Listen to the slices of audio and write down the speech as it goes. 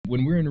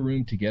when we're in a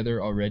room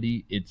together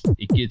already, it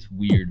gets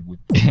weird with.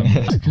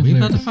 Can we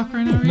cut the fuck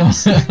right now? No.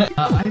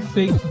 I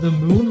faked the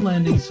moon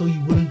landing so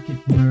you wouldn't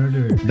get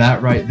murdered.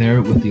 That right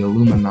there with the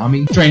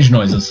Illuminati. Strange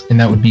noises. And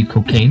that would be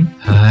cocaine.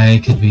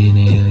 I could be an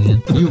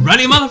alien. You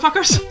ready,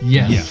 motherfuckers?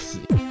 Yes.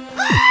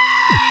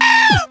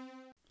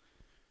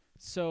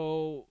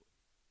 So,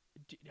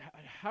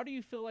 how do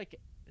you feel like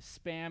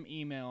spam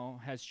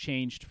email has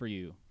changed for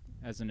you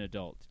as an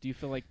adult? Do you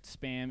feel like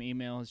spam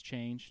email has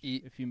changed?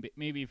 If you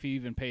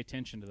even pay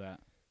attention to that.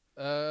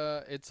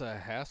 It's a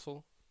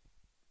hassle.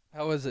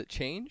 How has it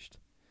changed?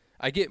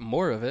 I get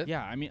more of it.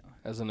 Yeah, I mean,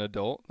 as an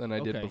adult than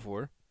I did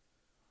before.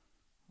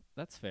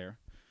 That's fair.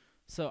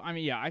 So, I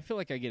mean, yeah, I feel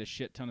like I get a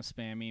shit ton of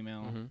spam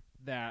email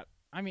that,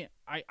 I mean,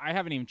 I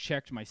haven't even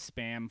checked my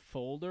spam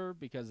folder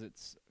because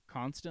it's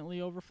constantly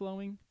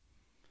overflowing.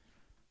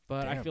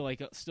 But I feel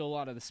like still a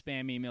lot of the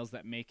spam emails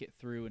that make it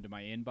through into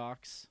my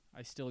inbox,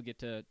 I still get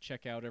to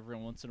check out every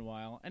once in a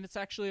while. And it's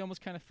actually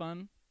almost kind of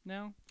fun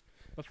now.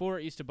 Before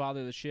it used to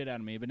bother the shit out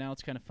of me, but now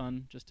it's kind of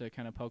fun just to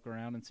kind of poke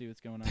around and see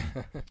what's going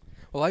on.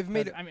 Well, I've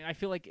made I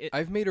feel like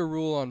I've made a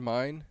rule on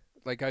mine.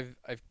 Like I've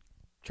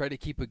tried to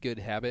keep a good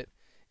habit.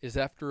 Is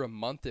after a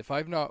month, if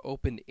I've not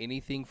opened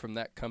anything from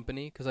that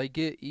company, because I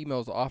get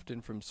emails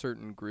often from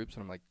certain groups,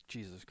 and I'm like,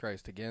 Jesus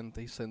Christ, again,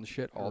 they send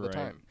shit all the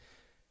time.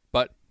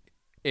 But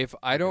if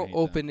I don't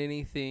open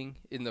anything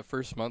in the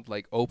first month,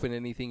 like open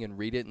anything and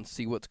read it and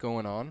see what's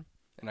going on,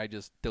 and I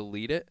just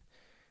delete it,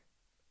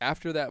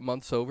 after that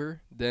month's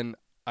over, then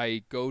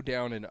I go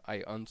down and I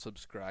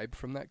unsubscribe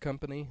from that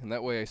company, and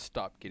that way I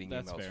stop getting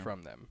emails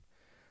from them.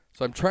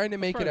 So I'm trying to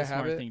make it a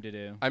habit. Smart thing to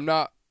do. I'm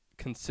not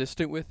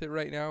consistent with it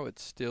right now.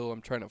 It's still,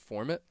 I'm trying to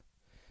form it.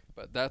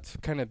 But that's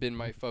kind of been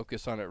my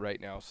focus on it right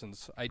now,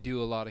 since I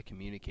do a lot of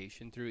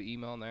communication through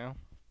email now.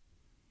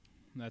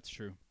 That's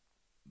true.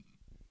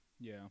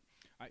 Yeah.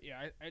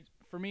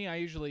 For me, I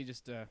usually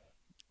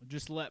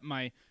just let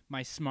my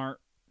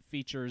smart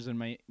features in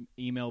my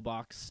email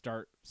box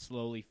start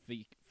slowly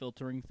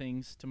filtering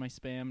things to my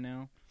spam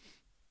now.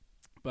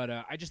 But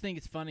I just think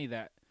it's funny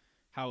that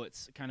how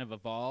it's kind of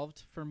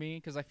evolved for me,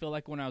 because I feel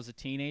like when I was a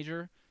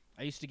teenager,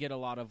 I used to get a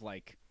lot of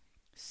like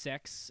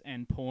sex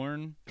and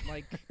porn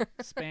like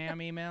spam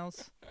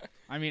emails.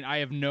 I mean, I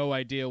have no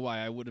idea why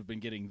I would have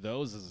been getting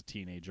those as a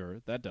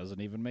teenager. That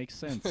doesn't even make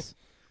sense.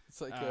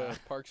 It's like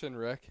Parks and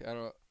Rec. I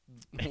don't know.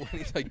 When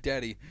he's like,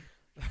 Daddy,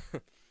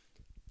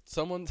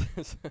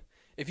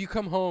 if you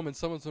come home and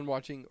someone's been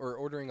watching or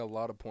ordering a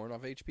lot of porn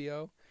off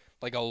HBO,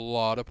 like a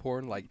lot of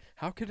porn, like,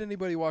 how could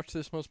anybody watch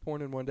this much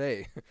porn in one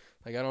day?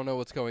 Like, I don't know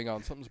what's going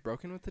on. Something's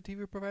broken with the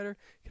TV provider.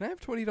 Can I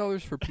have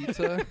 $20 for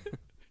pizza?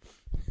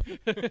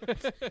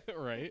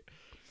 Right.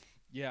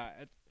 Yeah.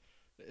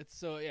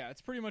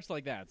 It's pretty much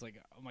like that. It's like,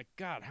 oh my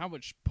God, how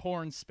much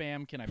porn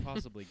spam can I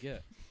possibly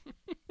get?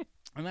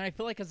 And then I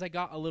feel like as I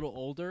got a little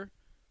older,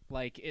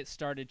 like it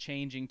started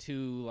changing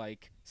to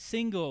like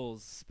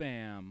singles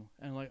spam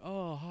and like,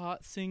 oh,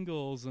 hot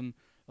singles, and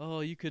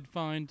oh, you could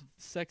find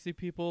sexy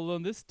people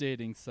on this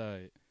dating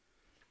site.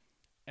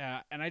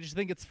 And I just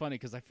think it's funny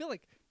because I feel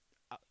like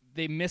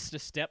they missed a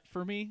step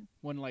for me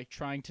when like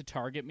trying to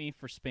target me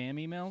for spam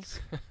emails,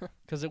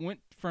 because it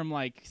went from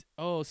like,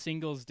 oh,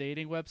 singles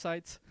dating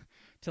websites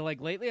to like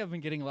lately I've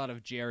been getting a lot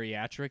of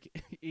geriatric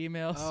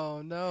emails.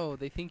 Oh no,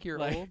 they think you're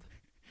like, old?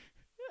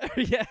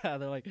 Yeah,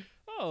 they're like,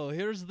 oh,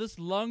 here's this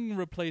lung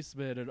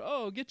replacement, and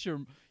oh, get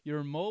your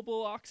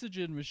mobile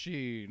oxygen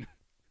machine.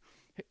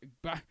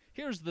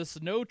 Here's this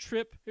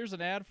here's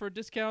an ad for a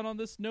discount on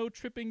this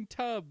no-tripping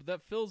tub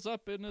that fills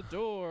up in a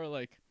door.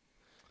 Like,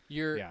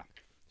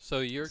 So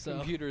your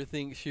computer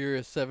thinks you're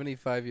a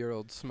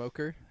 75-year-old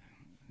smoker?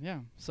 Yeah,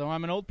 so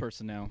I'm an old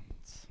person now.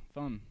 It's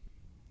fun.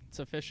 It's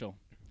official,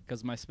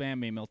 because my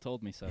spam email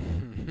told me so.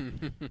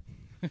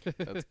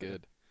 That's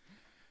good.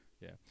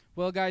 Yeah.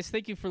 Well, guys,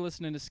 thank you for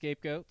listening to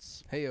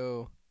Scapegoats.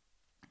 Heyo.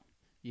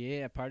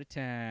 Yeah, party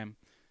time.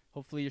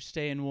 Hopefully you're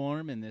staying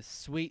warm in this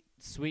sweet,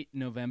 sweet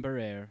November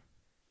air.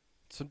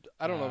 So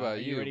I don't know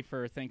about you. Are you ready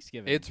for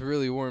Thanksgiving? It's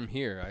really warm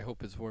here. I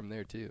hope it's warm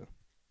there, too.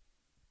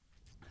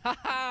 Ha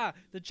ha!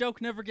 The joke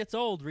never gets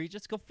old,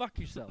 Regis. Go fuck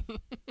yourself.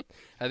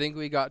 I think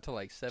we got to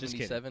like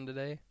 77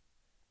 today.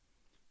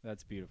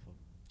 That's beautiful.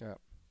 Yeah.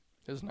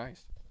 It was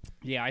nice.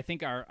 Yeah, I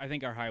think our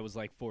high was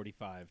like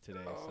 45 today,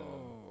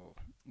 so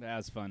that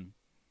was fun.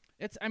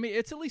 It's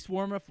at least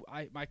warm enough.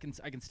 I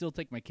can still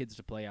take my kids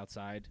to play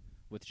outside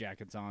with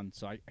jackets on,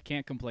 so I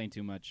can't complain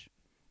too much.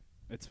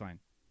 It's fine.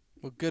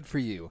 Well, good for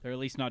you. They're at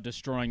least not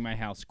destroying my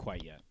house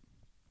quite yet.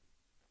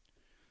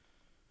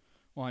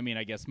 Well, I mean,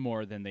 I guess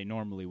more than they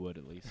normally would,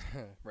 at least.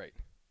 Right.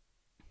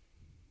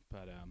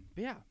 But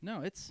yeah,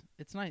 no, it's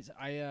nice.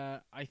 I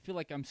feel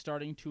like I'm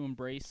starting to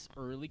embrace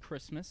early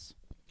Christmas.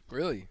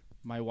 Really?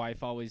 My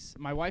wife always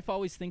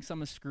thinks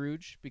I'm a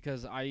Scrooge,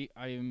 because I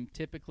am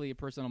typically a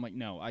person, I'm like,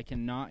 no, I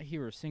cannot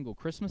hear a single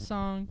Christmas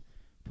song,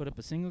 put up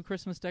a single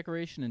Christmas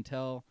decoration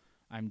until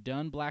I'm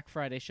done Black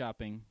Friday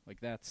shopping.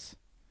 Like,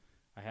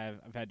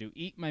 I've had to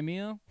eat my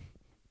meal,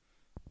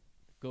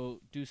 go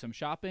do some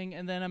shopping,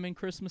 and then I'm in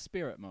Christmas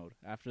spirit mode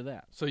after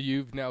that. So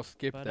you've now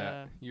skipped But,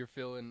 that. You're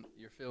feeling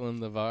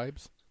the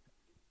vibes.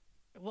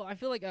 Well, I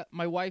feel like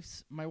my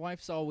wife's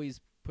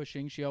always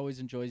pushing. She always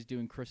enjoys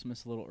doing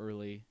Christmas a little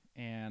early,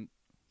 and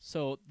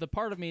so the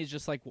part of me is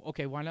just like,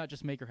 okay, why not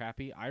just make her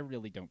happy? I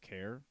really don't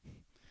care.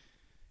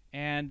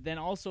 And then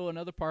also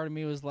another part of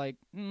me was like,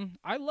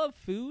 I love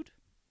food,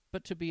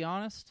 but to be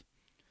honest,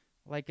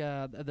 like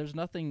there's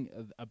nothing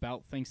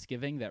about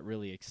Thanksgiving that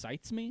really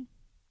excites me.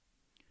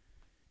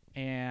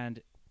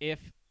 And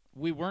if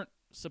we weren't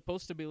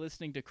supposed to be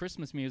listening to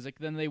Christmas music,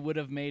 then they would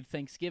have made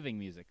Thanksgiving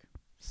music.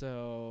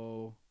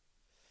 So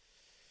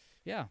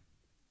yeah,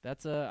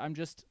 that's I'm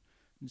just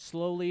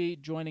slowly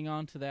joining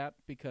on to that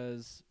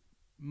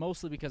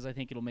mostly because I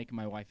think it'll make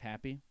my wife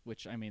happy,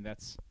 which, I mean,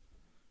 that's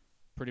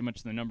pretty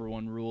much the number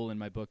one rule in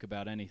my book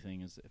about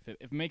anything is if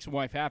it makes my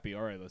wife happy,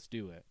 all right, let's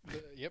do it.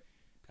 Yep.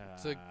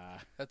 So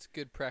that's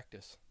good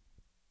practice.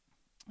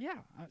 Yeah.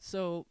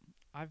 So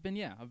I've been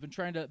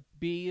trying to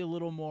be a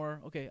little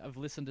more, okay, I've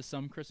listened to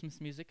some Christmas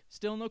music.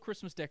 Still no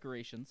Christmas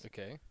decorations.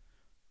 Okay.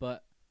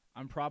 But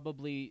I'm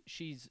probably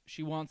she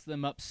wants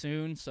them up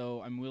soon,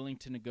 so I'm willing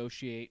to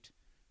negotiate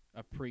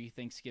a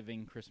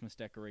pre-Thanksgiving Christmas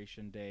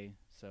decoration day.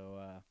 So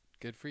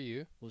good for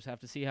you. we'll just have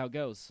to see how it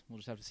goes.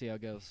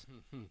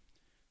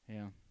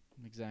 Yeah,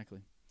 exactly.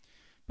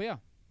 But yeah.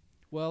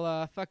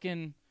 Well,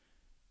 fucking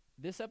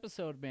this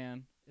episode,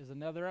 man, is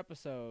another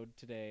episode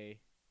today.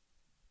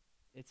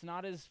 It's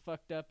not as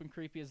fucked up and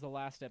creepy as the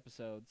last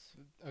episodes,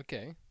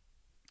 Okay.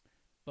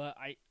 but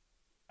I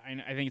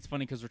think it's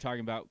funny because we're talking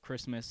about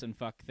Christmas and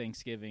fuck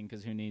Thanksgiving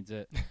because who needs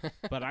it?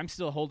 But I'm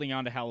still holding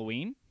on to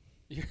Halloween.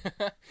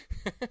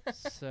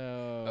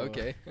 So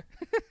Okay.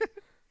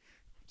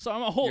 So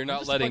I'm a whole. You're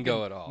not letting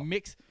go at all.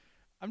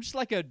 I'm just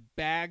like a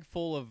bag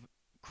full of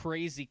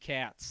crazy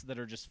cats that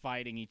are just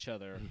fighting each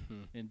other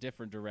in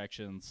different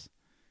directions.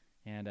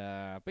 And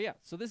but yeah,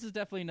 so this is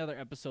definitely another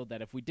episode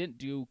that if we didn't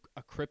do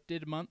a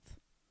cryptid month,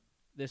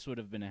 this would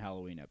have been a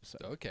Halloween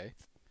episode. Okay.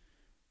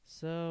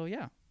 So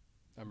yeah,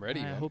 I'm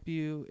ready. I man. hope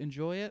you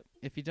enjoy it.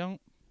 If you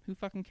don't, who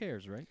fucking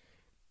cares, right?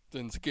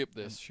 Then skip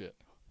this shit.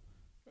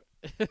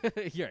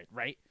 You're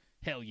right.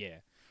 Hell yeah.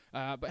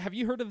 But have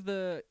you heard of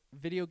the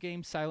video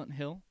game Silent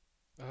Hill?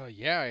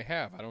 Yeah, I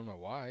have. I don't know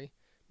why.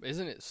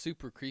 Isn't it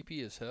super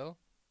creepy as hell?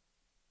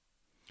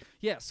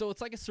 Yeah, so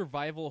it's like a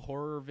survival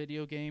horror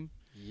video game.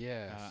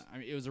 Yes. I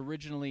mean, it was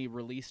originally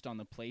released on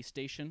the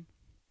PlayStation,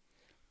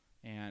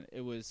 and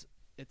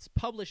it's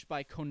published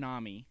by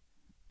Konami,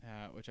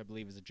 which I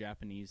believe is a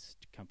Japanese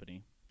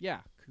company. Yeah,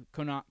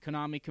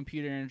 Konami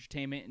Computer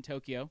Entertainment in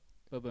Tokyo.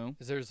 Boom.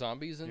 Is there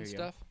zombies and There you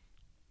stuff?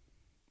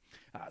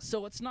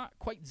 So it's not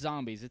quite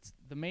zombies. It's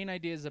the main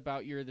idea is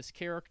about you're this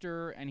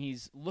character, and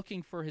he's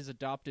looking for his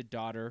adopted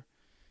daughter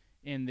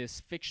in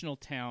this fictional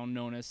town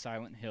known as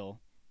Silent Hill.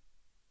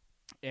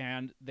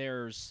 And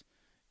there's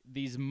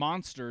these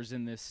monsters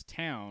in this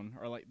town,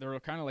 or like they're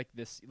kind of like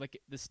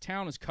this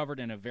town is covered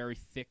in a very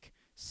thick,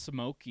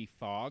 smoky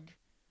fog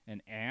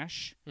and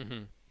ash,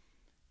 Mm-hmm.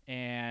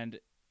 and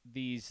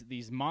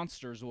these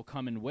monsters will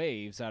come in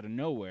waves out of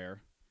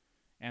nowhere,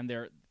 and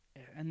they're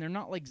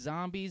not like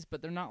zombies,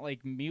 but they're not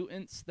like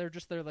mutants. They're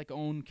just their like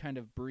own kind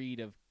of breed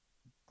of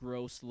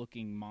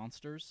gross-looking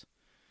monsters.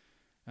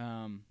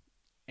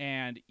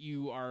 And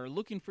you are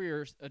looking for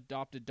your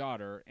adopted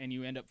daughter, and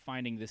you end up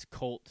finding this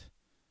cult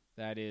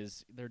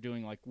they're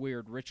doing like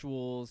weird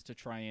rituals to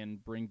try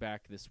and bring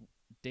back this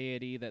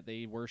deity that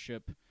they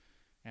worship.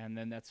 And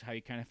then that's how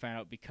you kind of find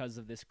out because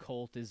of this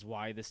cult is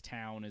why this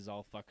town is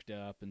all fucked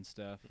up and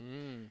stuff.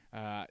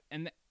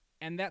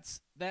 And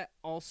that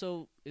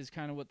also is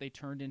kind of what they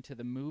turned into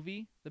the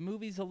movie. The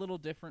movie's a little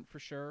different for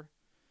sure,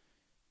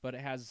 but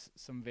it has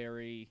some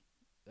very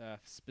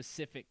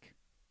specific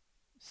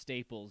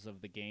staples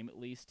of the game, at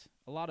least.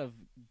 A lot of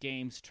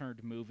games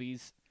turned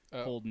movies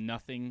hold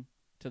nothing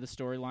to the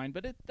storyline,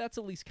 but that's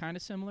at least kind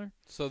of similar.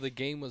 So the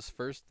game was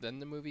first, then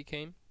the movie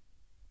came?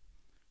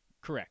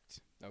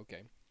 Correct.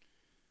 Okay.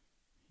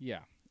 Yeah.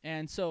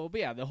 And so, but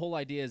yeah, the whole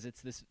idea is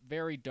it's this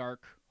very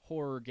dark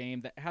horror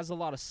game that has a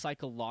lot of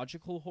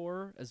psychological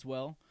horror as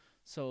well.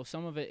 So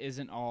some of it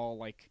isn't all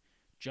like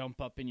jump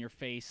up in your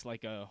face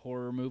like a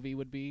horror movie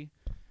would be.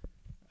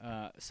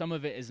 Some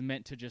of it is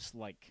meant to just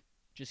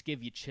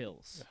give you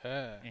chills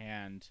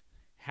and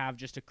have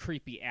just a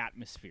creepy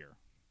atmosphere.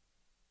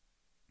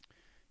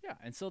 Yeah,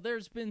 and so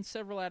there's been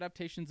several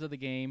adaptations of the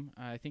game.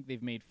 I think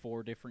they've made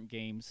 4 different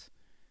games,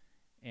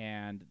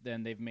 and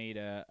then they've made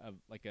a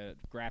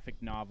graphic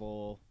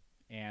novel,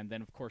 and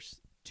then of course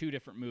 2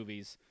 different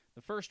movies.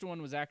 The first one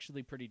was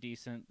actually pretty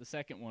decent. The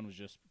second one was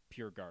just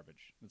pure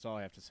garbage. That's all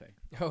I have to say.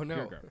 Oh no.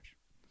 Pure garbage.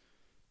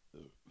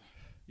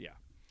 Yeah.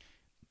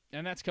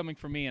 And that's coming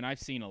from me, and I've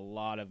seen a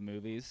lot of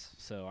movies,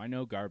 so I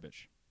know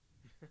garbage.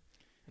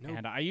 No.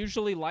 And I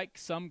usually like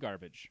some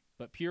garbage,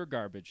 but pure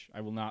garbage,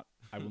 I will not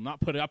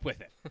put up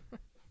with it.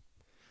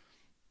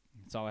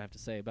 That's all I have to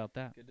say about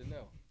that. Good to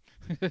know.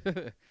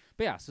 But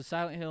yeah, so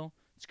Silent Hill,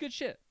 it's good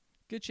shit.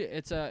 Good shit.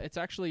 It's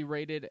actually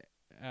rated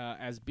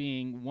as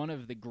being one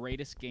of the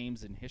greatest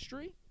games in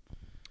history.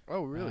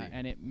 Oh, really?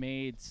 And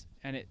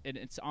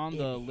it's on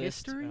the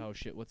list. history? Oh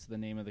shit! What's the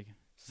name of the?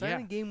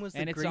 Silent Game was the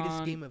and it's greatest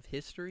on- game of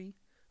history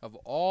of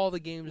all the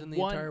games in the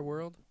One- entire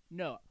world.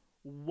 No,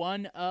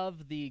 one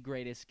of the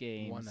greatest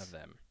games. One of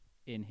them.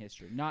 in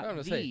history, not I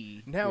was the. gonna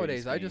say,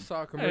 nowadays, greatest I game. just saw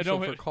a don't commercial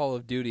for hit- Call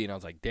of Duty, and I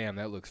was like, "Damn,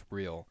 that looks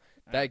real.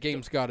 That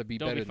game's got to be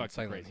don't be better than fucking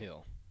Silent crazy.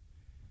 Hill."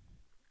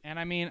 And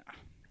I mean,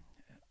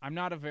 I'm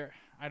not a very.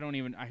 I don't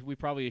even. We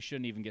probably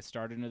shouldn't even get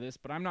started into this,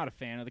 but I'm not a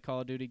fan of the Call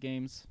of Duty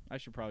games. I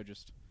should probably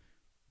just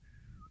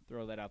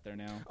throw that out there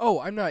now. Oh,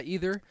 I'm not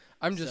either.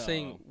 I'm just So,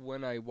 saying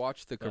when I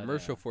watched the but,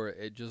 commercial for it,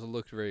 it just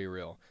looked very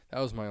real. That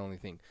was my only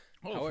thing.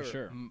 Oh, However, for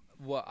sure.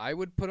 What I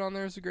would put on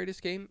there as the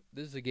greatest game,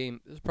 this is a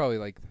game, this is probably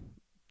like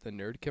the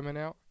nerd coming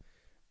out.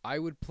 I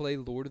would play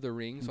Lord of the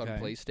Rings on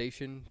Okay.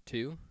 PlayStation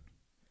 2.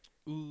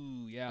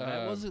 Ooh, yeah,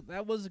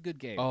 that was a good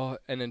game. Oh,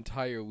 an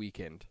entire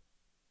weekend.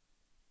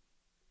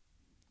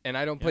 And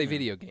I don't play man.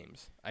 video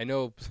games. I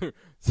know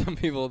some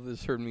people have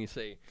just heard me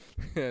say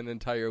an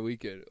entire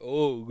weekend.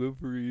 Oh, good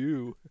for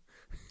you.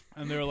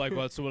 And they're like,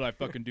 "Well, that's what I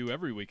fucking do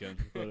every weekend."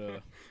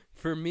 But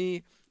For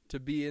me to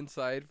be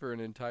inside for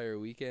an entire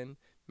weekend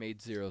made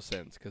 0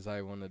 sense because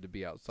I wanted to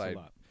be it's a outside,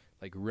 lot.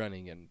 like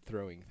running and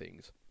throwing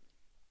things.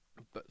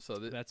 But so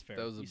That's fair.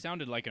 that was a- You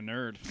sounded like a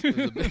nerd. it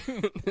was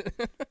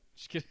a bit-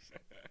 Just kidding.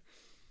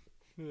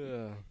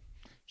 Yeah.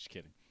 Just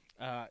kidding.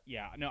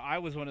 Yeah, no, I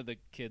was one of the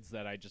kids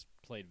that I just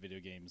played video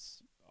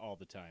games all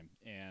the time,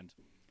 and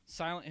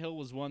Silent Hill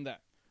was one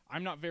that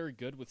I'm not very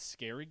good with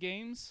scary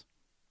games,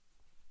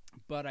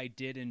 but I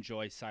did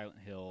enjoy Silent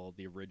Hill,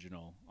 the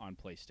original, on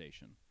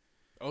PlayStation.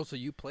 Oh, so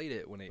you played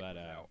it when it But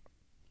was out?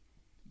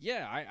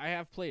 yeah, I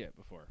have played it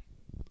before,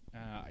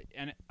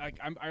 and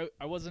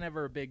I wasn't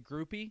ever a big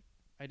groupie.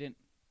 I didn't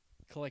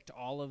collect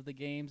all of the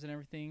games and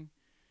everything,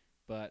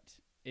 but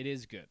it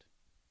is good.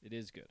 It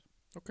is good.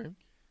 Okay.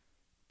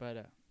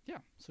 But yeah,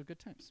 so good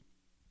times.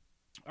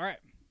 All right.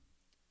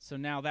 So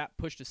now that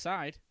pushed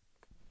aside,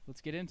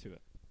 let's get into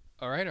it.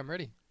 All right, I'm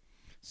ready.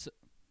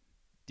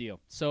 Deal.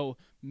 So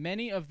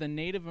many of the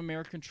Native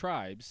American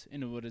tribes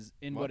in what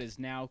is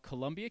now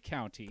Columbia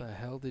County The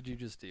hell did you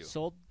just do?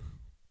 sold.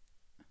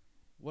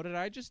 What did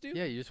I just do?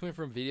 Yeah, you just went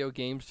from video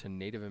games to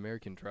Native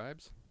American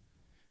tribes.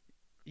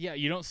 Yeah,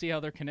 you don't see how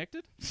they're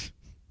connected?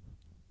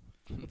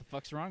 What the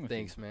fuck's wrong with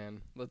Thanks,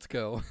 man. Let's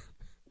go.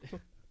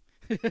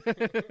 you?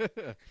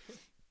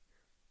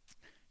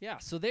 Yeah,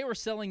 so they were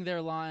selling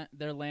their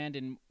land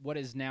in what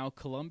is now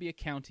Columbia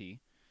County,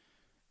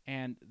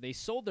 and they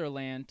sold their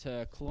land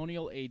to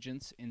colonial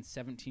agents in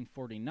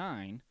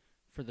 1749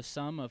 for the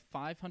sum of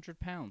 500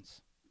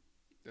 pounds.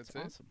 That's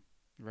Awesome,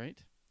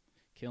 right?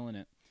 Killing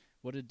it.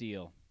 What a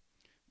deal.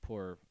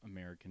 Poor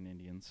American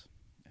Indians.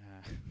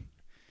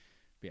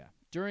 Yeah.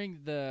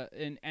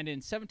 In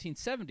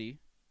 1770,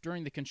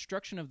 during the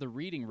construction of the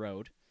Reading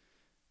Road,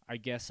 I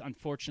guess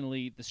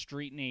unfortunately the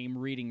street name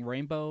Reading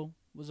Rainbow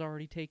was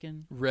already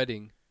taken,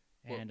 Reading.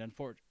 and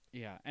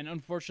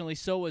unfortunately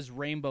so was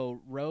Rainbow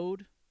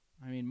Road.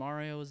 I mean,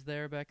 Mario was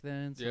there back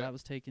then, so Yeah. that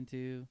was taken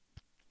too.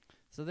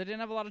 So they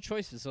didn't have a lot of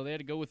choices, so they had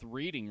to go with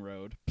Reading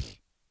Road.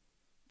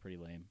 Pretty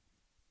lame.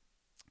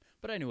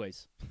 But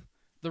anyways,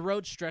 the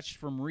road stretched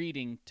from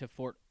Reading to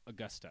Fort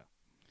Augusta.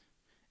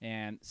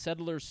 And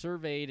settlers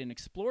surveyed and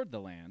explored the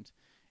land,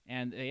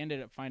 and they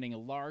ended up finding a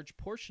large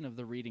portion of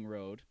the Reading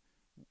Road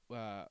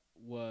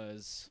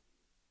was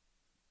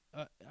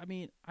I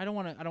mean, I don't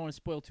want to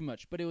spoil too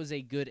much, but it was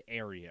a good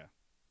area.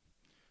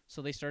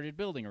 So they started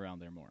building around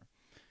there more.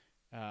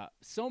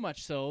 So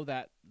much so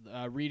that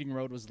Reading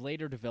Road was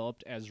later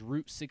developed as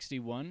Route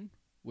 61,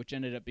 which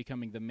ended up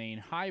becoming the main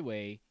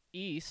highway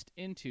east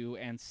into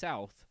and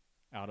south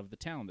out of the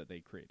town that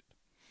they created.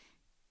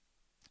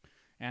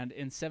 And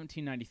in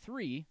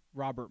 1793,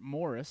 Robert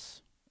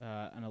Morris,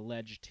 an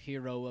alleged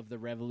hero of the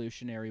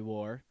Revolutionary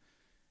War,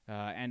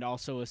 and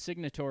also a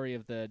signatory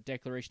of the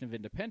Declaration of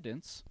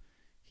Independence,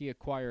 he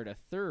acquired a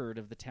third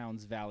of the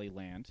town's valley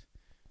land.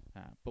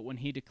 But when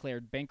he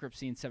declared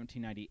bankruptcy in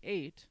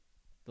 1798,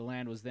 the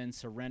land was then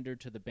surrendered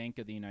to the Bank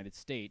of the United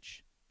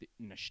States. The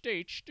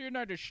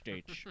United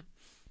States.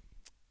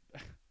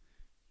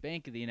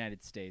 Bank of the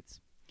United States.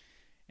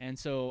 And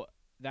so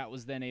that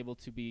was then able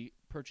to be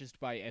purchased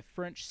by a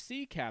French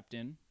sea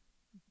captain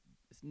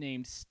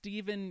named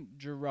Stephen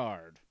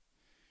Girard.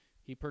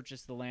 He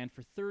purchased the land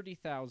for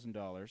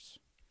 $30,000.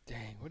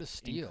 Dang, what a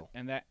steal.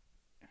 And that,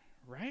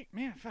 right?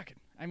 Man, fucking.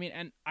 I mean,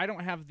 and I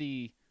don't have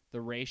the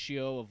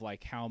ratio of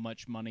like how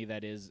much money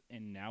that is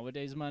in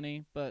nowadays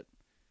money, but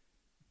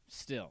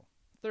still,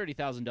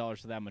 $30,000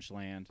 for that much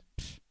land.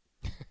 Pfft.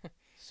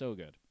 So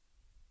good.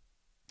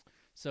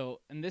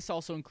 So, and this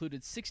also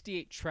included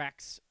 68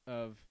 tracts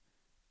of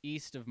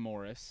east of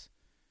Morris,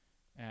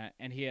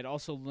 and he had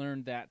also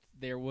learned that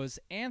there was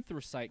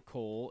anthracite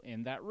coal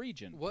in that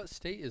region. What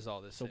state is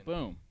all this So in?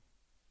 boom.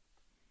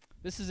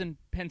 This is in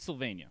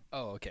Pennsylvania.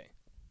 Oh, okay.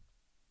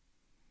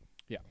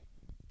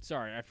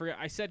 Sorry, I forgot.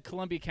 I said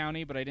Columbia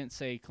County, but I didn't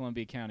say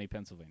Columbia County,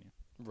 Pennsylvania.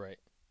 Right.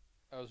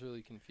 I was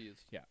really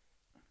confused.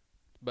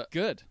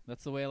 Good.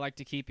 That's the way I like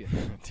to keep you.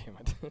 Damn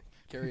it.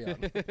 Carry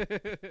on.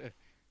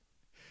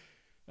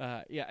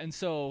 Yeah, and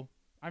so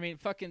I meing,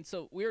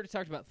 so we already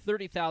talked about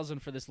 30,000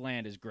 for this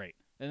land is great,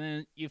 and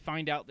then you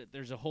find out that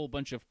there's a whole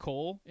bunch of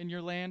coal in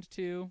your land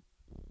too.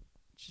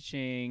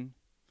 Cha-ching.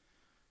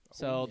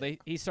 So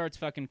he starts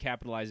fucking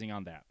capitalizing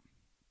on that.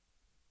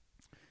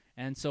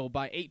 And so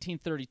by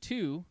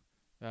 1832,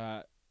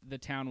 the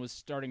town was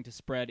starting to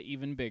spread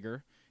even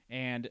bigger,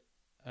 and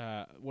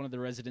one of the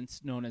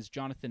residents, known as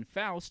Jonathan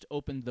Faust,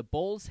 opened the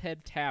Bull's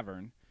Head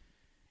Tavern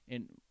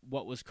in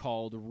what was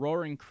called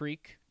Roaring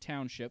Creek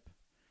Township,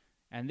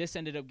 and this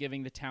ended up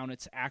giving the town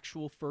its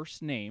actual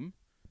first name,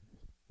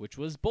 which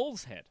was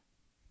Bull's Head.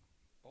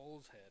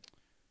 Bull's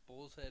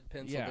Head,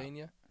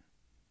 Pennsylvania?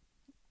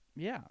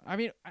 Yeah, I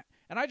mean,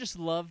 I just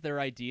love their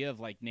idea of,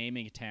 like,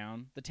 naming a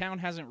town. The town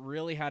hasn't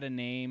really had a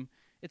name.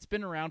 It's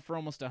been around for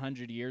almost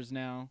 100 years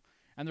now,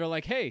 and they're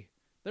like, hey,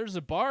 there's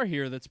a bar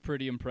here that's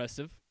pretty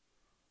impressive.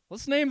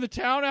 Let's name the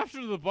town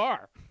after the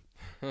bar,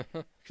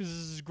 because this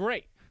is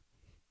great.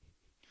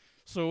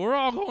 So we're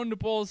all going to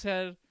Bull's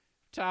Head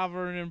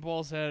Tavern in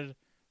Bull's Head,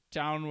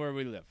 town where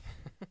we live,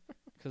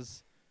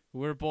 because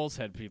we're Bull's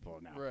Head people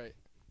now. Right.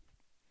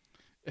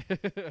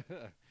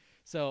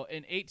 So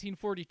in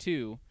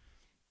 1842,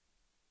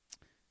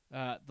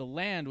 the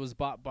land was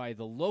bought by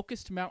the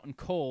Locust Mountain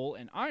Coal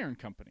and Iron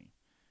Company,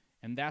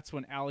 and that's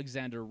when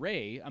Alexander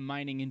Ray, a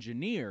mining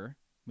engineer,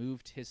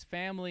 moved his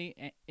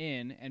family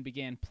in and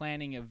began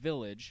planning a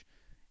village,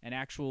 and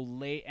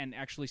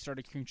actually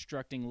started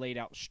constructing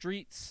laid-out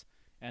streets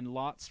and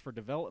lots for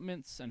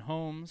developments and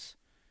homes.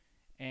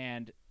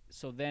 And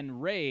so then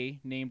Ray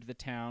named the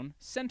town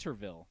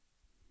Centerville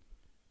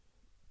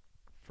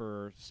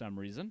for some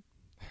reason.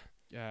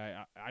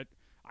 I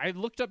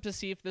looked up to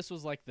see if this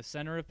was like the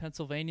center of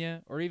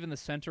Pennsylvania or even the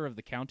center of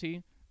the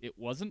county. It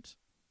wasn't,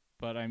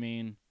 but I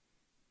mean,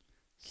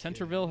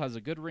 Centerville has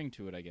a good ring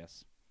to it, I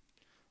guess.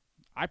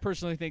 I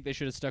personally think they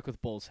should have stuck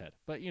with Bull's Head,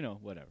 but you know,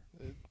 whatever.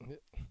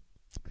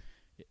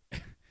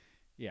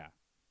 Yeah.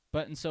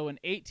 And so in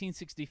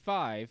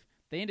 1865,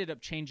 they ended up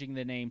changing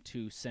the name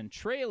to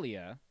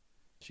Centralia.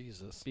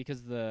 Jesus.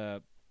 Because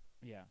the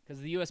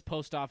U.S.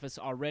 Post Office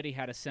already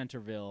had a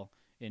Centerville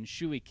in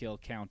Schuylkill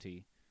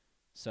County.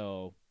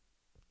 So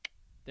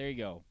there you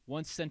go.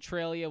 Once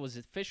Centralia was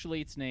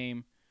officially its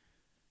name,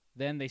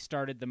 then they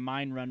started the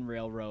Mine Run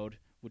Railroad,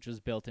 which was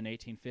built in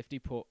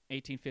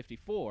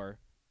 1854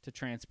 to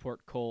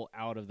transport coal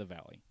out of the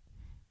valley.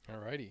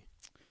 Alrighty.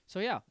 So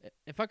yeah,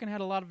 it fucking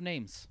had a lot of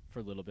names for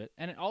a little bit,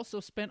 and it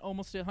also spent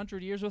almost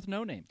 100 years with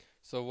no name.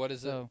 So what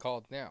is it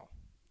called now?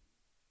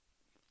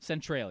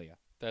 Centralia.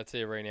 That's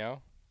it right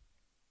now?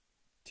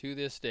 To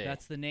this day.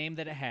 That's the name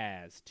that it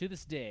has, to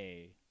this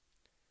day.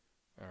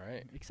 All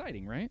right.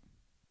 Exciting, right?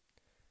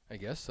 I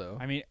guess so.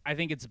 I mean, I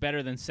think it's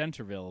better than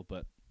Centerville,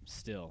 but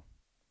still.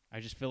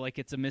 I just feel like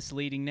it's a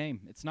misleading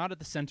name. It's not at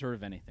the center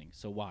of anything,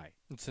 so why?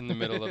 It's in the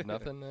middle of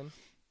nothing then?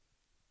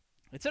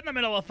 It's in the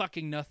middle of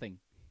fucking nothing.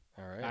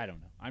 All right. I don't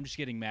know. I'm just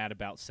getting mad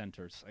about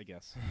centers, I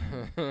guess.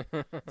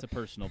 It's a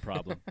personal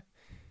problem.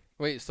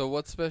 Wait, so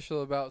what's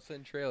special about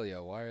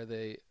Centralia? Why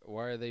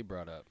are they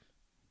brought up?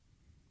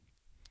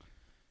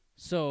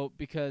 So,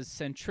 because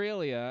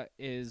Centralia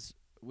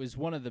was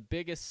one of the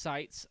biggest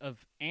sites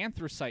of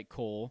anthracite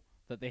coal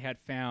that they had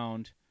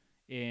found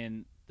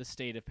in the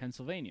state of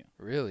Pennsylvania.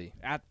 Really?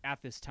 At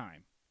this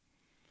time.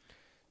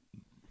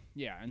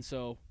 Yeah, and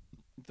so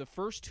the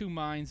first two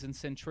mines in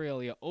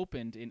Centralia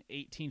opened in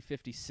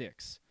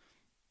 1856.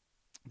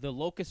 The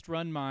Locust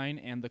Run Mine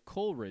and the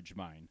Coleridge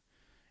Mine.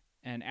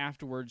 And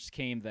afterwards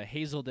came the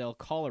Hazeldale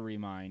Colliery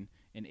Mine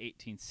in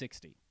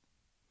 1860.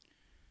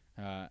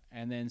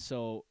 And then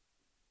so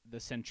the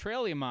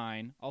Centralia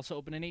Mine also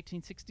opened in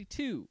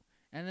 1862.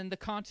 And then the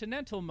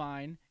Continental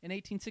Mine in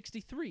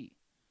 1863.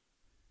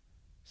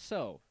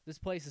 So, this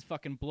place is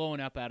fucking blowing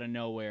up out of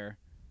nowhere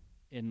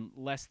in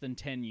less than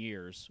 10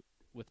 years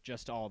with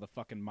just all the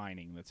fucking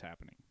mining that's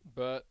happening.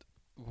 But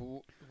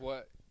what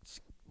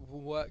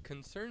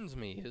concerns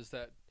me is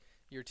that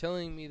you're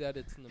telling me that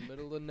it's in the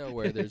middle of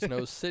nowhere. There's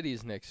no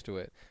cities next to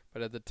it.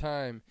 But at the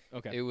time,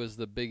 it was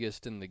the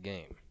biggest in the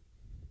game.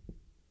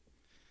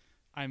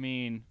 I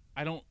mean,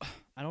 I don't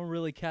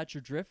really catch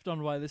your drift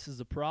on why this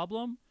is a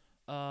problem.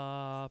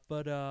 Yeah,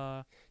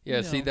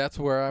 see, that's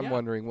where I'm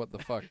wondering what the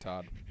fuck,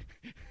 Todd.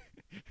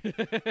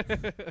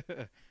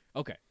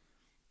 Okay.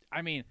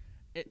 I mean,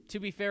 to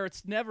be fair,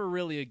 it's never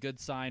really a good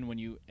sign when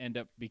you end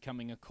up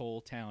becoming a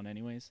coal town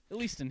anyways. At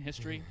least in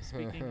history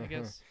speaking, I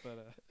guess.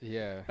 But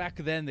yeah. Back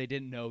then, they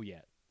didn't know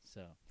yet.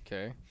 So.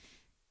 Okay.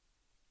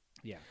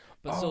 Yeah.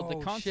 But so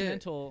the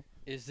Continental...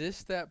 Shit. Is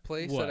this that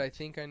place that I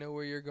think I know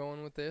where you're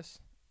going with this?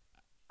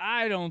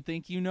 I don't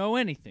think you know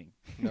anything.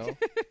 No?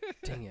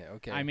 Dang it,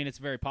 okay. I mean, it's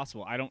very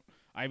possible.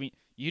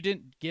 You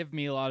didn't give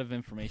me a lot of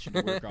information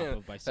to work off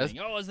of by saying,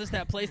 is this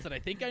that place that I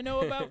think I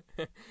know about?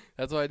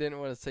 That's why I didn't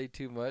want to say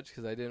too much,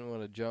 because I didn't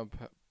want to jump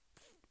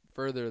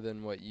further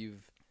than what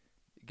you've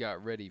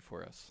got ready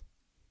for us.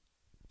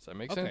 Does that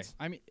make sense?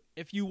 I mean,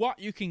 if you want,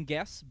 you can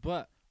guess,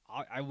 but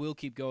I will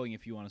keep going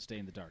if you want to stay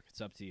in the dark.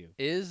 It's up to you.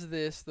 Is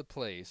this the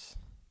place...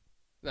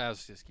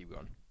 let's just keep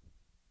going.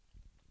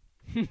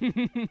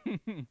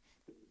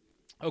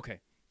 Okay,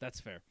 that's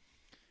fair.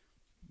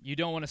 You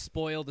don't want to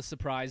spoil the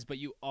surprise, but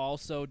you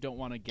also don't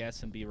want to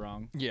guess and be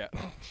wrong. Yeah.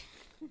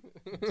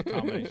 It's a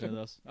combination of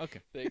those.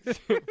 Okay. Thanks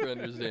for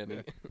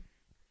understanding.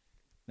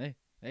 Hey,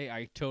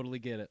 I totally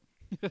get it.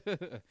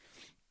 But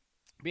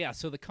yeah,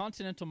 so the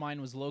Continental Mine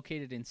was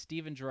located in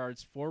Stephen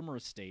Girard's former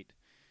estate,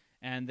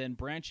 and then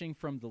branching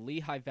from the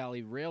Lehigh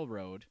Valley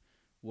Railroad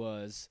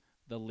was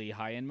the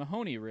Lehigh and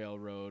Mahoney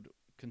Railroad,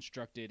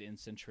 constructed in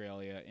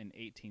Centralia in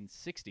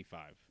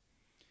 1865.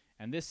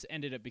 And this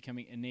ended up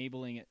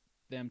enabling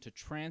them to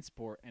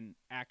transport and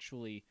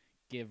actually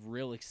give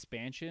real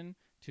expansion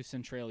to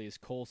Centralia's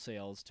coal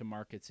sales to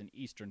markets in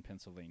eastern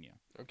Pennsylvania.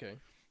 Okay.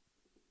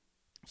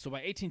 So by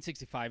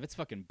 1865, it's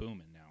fucking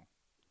booming now.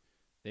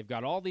 They've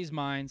got all these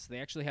mines. They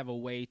actually have a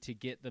way to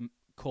get the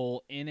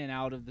coal in and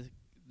out of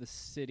the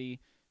city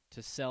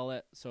to sell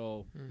it,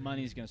 so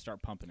money's going to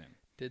start pumping in.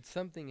 Did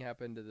something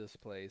happen to this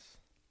place?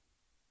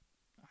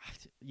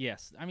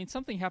 Yes. I mean,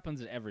 something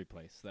happens at every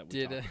place that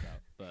we talk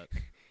about. But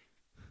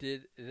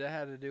Did that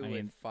have to do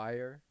with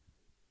fire?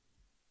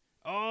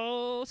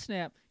 oh,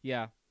 snap.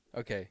 Yeah.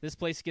 Okay. This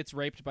place gets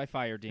raped by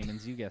fire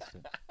demons. You guessed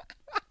it.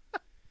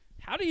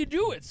 How do you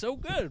do it so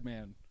good,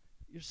 man?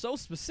 You're so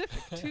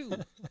specific, too.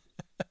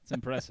 It's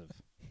impressive.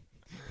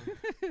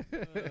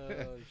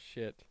 Oh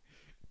shit.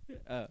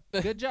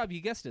 Good job.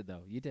 You guessed it,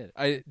 though. You did.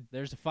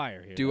 There's a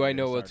fire here. Do I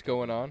know what's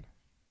going on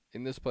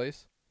in this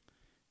place?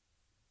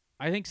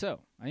 I think so.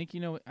 I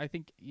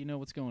think you know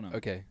what's going on.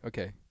 Okay.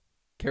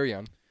 Carry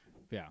on.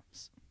 Yeah.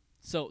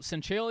 So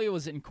Centralia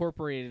was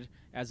incorporated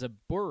as a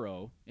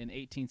borough in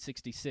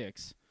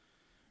 1866,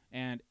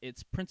 and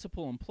its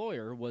principal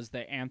employer was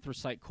the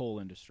anthracite coal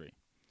industry.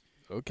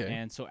 Okay.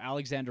 And so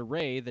Alexander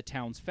Ray, the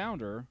town's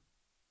founder,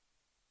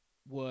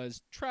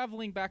 was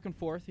traveling back and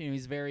forth. You know,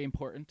 he's very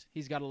important.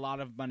 He's got a lot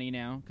of money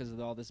now because of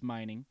all this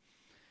mining.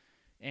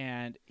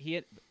 And he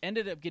had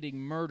ended up getting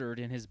murdered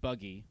in his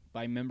buggy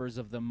by members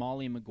of the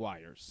Molly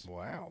Maguires.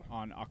 Wow.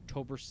 On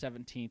October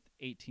 17th,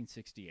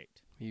 1868.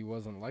 He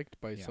wasn't liked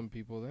by some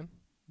people then?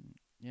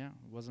 Yeah,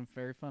 it wasn't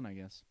very fun, I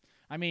guess.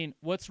 I mean,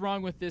 what's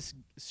wrong with this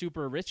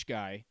super rich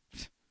guy?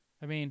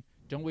 I mean,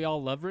 don't we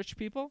all love rich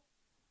people?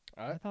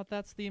 I thought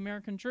that's the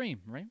American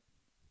dream, right?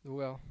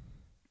 Well,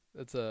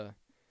 that's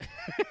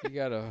you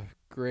got a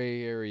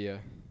gray area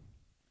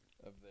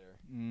up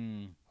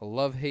there. A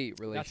love-hate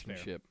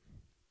relationship.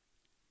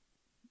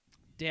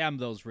 Damn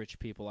those rich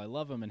people. I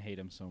love them and hate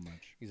them so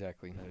much.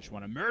 Exactly. I just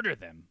want to murder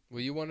them.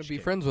 Well, you want to be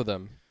friends with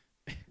them.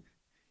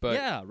 But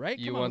yeah, right?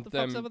 You want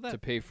them to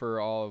pay for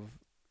all of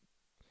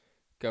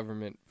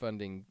government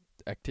funding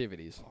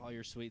activities. All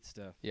your sweet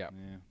stuff. Yeah.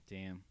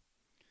 Damn.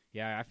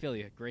 Yeah, I feel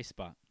you. Gray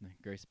spot.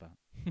 Gray spot.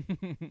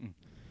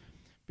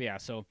 But yeah,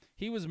 so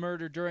he was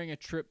murdered during a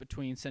trip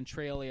between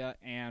Centralia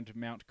and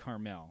Mount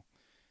Carmel.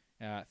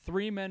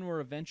 3 men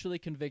were eventually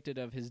convicted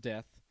of his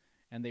death,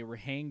 and they were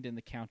hanged in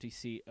the county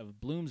seat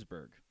of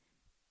Bloomsburg.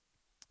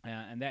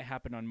 And that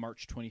happened on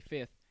March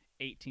 25th,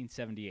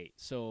 1878.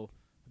 So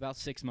about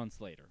 6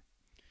 months later.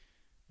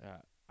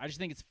 I just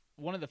think it's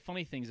one of the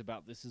funny things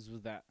about this is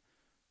that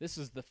this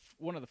is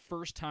one of the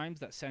first times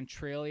that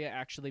Centralia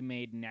actually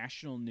made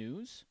national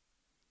news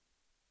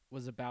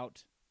was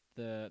about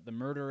the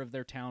murder of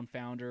their town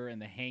founder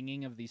and the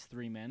hanging of these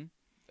 3 men.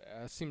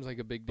 Seems like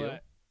a big deal.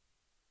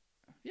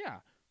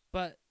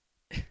 But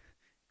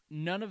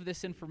none of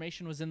this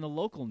information was in the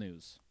local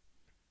news,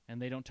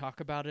 and they don't talk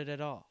about it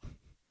at all.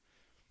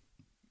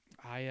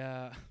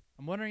 I'm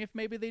wondering if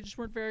maybe they just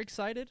weren't very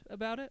excited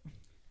about it.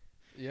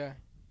 Yeah.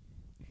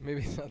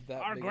 Maybe it's not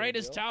that Our big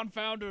greatest of a deal. town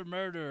founder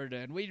murdered,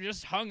 and we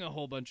just hung a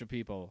whole bunch of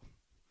people.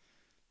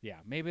 Yeah,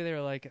 maybe they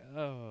were like,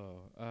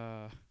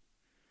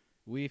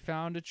 we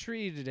found a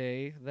tree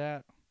today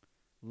that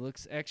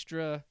looks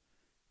extra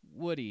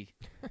woody.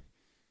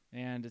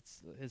 And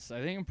it's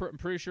I think I'm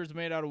pretty sure it's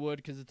made out of wood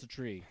because it's a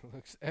tree.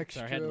 Looks It's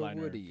extra our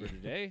headliner woody. for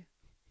today.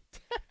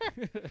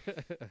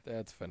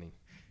 That's funny.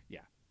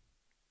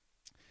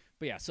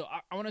 But yeah, so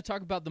I want to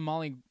talk about the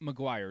Molly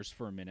Maguires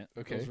for a minute.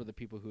 Okay. Those were the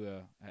people who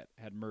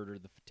had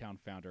murdered the town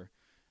founder.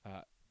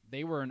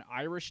 They were an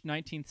Irish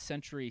 19th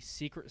century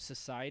secret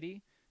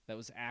society that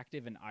was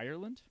active in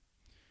Ireland,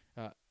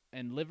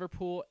 and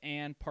Liverpool,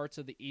 and parts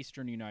of the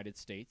eastern United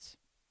States.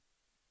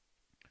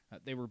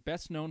 They were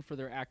best known for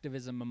their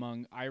activism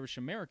among Irish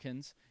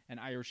Americans and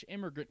Irish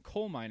immigrant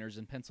coal miners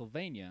in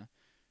Pennsylvania,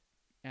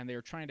 and they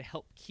were trying to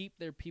help keep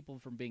their people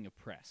from being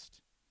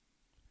oppressed.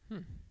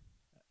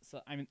 So,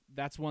 I mean,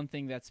 that's one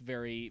thing that's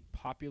very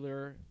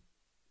popular.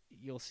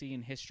 You'll see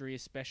in history,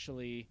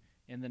 especially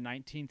in the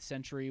 19th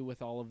century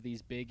with all of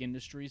these big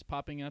industries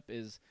popping up,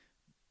 is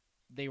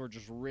they were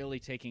just really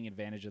taking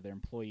advantage of their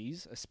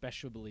employees,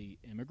 especially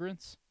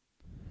immigrants.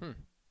 And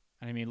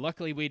I mean,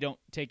 luckily we don't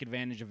take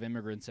advantage of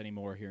immigrants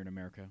anymore here in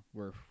America.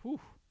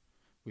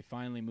 We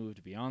finally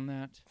moved beyond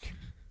that.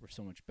 We're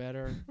so much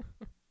better.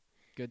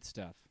 Good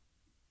stuff.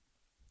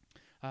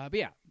 But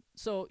yeah,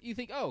 so you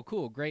think, oh,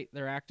 cool, great,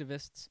 they're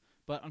activists.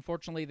 But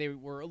unfortunately, they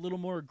were a little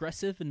more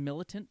aggressive and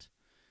militant,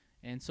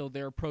 and so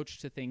their approach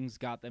to things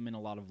got them in a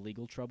lot of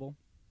legal trouble.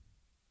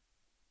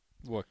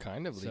 What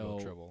kind of legal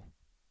So- trouble?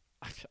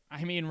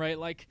 I mean, right?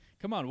 Like,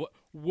 come on.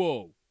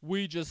 Whoa.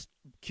 We just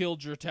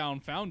killed your town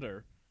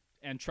founder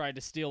and tried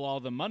to steal all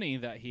the money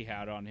that he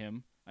had on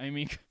him. I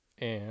mean,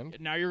 And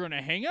now you're going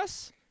to hang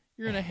us?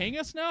 You're going to hang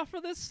us now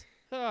for this?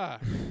 Ah.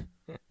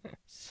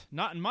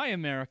 Not in my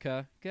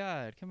America.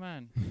 God, come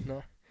on.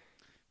 No.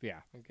 Yeah.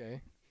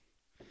 Okay.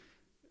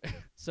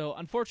 So,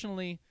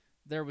 unfortunately,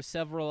 there was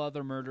several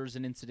other murders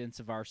and incidents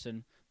of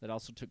arson that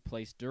also took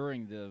place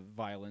during the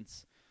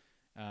violence.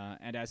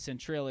 And as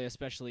Centralia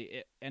especially,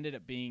 it ended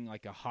up being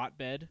like a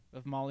hotbed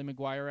of Molly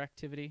Maguire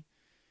activity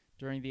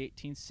during the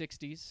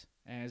 1860s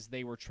as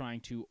they were trying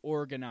to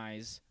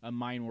organize a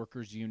mine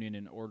workers union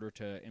in order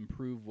to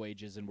improve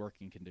wages and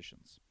working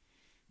conditions.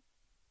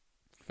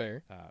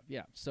 Fair.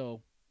 Yeah,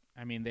 so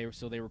I mean they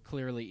were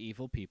clearly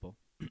evil people.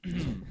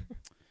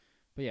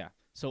 But yeah,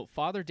 so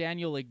Father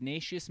Daniel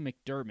Ignatius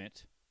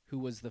McDermott, who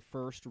was the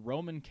first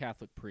Roman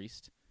Catholic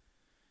priest,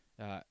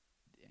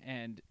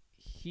 and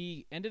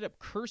he ended up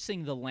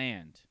cursing the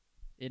land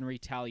in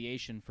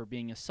retaliation for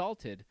being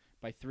assaulted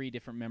by 3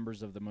 different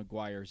members of the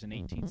Maguires in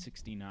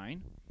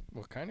 1869.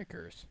 What kind of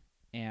curse?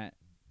 And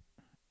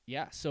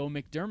yeah, so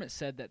McDermott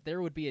said that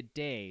there would be a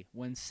day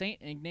when St.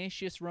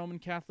 Ignatius Roman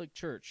Catholic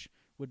Church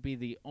would be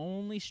the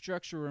only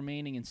structure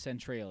remaining in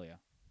Centralia.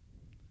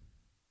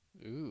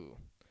 Ooh.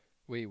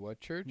 Wait, what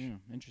church? Yeah,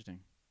 interesting.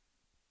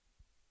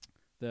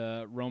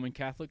 The Roman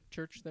Catholic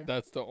Church there?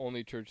 That's the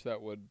only church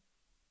that would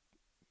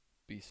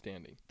be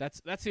standing.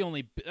 That's the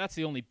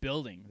only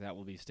building that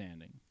will be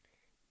standing.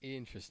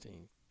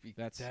 Interesting.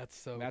 That's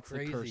so That's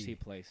crazy. the curse he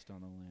placed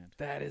on the land.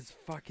 That is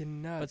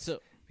fucking nuts. But so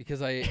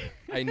because I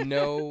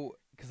know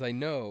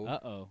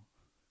uh-oh.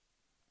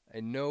 I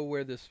know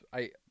where this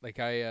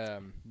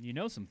You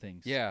know some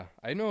things. yeah,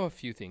 I know a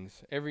few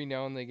things. Every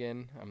now and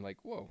again I'm like,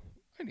 "Whoa,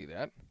 I knew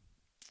that."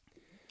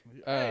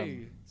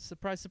 Hey,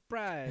 surprise,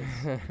 surprise.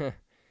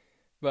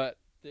 But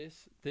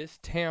this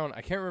town,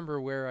 I can't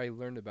remember where I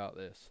learned about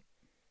this.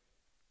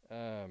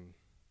 I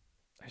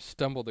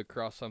stumbled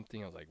across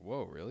something. I was like,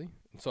 "Whoa, really?"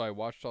 And so I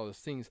watched all these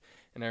things,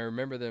 and I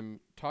remember them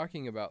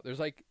talking about.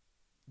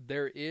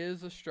 There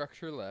is a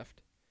structure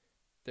left.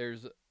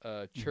 There's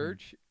a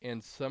church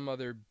and some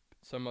other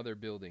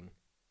building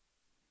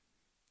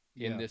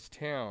in Yeah. this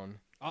town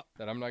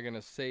that I'm not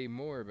gonna say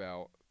more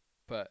about,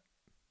 but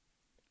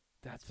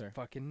that's fair.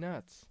 fucking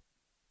nuts.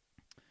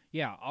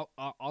 Yeah,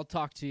 I'll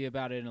talk to you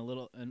about it in a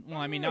little. Well,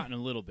 I mean, not in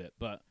a little bit,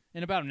 but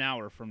in about an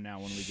hour from now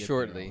when we get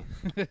Shortly.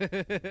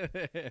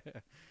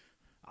 there.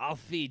 I'll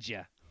feed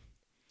you.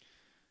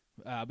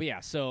 But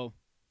yeah, so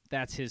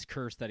that's his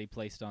curse that he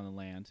placed on the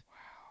land.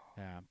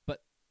 Wow.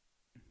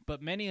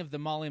 But many of the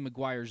Molly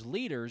Maguire's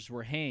leaders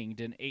were hanged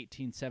in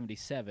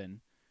 1877,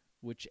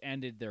 which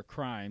ended their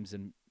crimes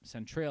in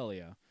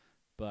Centralia.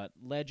 But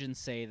legends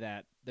say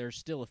that there's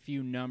still a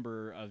few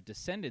number of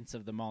descendants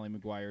of the Molly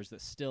Maguires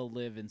that still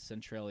live in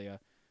Centralia,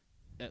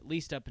 at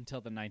least up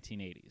until the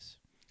 1980s.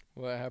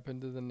 What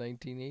happened to the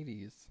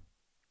 1980s?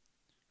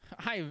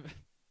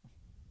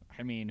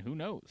 I mean, who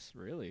knows,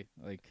 really?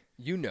 Like,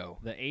 You know.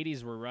 the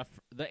 80s were rough.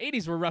 The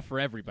 80s were rough for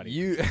everybody.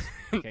 You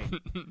Okay.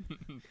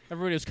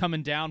 Everybody was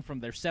coming down from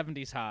their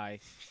 70s high.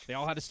 They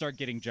all had to start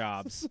getting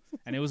jobs,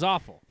 and it was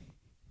awful.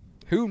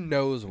 Who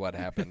knows what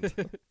happened?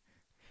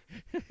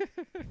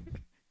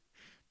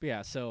 But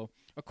yeah, so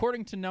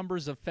according to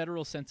numbers of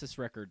federal census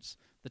records,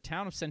 the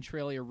town of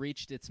Centralia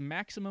reached its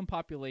maximum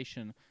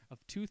population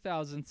of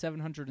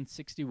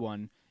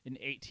 2,761 in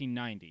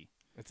 1890.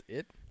 That's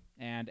it?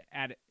 And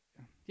hey,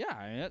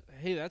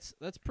 that's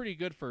pretty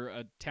good for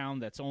a town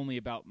that's only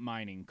about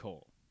mining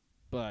coal.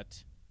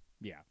 But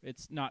yeah,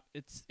 it's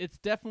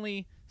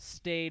definitely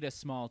stayed a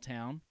small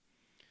town.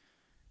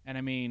 And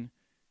I mean,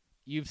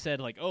 you've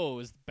said like, "Oh,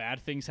 is bad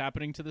things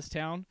happening to this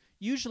town?"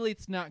 Usually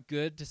it's not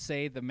good to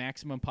say the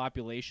maximum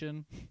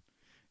population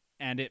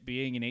and it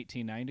being in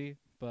 1890,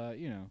 but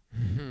you know.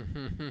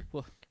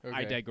 Well,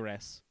 I Okay.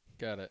 digress.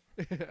 Got it.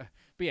 But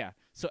yeah,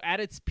 so at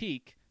its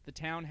peak, the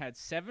town had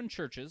 7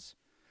 churches,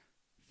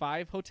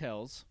 5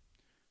 hotels,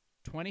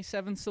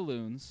 27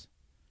 saloons,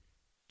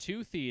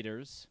 2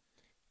 theaters,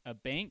 a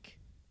bank,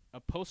 a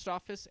post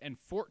office, and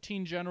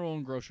 14 general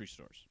and grocery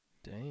stores.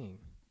 Dang.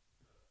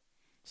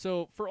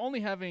 So for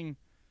having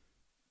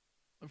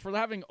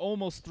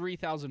almost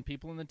 3,000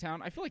 people in the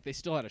town, I feel like they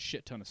still had a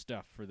shit ton of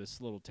stuff for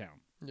this little town.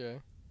 Yeah.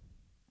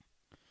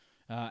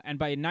 And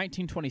by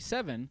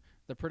 1927,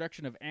 the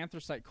production of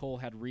anthracite coal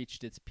had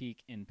reached its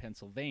peak in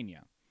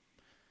Pennsylvania.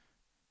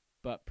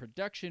 But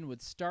production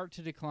would start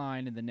to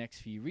decline in the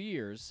next few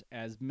years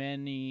as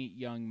many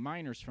young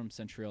miners from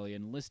Centralia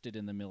enlisted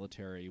in the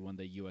military when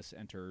the U.S.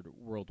 entered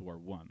World War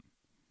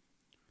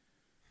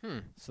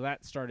I. So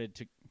that started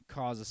to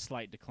cause a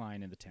slight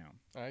decline in the town.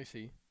 I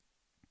see.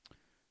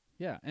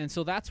 Yeah, and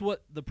so that's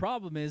what the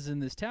problem is in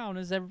this town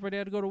is everybody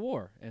had to go to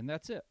war, and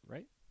that's it,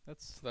 right?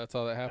 So that's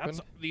all that happened?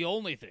 That's the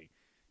only thing.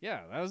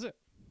 Yeah, that was it.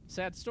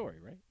 Sad story,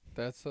 right?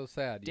 That's so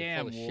sad. You're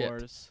Damn full of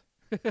wars.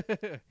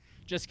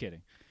 Just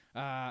kidding.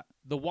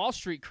 The Wall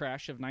Street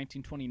crash of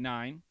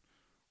 1929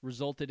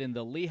 resulted in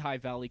the Lehigh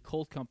Valley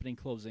Coal Company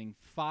closing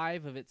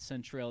 5 of its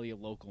Centralia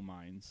local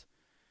mines.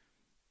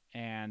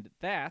 And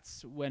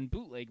that's when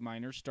bootleg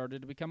miners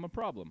started to become a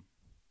problem.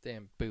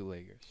 Damn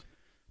bootleggers.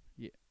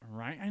 Yeah,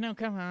 right? I know,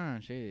 come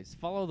on, jeez.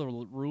 Follow the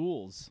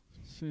rules.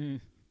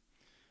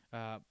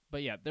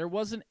 But yeah, there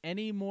wasn't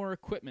any more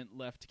equipment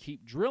left to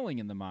keep drilling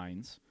in the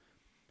mines,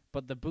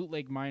 but the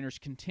bootleg miners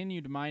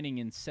continued mining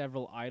in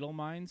several idle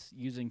mines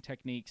using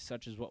techniques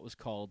such as what was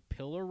called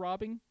pillar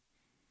robbing.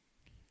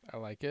 I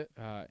like it.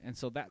 And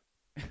so that,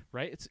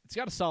 right? It's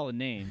got a solid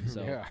name,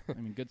 so Yeah. I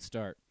mean, good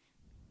start.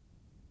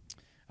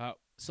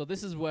 So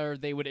this is where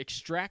they would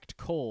extract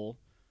coal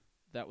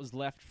that was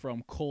left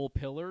from coal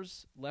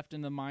pillars left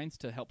in the mines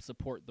to help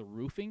support the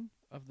roofing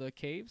of the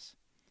caves.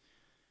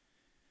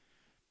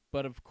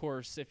 But of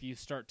course, if you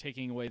start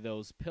taking away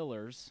those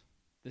pillars,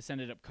 this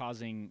ended up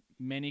causing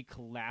many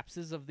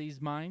collapses of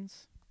these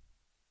mines.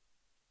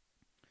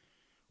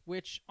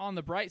 Which, on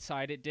the bright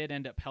side, it did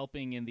end up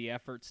helping in the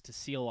efforts to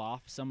seal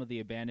off some of the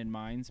abandoned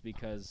mines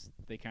because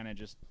they kind of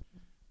just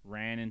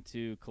ran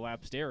into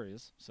collapsed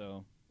areas.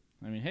 So,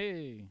 I mean,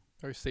 hey,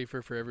 Or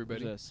safer for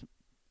everybody.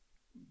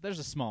 there's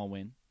a small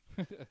win.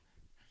 But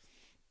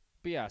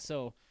yeah,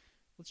 so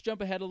let's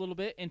jump ahead a little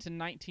bit into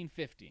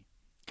 1950.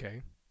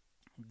 Okay.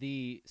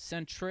 The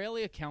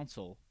Centralia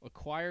Council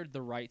acquired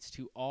the rights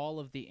to all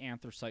of the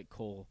anthracite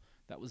coal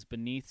that was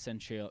beneath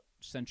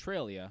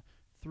Centralia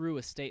through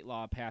a state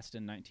law passed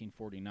in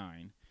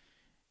 1949,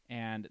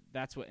 and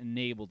that's what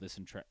enabled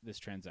this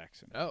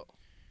transaction. Oh.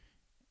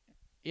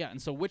 Yeah, and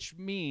so which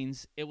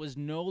means it was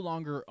no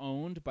longer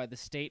owned by the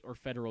state or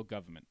federal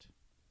government.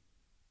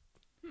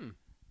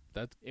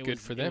 That's It good was,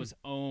 for them. It was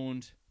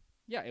owned.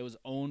 Yeah, it was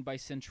owned by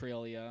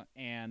Centralia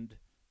and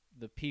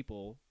the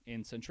people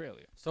in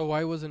Centralia. So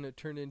why wasn't it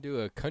turned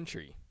into a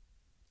country?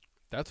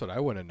 That's what I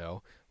want to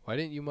know. Why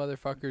didn't you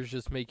motherfuckers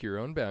just make your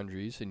own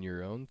boundaries in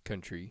your own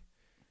country?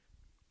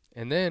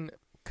 And then,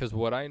 because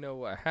what I know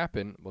what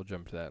happened, we'll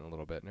jump to that in a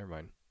little bit. Never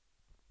mind.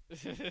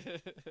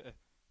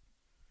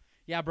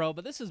 Yeah, bro,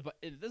 but this is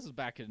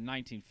back in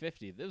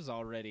 1950. This was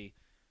already.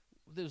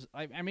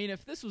 I mean,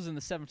 if this was in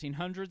the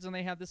 1700s and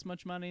they had this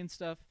much money and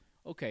stuff,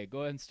 okay, go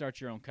ahead and start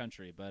your own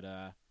country. But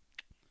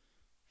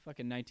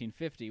fucking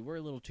 1950, we're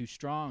a little too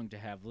strong to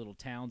have little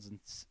towns and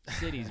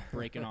cities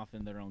breaking off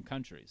in their own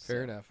countries.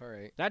 Fair So enough. All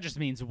right. that just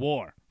means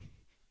war.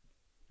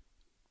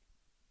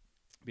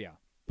 Yeah,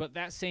 but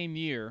that same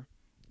year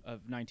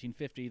of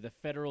 1950, the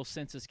federal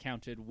census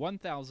counted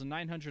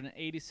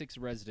 1,986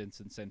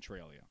 residents in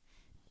Centralia.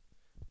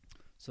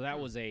 So that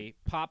was a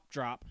pop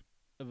drop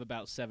of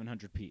about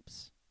 700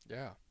 peeps.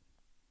 Yeah.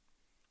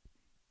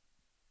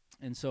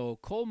 And so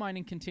coal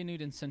mining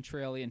continued in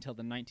Centralia until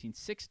the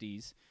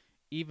 1960s,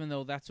 even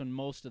though that's when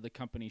most of the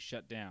companies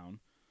shut down.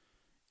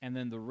 And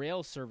then the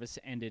rail service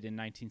ended in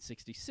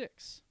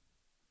 1966.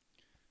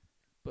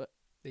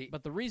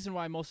 But the reason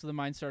why most of the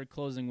mines started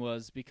closing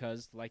was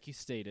because, like you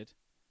stated,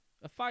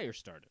 a fire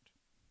started.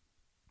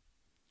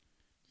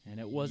 And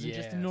it wasn't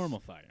just a Yes.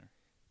 normal fire.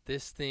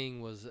 This thing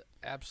was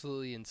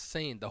absolutely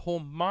insane. The whole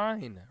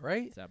mine,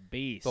 right? It's a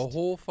beast. The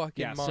whole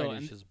fucking Yeah, mine so- is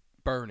and- just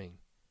burning.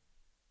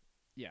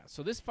 Yeah,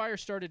 so this fire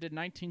started in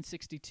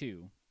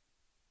 1962,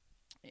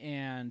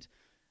 and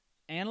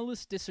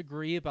analysts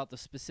disagree about the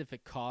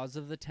specific cause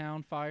of the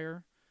town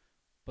fire,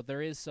 but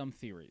there is some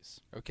theories.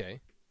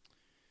 Okay.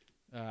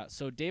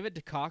 So David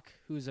de Kock,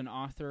 who's an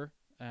author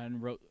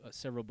and wrote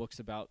several books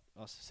about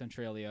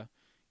Centralia,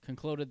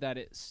 concluded that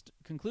it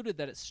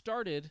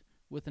started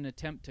with an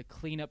attempt to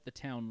clean up the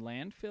town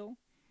landfill.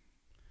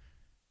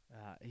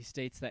 He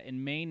states that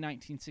in May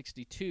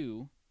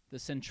 1962, the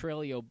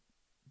Centralia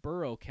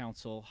Borough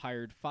Council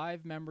hired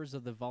 5 members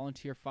of the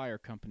Volunteer Fire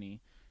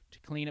Company to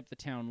clean up the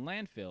town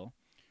landfill,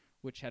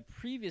 which had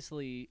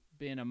previously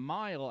been a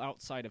mile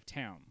outside of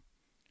town,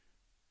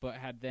 but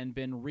had then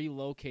been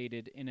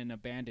relocated in an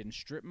abandoned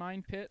strip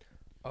mine pit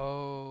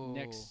Oh.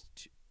 next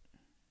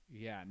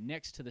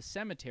to the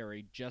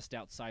cemetery just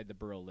outside the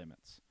borough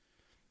limits.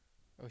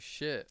 Oh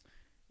shit.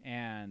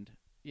 And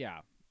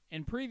yeah,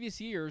 in previous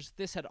years,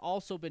 this had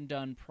also been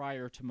done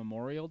prior to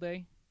Memorial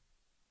Day.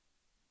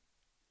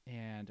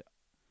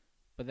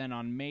 But then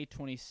on May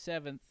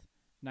 27th,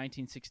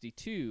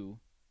 1962,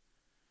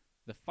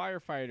 the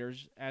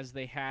firefighters, as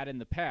they had in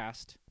the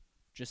past,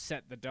 just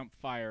set the dump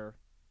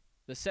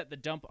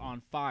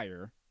on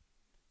fire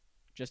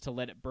just to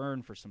let it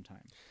burn for some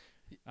time.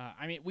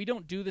 I mean, we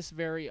don't do this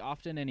very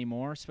often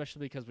anymore,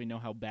 especially because we know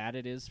how bad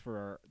it is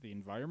for the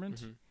environment.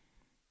 Mhm.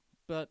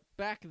 But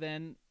back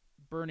then,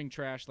 burning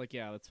trash, let's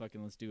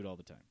do it all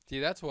the time. See,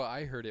 that's what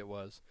I heard it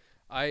was.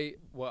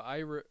 What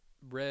I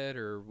read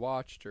or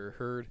watched or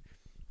heard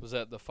was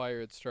that the fire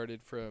had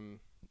started from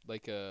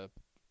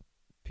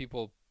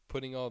people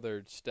putting all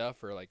their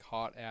stuff or like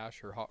hot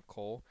ash or hot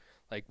coal,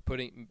 like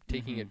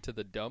taking it to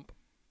the dump,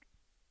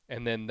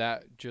 and then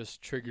that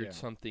just triggered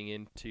something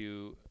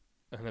into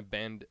an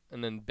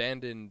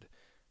abandoned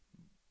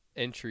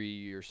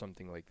entry or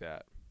something like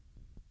that.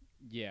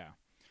 Yeah.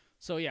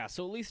 So at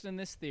least in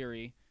this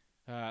theory,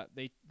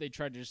 They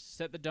tried to just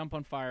set the dump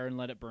on fire and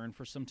let it burn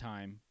for some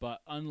time,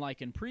 but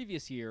unlike in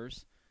previous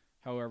years,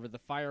 however, the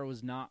fire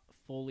was not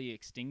fully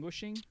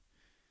extinguishing,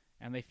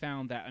 and they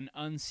found that an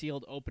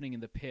unsealed opening in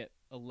the pit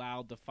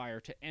allowed the fire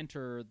to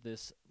enter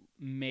this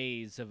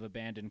maze of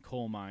abandoned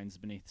coal mines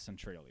beneath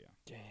Centralia.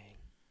 Dang.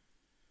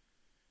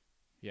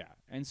 Yeah,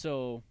 and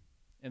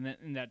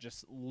that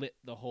just lit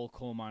the whole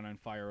coal mine on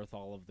fire with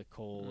all of the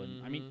coal,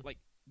 and I mean, like,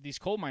 these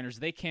coal miners,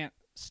 they can't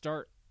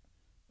start.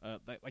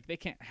 Like they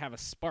can't have a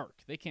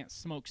spark. They can't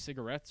smoke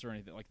cigarettes or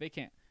anything. Like they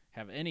can't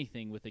have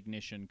anything with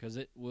ignition because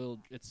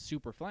it's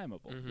super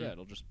flammable. Yeah,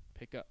 it'll just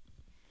pick up.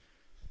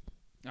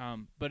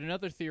 But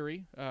another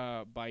theory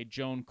by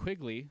Joan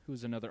Quigley,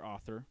 who's another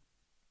author,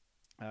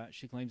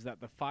 she claims that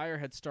the fire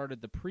had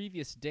started the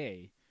previous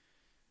day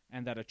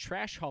and that a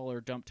trash hauler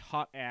dumped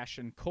hot ash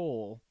and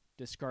coal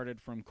discarded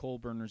from coal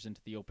burners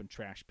into the open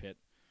trash pit.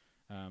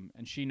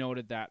 And she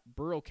noted that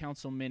Borough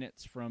Council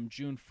minutes from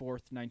June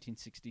 4th,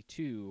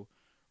 1962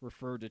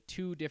 referred to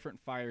 2 different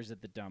fires at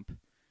the dump,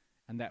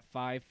 and that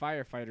 5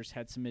 firefighters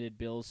had submitted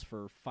bills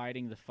for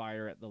fighting the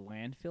fire at the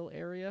landfill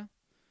area.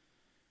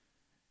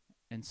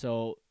 And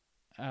so,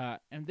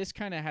 and this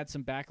kind of had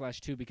some backlash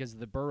too, because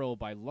the borough,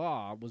 by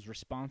law, was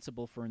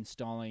responsible for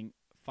installing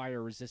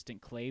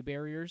fire-resistant clay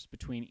barriers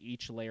between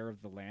each layer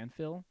of the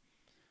landfill.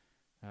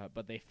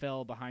 But they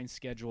fell behind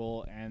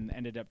schedule and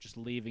ended up just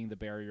leaving the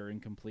barrier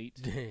incomplete.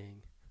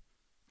 Dang.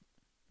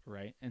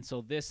 Right, and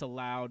so this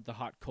allowed the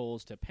hot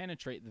coals to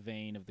penetrate the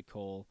vein of the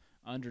coal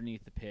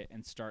underneath the pit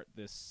and start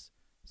this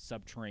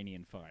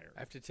subterranean fire. I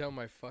have to tell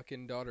my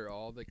fucking daughter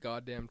all the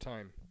goddamn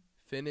time.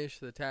 Finish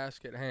the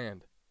task at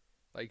hand.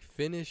 Like,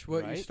 finish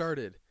what you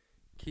started.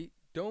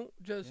 Don't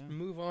just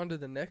move on to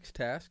the next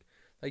task.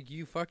 Like,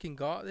 you fucking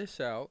got this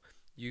out.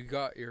 You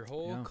got your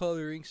whole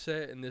coloring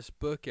set and this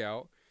book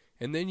out.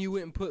 And then you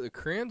went and put the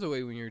crayons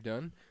away when you're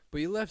done. But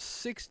you left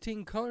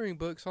 16 coloring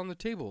books on the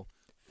table.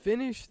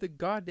 Finish the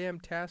goddamn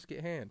task at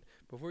hand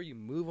before you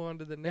move on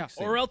to the next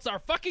thing. Or else our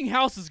fucking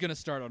house is going to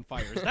start on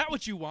fire. Is that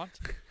what you want?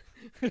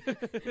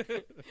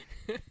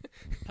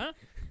 Huh?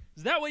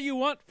 Is that what you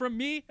want from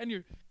me and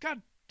your...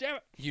 God damn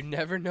it. You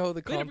never know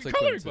the Clean up your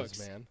coloring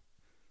consequences,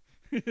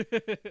 books.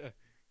 man.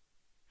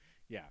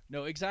 Yeah,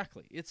 no,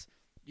 exactly.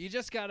 You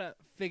just got to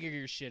figure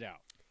your shit out,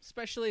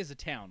 especially as a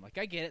town. Like,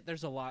 I get it.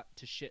 There's a lot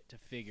to shit to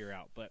figure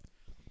out, but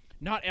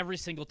not every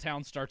single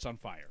town starts on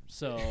fire.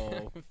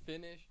 So...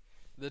 Finish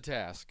the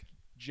task.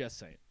 Just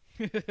saying.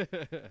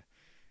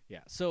 Yeah.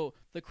 So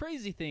the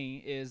crazy thing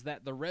is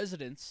that the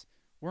residents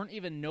weren't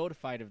even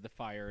notified of the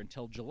fire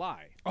until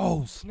July.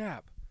 Oh,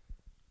 snap.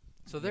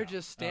 So they're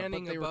just but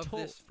standing they were above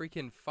told- this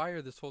freaking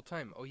fire this whole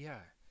time. Oh, yeah.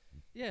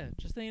 Yeah,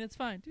 just saying it's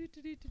fine. Do.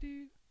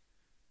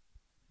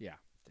 Yeah.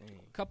 Dang.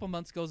 A couple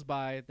months goes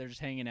by, they're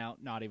just hanging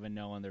out, not even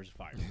knowing there's a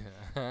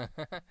fire.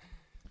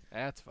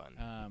 That's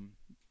fun.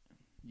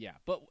 Yeah.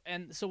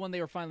 And so when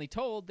they were finally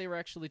told, they were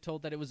actually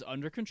told that it was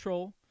under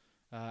control.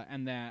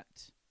 And that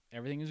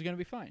everything was going to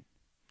be fine.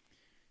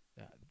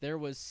 There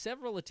was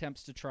several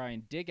attempts to try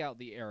and dig out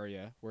the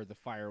area where the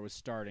fire was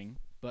starting,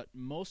 but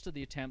most of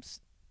the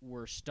attempts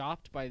were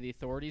stopped by the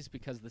authorities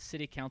because the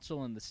city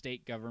council and the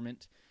state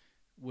government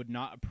would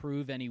not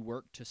approve any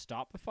work to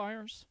stop the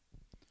fires.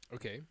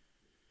 Okay.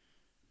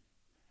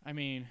 I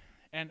mean,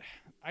 and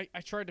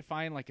I tried to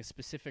find like a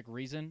specific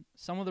reason.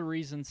 Some of the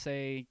reasons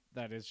say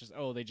that it's just,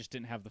 they just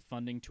didn't have the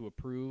funding to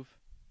approve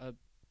a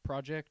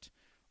project,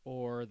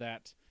 or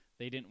that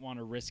they didn't want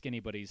to risk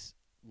anybody's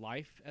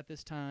life at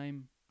this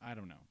time. I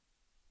don't know.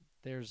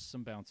 There's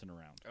some bouncing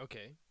around.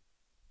 Okay.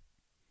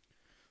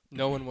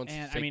 No one wants to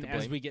take the blame.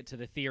 As we get to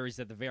the theories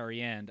at the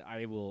very end,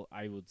 I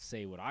would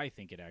say what I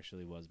think it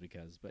actually was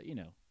but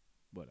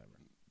whatever.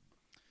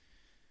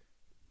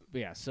 But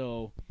yeah,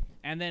 so,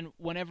 and then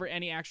whenever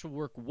any actual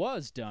work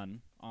was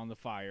done on the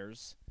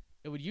fires,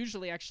 it would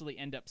usually actually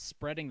end up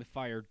spreading the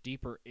fire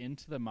deeper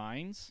into the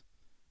mines,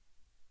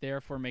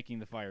 therefore making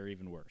the fire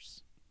even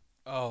worse.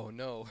 Oh,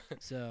 no.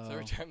 So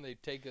Every time they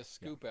take a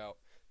scoop out,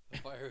 the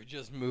fire would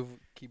just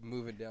keep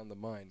moving down the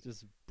mine.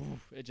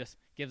 It just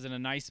gives it a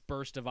nice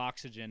burst of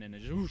oxygen, and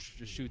it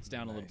just shoots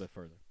down a little bit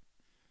further.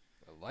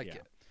 I like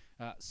it.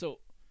 So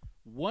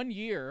 1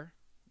 year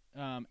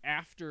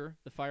after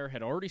the fire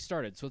had already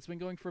started, so it's been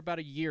going for about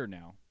a year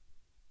now,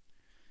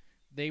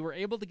 they were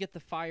able to get the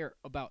fire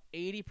about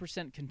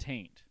 80%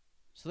 contained.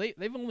 So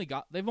they've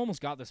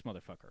almost got this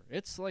motherfucker.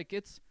 It's like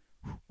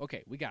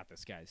okay, we got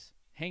this, guys.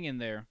 Hang in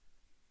there.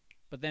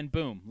 But then,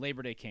 boom,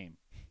 Labor Day came.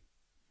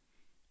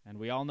 And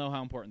we all know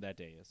how important that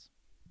day is.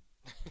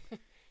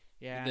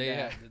 Yeah.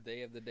 Did they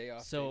have the day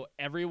off? So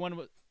everyone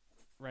was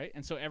right,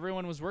 and so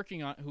everyone who was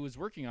working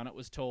on it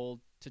was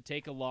told to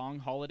take a long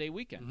holiday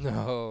weekend.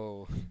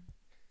 No.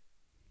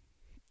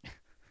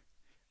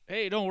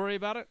 Hey, don't worry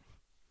about it.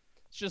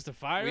 It's just a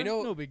fire.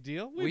 No big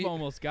deal. We've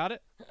almost got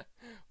it.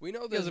 We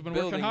know You guys there's have been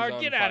buildings working hard.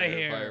 on Get fire, outta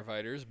here.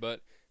 firefighters, but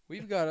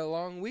we've got a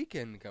long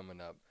weekend coming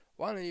up.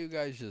 Why don't you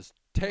guys just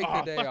take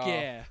the day fuck off?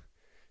 Yeah.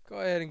 Go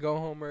ahead and go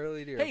home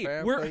early to your Hey,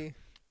 family.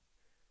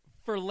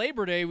 for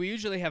Labor Day, we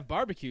usually have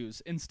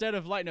barbecues. Instead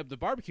of lighting up the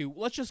barbecue,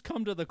 let's just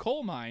come to the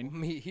coal mine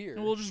We'll meet here.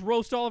 and we'll just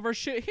roast all of our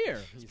shit here.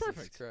 It's Jesus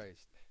perfect.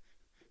 Christ.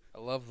 I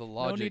love the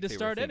logic. No need to they were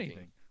start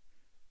thinking.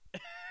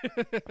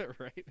 anything.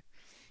 Right.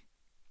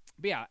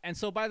 But yeah, and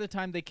so by the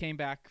time they came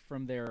back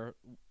from their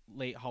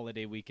late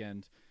holiday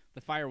weekend,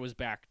 the fire was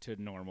back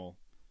to normal.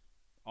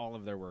 All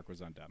of their work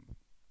was undone.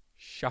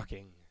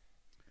 Shocking.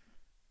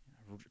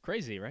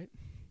 Crazy, right?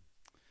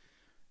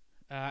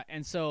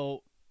 And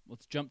so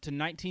let's jump to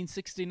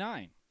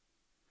 1969.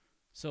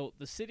 So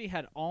the city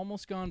had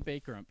almost gone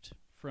bankrupt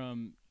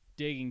from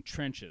digging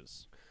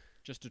trenches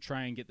just to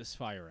try and get this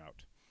fire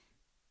out.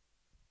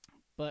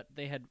 But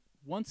they had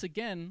once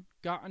again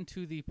gotten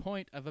to the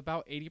point of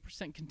about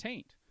 80%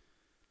 contained.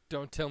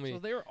 Don't tell me. So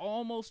they were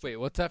almost Wait,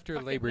 what's after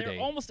Labor they're Day?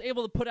 almost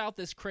able to put out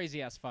this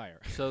crazy ass fire.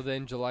 So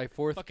then July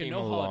 4th Fucking came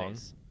no along,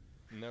 holidays.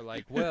 and they're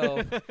like,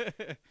 well,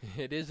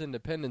 it is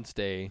Independence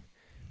Day.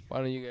 Why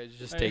don't you guys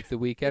just take the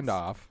weekend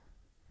off?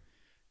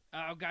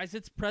 Oh, guys,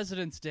 it's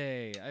President's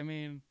Day. I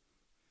mean,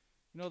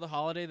 you know the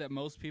holiday that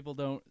most people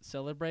don't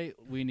celebrate?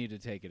 We need to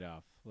take it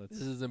off.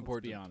 This is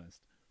important. Let's be honest.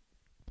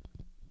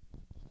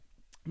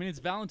 I mean, it's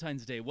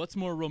Valentine's Day. What's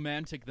more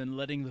romantic than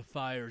letting the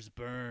fires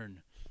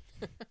burn?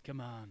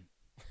 Come on.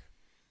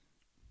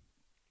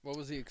 What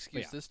was the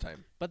excuse Yeah. this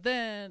time? But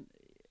then,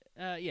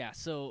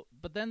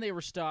 but then they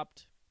were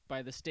stopped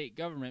by the state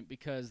government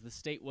because the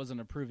state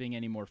wasn't approving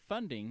any more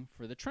funding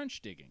for the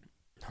trench digging.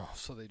 Oh,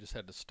 so they just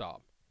had to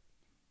stop.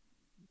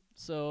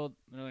 So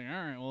they're like, all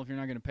right, well, if you're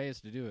not going to pay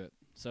us to do it.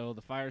 So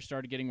the fire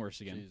started getting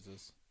worse again.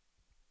 Jesus.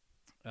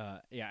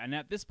 And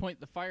at this point,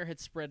 the fire had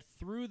spread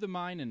through the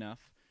mine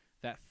enough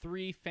that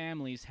 3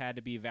 families had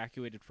to be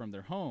evacuated from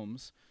their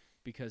homes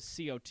because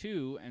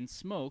CO2 and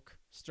smoke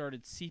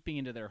started seeping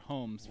into their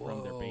homes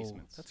from their Whoa,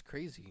 basements. That's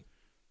crazy.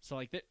 So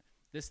like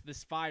this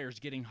fire's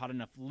getting hot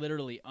enough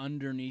literally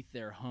underneath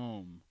their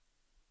home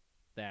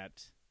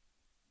that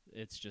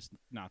it's just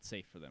not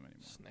safe for them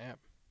anymore. Snap.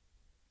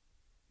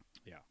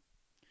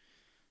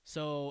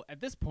 So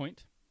at this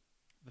point,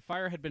 the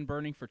fire had been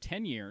burning for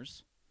 10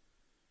 years.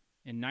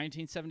 In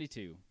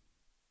 1972,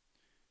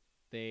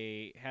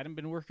 they hadn't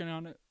been working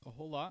on it a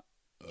whole lot.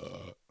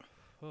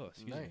 Oh,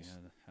 excuse me. Nice.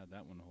 I had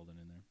that one holding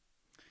in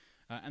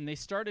there. And they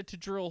started to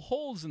drill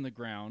holes in the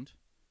ground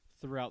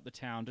throughout the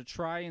town to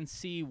try and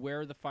see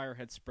where the fire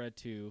had spread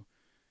to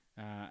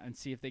and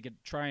see if they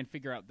could try and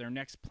figure out their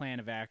next plan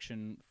of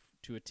action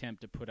to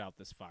attempt to put out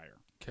this fire.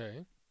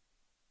 Okay.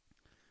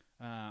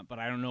 But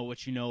I don't know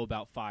what you know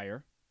about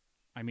fire.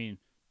 I mean,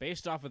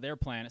 based off of their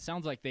plan, it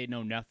sounds like they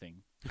know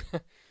nothing.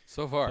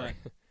 So far.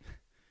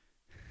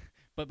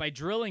 But by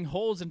drilling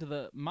holes into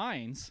the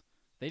mines,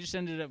 they just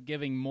ended up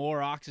giving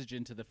more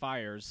oxygen to the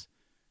fires,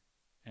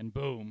 and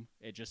boom,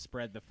 it just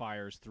spread the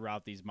fires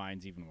throughout these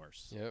mines even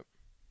worse. Yep.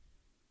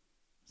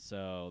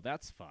 So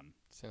that's fun.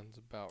 Sounds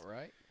about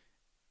right.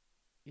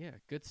 Yeah,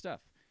 good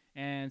stuff.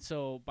 And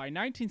so by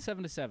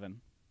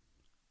 1977,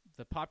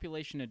 the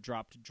population had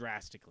dropped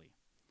drastically.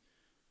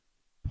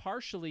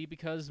 Partially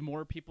because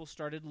more people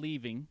started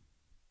leaving.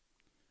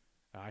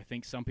 I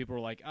think some people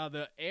were like,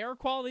 the air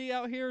quality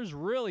out here is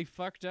really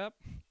fucked up.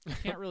 I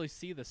can't really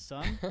see the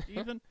sun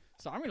even,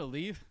 so I'm going to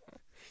leave.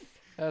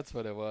 That's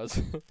what it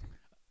was.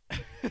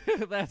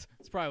 That's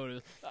probably what it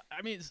is.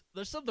 I mean,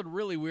 there's something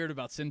really weird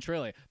about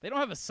Centralia. They don't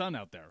have a sun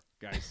out there,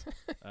 guys.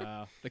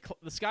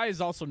 The sky is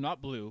also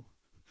not blue.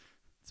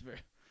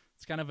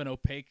 It's kind of an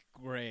opaque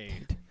gray.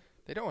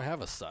 They don't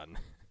have a sun.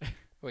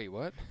 Wait,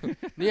 what?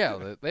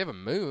 Yeah, they have a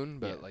moon,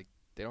 but Yeah. like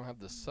they don't have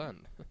the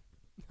sun.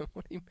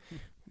 What do you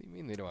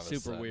mean they don't have a sun?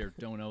 Super weird.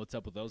 Don't know what's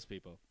up with those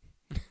people.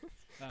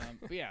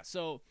 But yeah,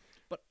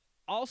 but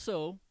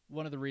also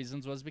one of the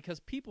reasons was because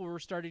people were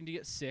starting to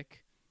get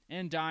sick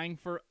and dying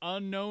for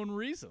unknown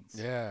reasons.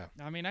 Yeah,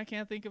 I mean, I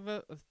can't think of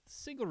a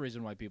single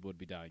reason why people would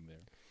be dying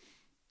there.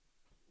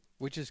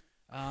 which is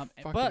But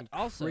fucking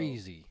also,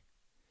 crazy.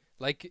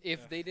 Like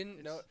if Yeah, they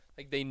didn't know, it's-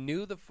 like they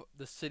knew the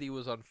city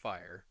was on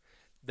fire,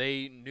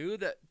 they knew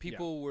that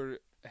people were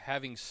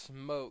having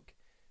smoke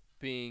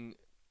being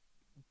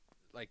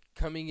like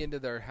coming into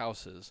their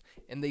houses,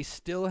 and they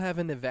still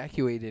haven't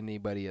evacuated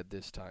anybody at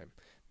this time.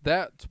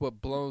 That's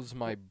what blows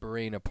my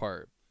brain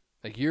apart.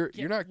 Like you're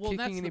not well,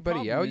 that's kicking the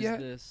anybody problem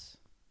out is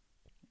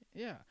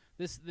yet.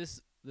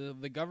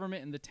 The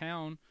government in the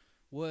town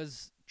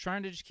was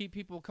trying to just keep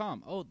people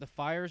calm. Oh, the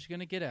fire's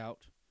gonna get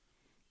out.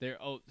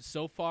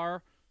 So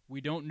far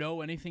we don't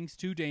know anything's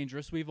too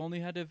dangerous. We've only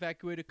had to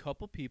evacuate a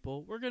couple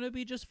people. We're gonna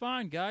be just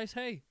fine, guys.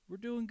 Hey, we're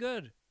doing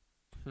good.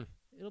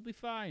 It'll be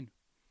fine.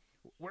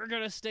 We're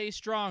gonna stay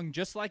strong,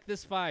 just like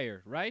this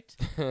fire, right?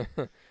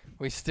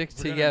 We stick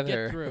We're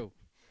together. gonna get through.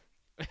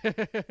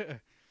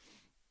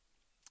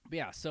 But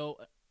yeah, so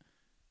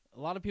a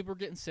lot of people were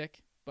getting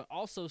sick, but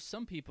also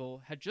some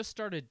people had just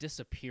started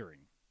disappearing.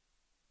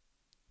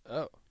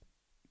 Oh,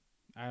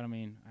 I don't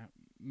mean,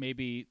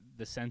 maybe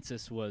the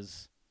census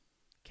was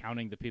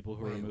counting the people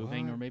who were Wait,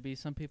 moving, what? or maybe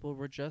some people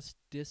were just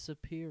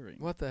disappearing.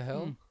 what the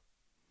hell?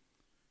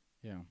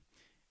 Yeah.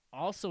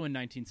 Also in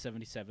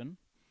 1977,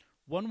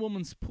 one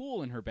woman's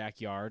pool in her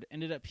backyard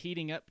ended up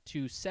heating up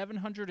to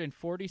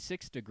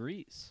 746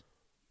 degrees.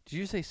 Did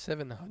you say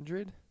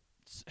 700?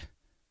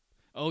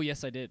 Oh,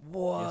 yes, I did.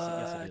 What?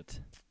 Yes, I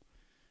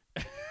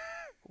did.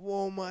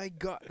 Oh my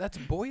god, that's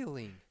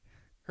boiling.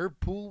 Her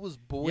pool was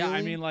boiling. Yeah,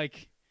 I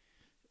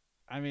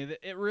mean,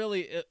 it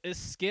really it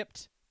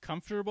skipped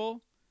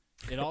comfortable.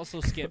 It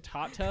also skipped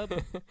hot tub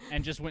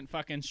and just went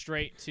fucking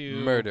straight to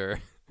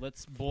murder.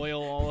 Let's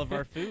boil all of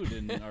our food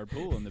in our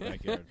pool in the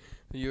backyard.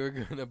 You're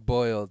gonna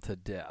boil to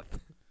death.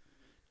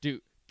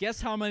 Dude,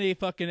 guess how many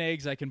fucking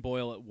eggs I can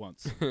boil at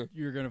once?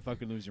 You're gonna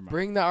fucking lose your mind.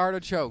 Bring the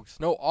artichokes.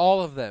 No,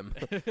 all of them.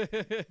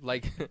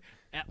 Like,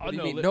 what do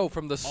you mean? No,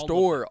 from the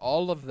store,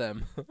 all of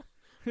them.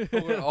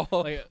 We're all,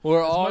 like,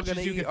 we're as all much as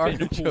gonna you eat can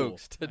fit in a pool.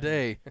 artichokes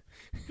today.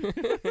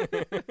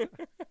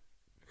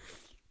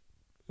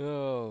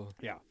 Oh,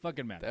 Yeah,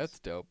 fucking madness. that's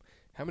dope.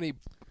 How many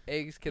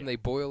eggs can they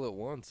boil at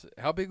once?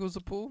 How big was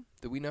the pool?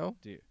 Do we know?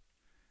 Dude.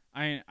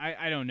 I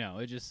don't know.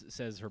 It just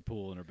says her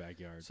pool in her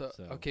backyard. So,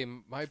 okay,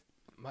 my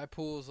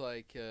pool's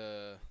like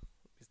let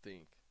me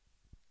think,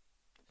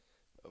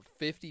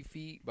 50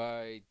 feet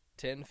by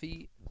 10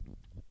 feet.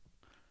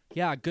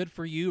 Yeah, good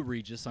for you,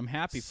 Regis. I'm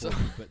happy for you.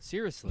 But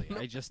seriously,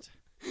 I just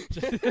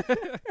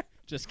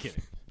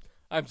kidding.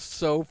 I'm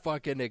so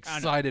fucking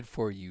excited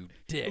for you,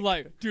 dick.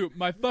 Like, dude,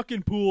 my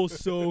fucking pool's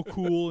so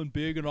cool and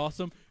big and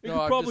awesome. It No,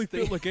 could I'm probably just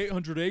fit like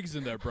 800 eggs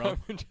in there, bro.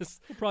 I'm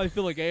just, Could probably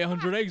fit like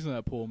 800 eggs in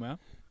that pool, man.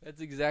 that's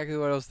exactly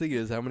what I was thinking.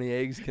 Is how many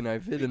eggs can I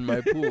fit in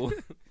my pool?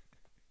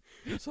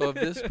 So if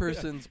this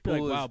person's You're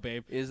pool like, wow,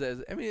 babe. is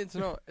as, I mean, it's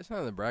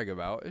nothing to brag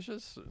about. It's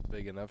just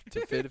big enough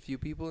to fit a few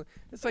people.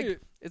 It's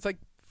like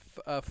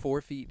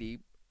 4 feet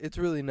deep. It's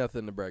really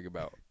nothing to brag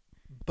about.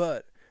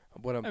 But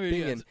what I'm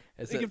thinking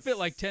is it can that fit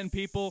like 10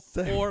 people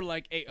or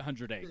like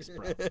 800 eggs,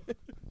 bro.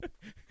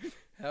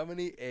 how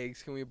many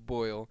eggs can we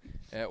boil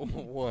at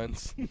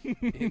once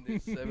in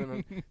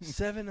this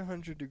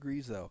 700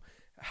 degrees though?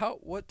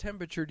 What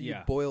temperature do you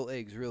Yeah. boil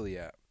eggs really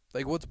at?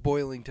 Like, what's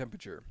boiling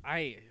temperature?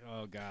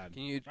 Oh god.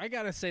 Can you? I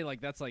gotta say,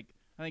 like, that's like,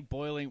 I think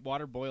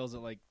water boils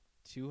at like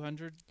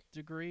 200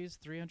 degrees,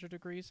 300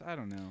 degrees. I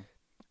don't know.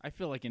 I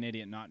feel like an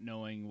idiot not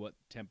knowing what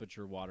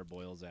temperature water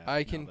boils at. I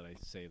now can- that I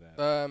say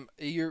that.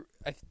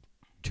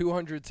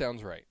 200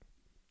 sounds right.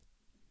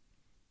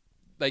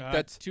 Like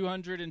that's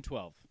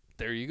 212.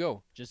 there you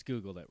go. Just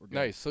Googled it. We're good.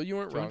 Nice. So you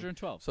weren't wrong.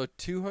 212. So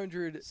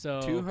 200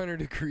 So 200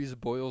 degrees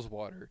boils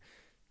water.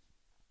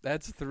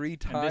 That's 3 and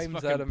this times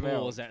fucking that pool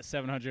amount. is at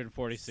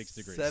 746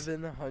 degrees.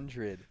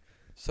 700.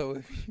 So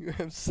if you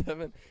have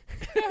 7,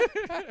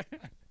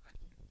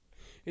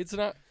 it's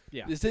not.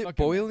 Yeah. Is it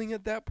fucking boiling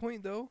at that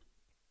point though?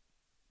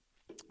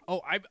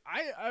 Oh,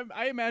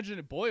 I imagine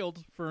it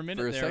boiled for a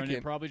minute For a there, and second.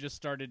 it probably just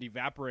started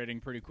evaporating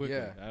pretty quickly.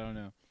 Yeah. I don't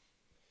know.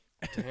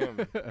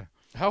 Damn.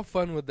 How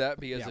fun would that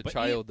be as Yeah, a but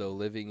child though,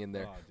 living in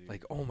there? Oh, dude.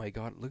 Like, oh my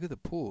god, look at the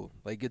pool.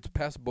 Like, it's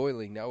past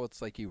boiling. Now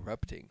it's like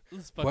erupting.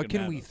 This is What fucking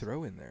can we madness.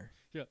 throw in there?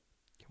 Yeah.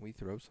 Can we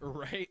throw some?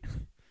 Right.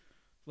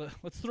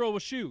 Let's throw a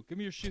shoe. Give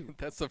me your shoe.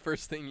 That's the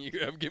first thing you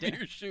have. Give me Damn.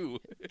 your shoe.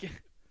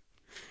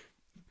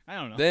 I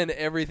don't know. Then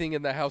everything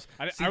in the house.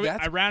 See,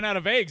 I ran out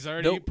of eggs. I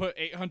already Nope. put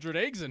 800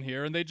 eggs in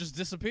here, and they just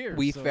disappeared.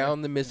 We so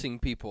found the missing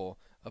people.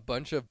 A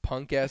bunch of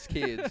punk ass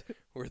kids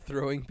were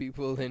throwing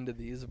people into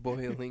these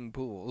boiling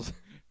pools.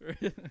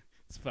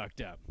 It's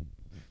fucked up.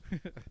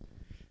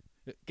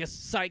 Guess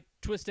psych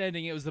twist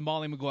ending. It was the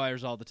Molly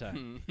Maguires all the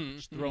time,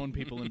 just throwing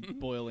people in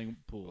boiling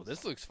pools. Well,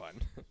 this looks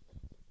fun.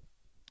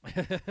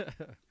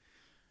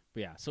 But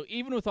yeah, so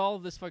even with all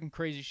of this fucking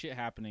crazy shit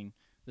happening,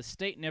 the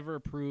state never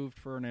approved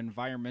for an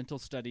environmental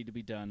study to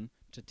be done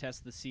to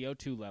test the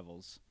CO2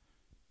 levels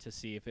to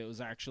see if it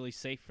was actually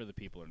safe for the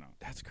people or not.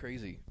 That's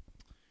crazy.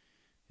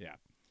 Yeah.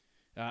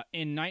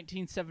 In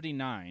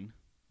 1979,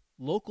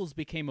 locals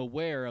became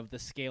aware of the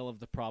scale of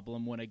the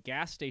problem when a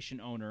gas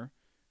station owner,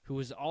 who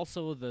was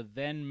also the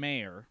then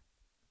mayor,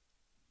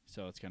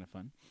 so it's kind of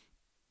fun,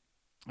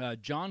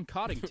 John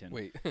Coddington,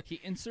 Wait, he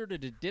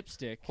inserted a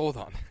dipstick. hold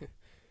on.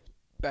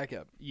 Back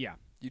up. Yeah.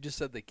 You just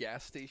said the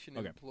gas station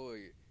Okay.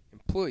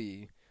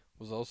 employee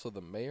was also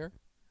the mayor?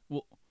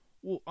 Well,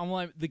 I'm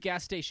like the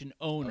gas station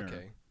owner,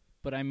 Okay.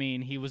 but I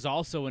mean he was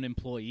also an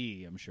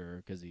employee. I'm sure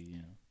because he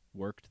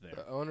worked there.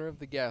 The owner of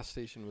the gas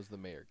station was the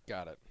mayor.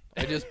 Got it.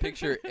 I just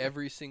picture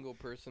every single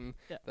person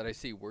Yeah. that I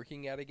see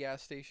working at a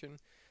gas station.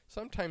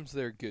 Sometimes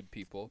they're good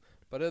people,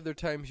 but other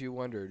times you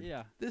wondered,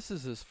 Yeah. this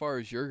is as far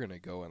as you're going to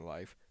go in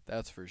life.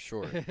 That's for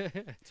sure.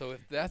 So if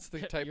that's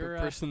the type Your,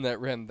 of person that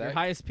ran Your that.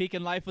 highest peak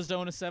in life was to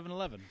own a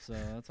 7-Eleven, so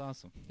that's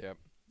awesome. Yep.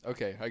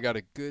 Okay, I got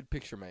a good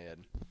picture in my head.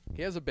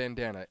 He has a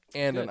bandana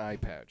and Good. an eye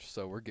patch,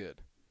 so we're good.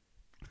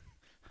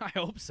 I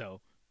hope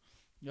so.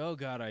 Oh,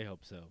 God, I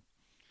hope so.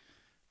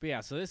 But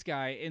yeah, so this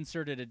guy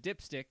inserted a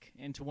dipstick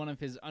into one of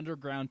his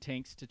underground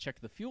tanks to check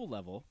the fuel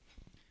level,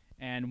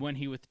 and when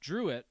he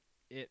withdrew it,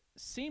 it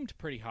seemed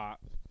pretty hot.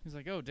 He's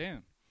like, oh,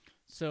 damn.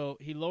 So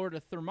he lowered a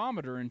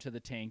thermometer into the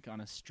tank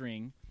on a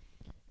string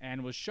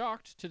and was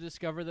shocked to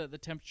discover that the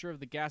temperature of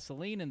the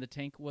gasoline in the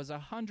tank was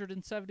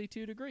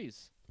 172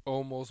 degrees.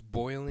 Almost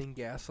boiling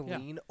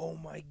gasoline. Oh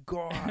my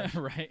gosh.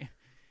 right?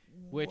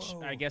 Which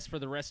I Whoa. guess for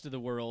the rest of the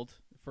world,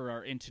 for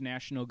our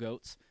international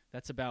goats,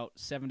 that's about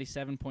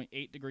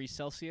 77.8 degrees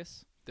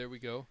Celsius, There we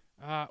go.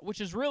 which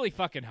is really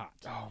fucking hot.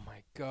 Oh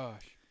my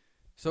gosh.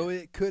 So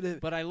it could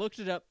have. But I looked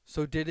it up.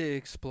 So did it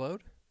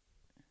explode?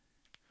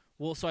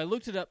 Well, so I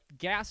looked it up.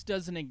 Gas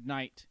doesn't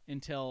ignite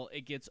until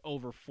it gets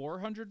over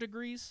 400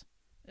 degrees,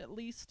 at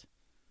least.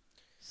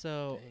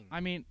 So, Dang.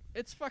 I mean,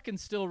 it's fucking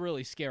still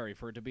really scary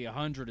for it to be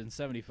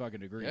 170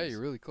 fucking degrees. Yeah,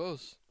 you're really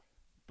close.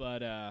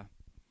 But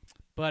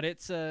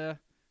it's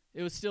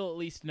it was still at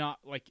least not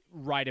like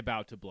right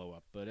about to blow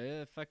up. But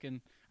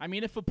fucking, I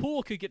mean, if a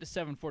pool could get to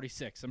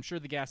 746, I'm sure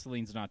the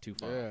gasoline's not too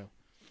far. Yeah.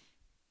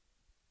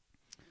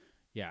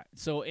 Yeah.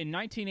 So in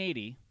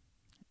 1980,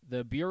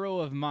 the Bureau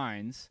of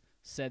Mines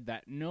said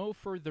that no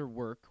further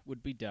work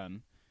would be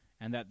done,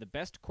 and that the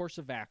best course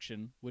of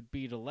action would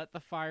be to let the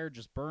fire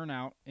just burn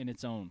out in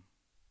its own.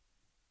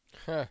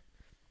 Huh.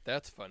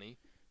 That's funny.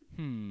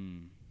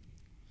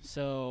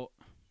 So,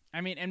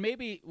 I mean, and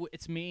maybe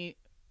it's me.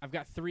 I've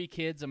got 3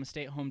 kids. I'm a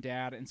stay-at-home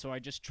dad, and so I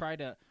just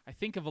I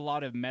think of a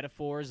lot of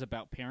metaphors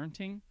about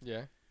parenting,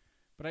 Yeah.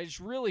 but I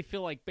just really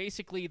feel like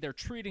basically they're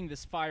treating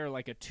this fire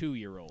like a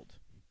 2-year-old.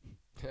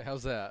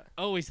 How's that?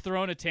 Oh, he's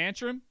throwing a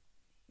tantrum?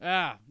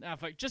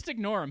 Fuck, just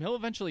ignore him. He'll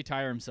eventually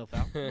tire himself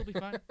out. He'll be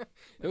fine.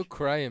 He'll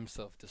cry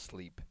himself to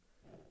sleep.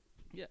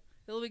 Yeah,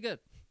 it'll be good.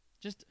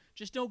 Just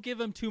don't give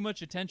him too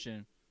much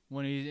attention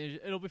when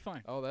it'll be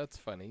fine. Oh, that's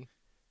funny.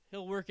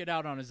 He'll work it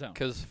out on his own.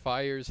 Because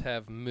fires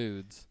have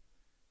moods.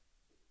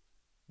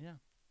 Yeah.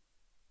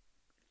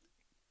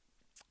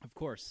 Of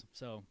course.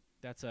 So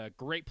that's a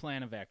great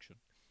plan of action.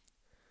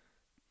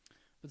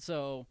 But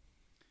so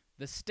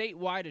the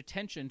statewide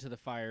attention to the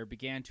fire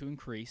began to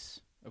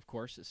increase. Of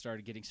course, it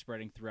started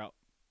spreading throughout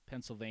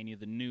Pennsylvania,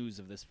 the news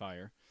of this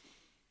fire.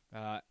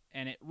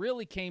 And it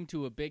really came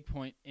to a big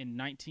point in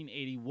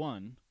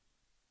 1981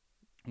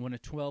 when a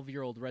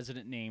 12-year-old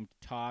resident named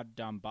Todd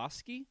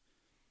Domboski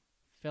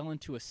fell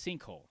into a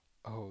sinkhole.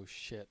 Oh,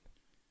 shit.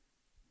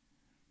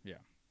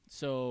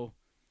 So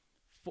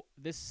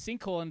this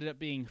sinkhole ended up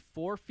being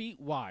 4 feet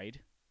wide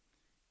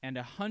and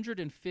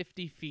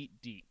 150 feet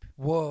deep.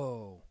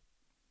 Whoa.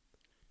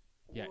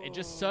 Yeah, it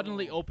just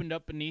suddenly opened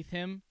up beneath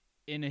him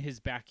in his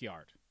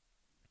backyard.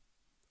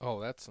 Oh,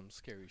 that's some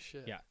scary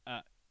shit.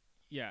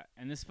 Yeah,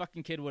 and this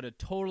fucking kid would have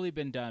totally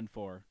been done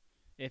for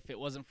if it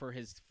wasn't for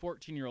his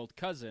 14-year-old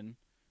cousin,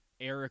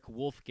 Eric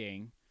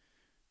Wolfgang,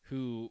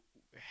 who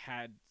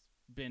had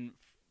been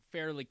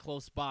fairly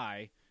close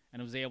by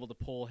and was able to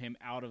pull him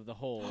out of the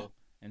hole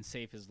and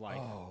save his life.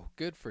 Oh,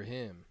 good for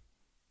him.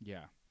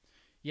 Yeah.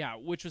 Yeah,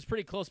 which was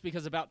pretty close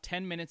because about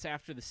 10 minutes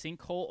after the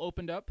sinkhole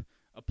opened up,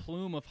 a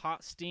plume of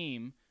hot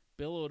steam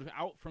billowed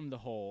out from the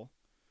hole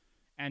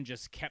and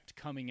just kept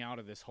coming out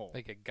of this hole.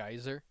 Like a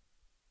geyser?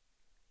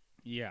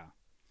 Yeah.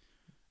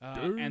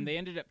 And they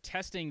ended up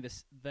testing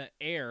the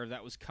air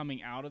that was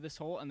coming out of this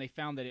hole, and they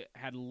found that it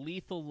had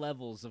lethal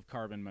levels of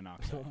carbon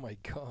monoxide. Oh, my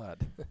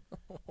God.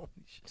 Holy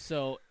shit.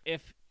 So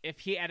if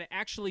he had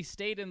actually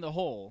stayed in the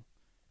hole,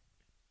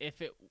 if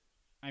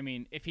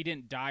he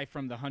didn't die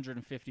from the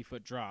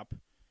 150-foot drop,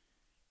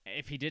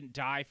 if he didn't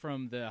die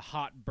from the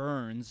hot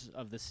burns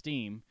of the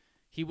steam,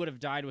 he would have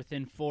died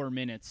within 4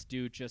 minutes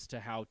due just to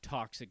how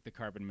toxic the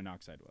carbon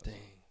monoxide was. Dang.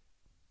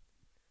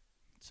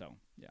 So,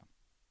 yeah.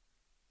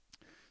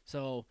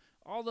 So,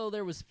 although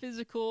there was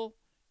physical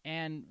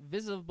and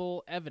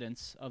visible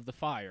evidence of the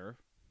fire,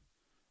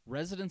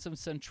 residents of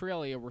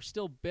Centralia were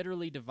still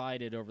bitterly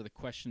divided over the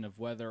question of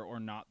whether or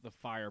not the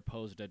fire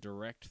posed a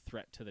direct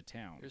threat to the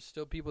town. There's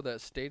still people that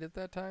stayed at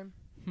that time?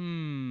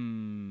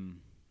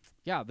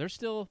 Yeah, there's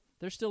still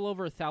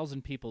over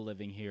 1,000 people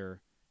living here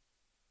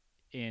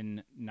in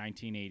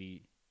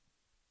 1980.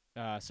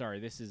 Sorry,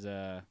 this is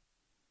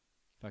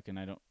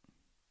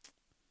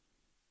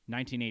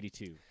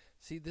 1982.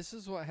 See, this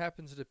is what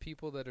happens to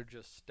people that are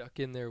just stuck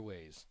in their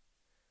ways.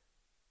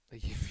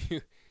 Like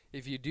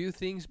if you do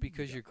things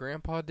because your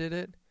grandpa did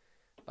it,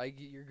 like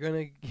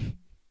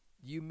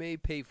you may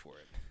pay for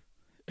it.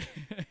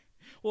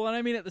 Well, and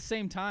I mean at the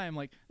same time,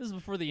 like this is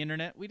before the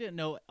internet. We didn't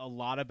know a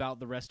lot about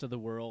the rest of the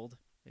world,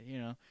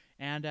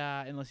 and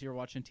unless you were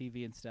watching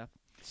TV and stuff.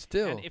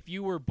 Still. And if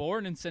you were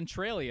born in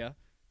Centralia,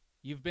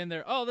 you've been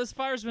there. Oh, this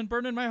fire's been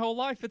burning my whole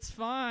life. It's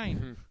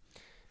fine.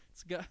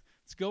 It's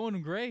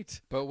going great.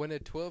 But when a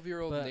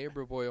 12-year-old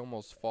neighbor boy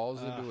almost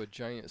falls into a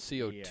giant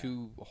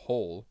CO2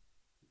 hole.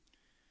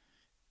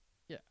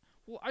 Yeah.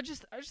 Well, I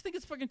just think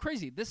it's fucking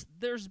crazy.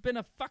 There's been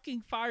a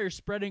fucking fire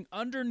spreading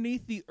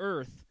underneath the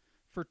earth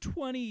for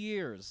 20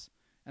 years,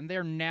 and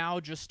they're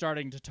now just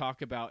starting to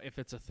talk about if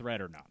it's a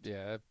threat or not.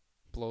 Yeah, it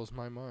blows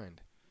my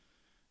mind.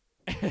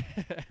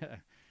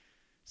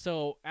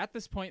 So at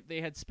this point,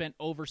 they had spent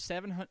over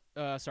 $7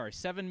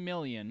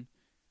 million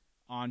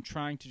on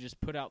trying to just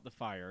put out the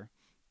fire.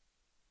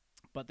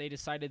 But they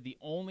decided the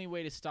only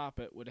way to stop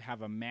it would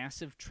have a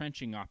massive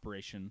trenching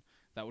operation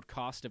that would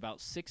cost about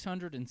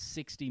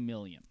 $660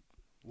 million.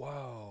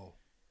 Whoa.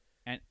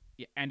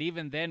 Yeah, and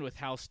even then, with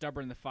how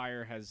stubborn the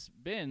fire has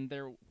been,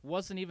 there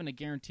wasn't even a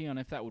guarantee on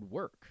if that would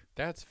work.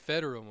 That's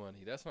federal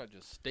money. That's not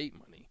just state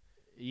money.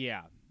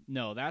 Yeah,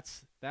 no,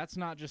 that's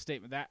not just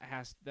statement. That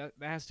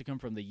has to come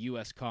from the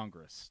U.S.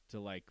 Congress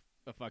to like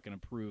fucking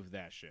approve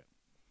that shit.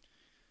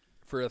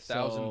 For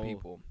 1,000 So-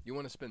 people, you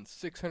want to spend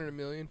 $600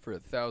 million for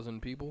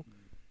 1,000 people?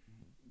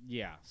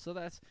 Yeah, so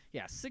that's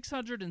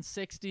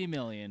 $660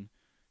 million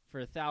for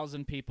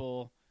 1,000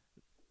 people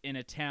in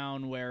a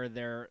town where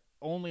they're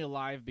only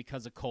alive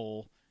because of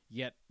coal.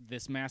 Yet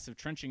this massive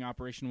trenching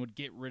operation would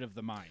get rid of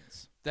the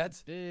mines.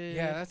 That's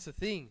that's the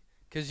thing.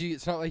 Because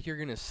it's not like you're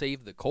gonna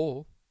save the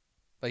coal.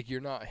 Like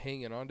you're not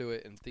hanging onto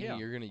it and thinking Yeah.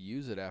 you're gonna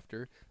use it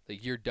after.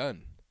 Like you're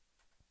done.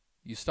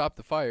 You stop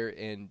the fire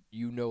and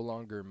you no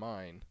longer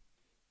mine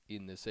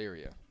in this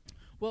area.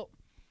 Well,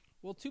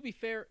 to be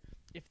fair,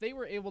 if they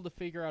were able to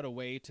figure out a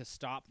way to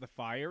stop the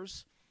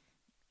fires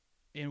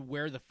and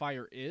where the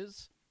fire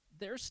is,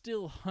 there's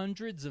still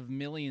hundreds of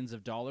millions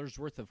of dollars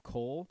worth of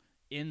coal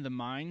in the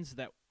mines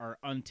that are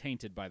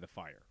untainted by the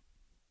fire.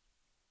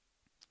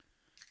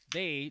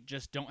 They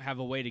just don't have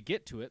a way to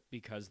get to it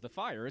because the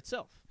fire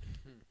itself.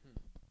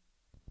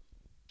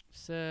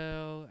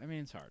 So, I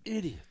mean, it's hard.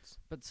 Idiots.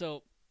 But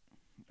so,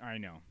 I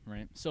know,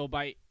 right? So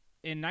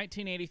in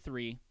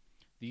 1983,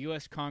 the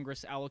U.S.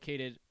 Congress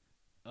allocated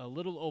a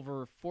little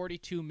over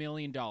 $42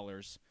 million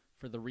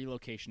for the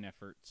relocation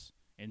efforts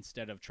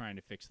instead of trying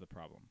to fix the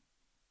problem.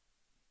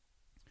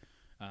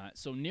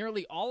 So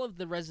nearly all of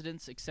the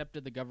residents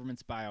accepted the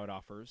government's buyout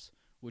offers,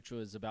 which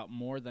was about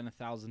more than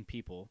 1,000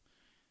 people,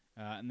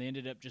 and they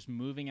ended up just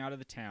moving out of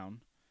the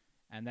town,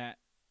 and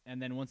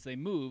then once they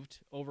moved,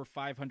 over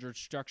 500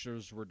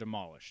 structures were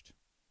demolished.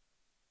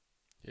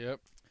 Yep.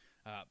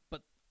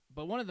 But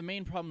one of the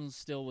main problems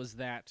still was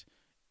that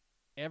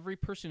every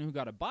person who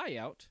got a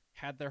buyout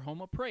had their home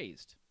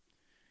appraised,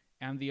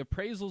 and the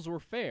appraisals were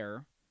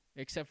fair,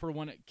 except for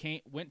when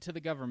it went to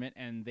the government,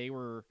 and they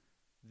were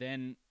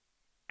then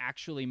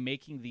actually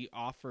making the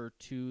offer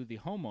to the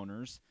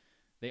homeowners.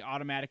 They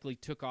automatically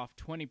took off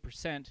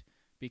 20%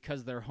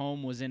 because their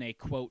home was in a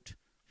quote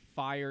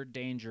fire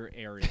danger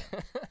area.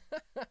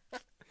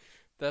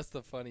 That's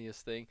the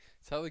funniest thing.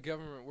 It's how the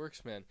government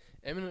works, man.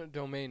 Eminent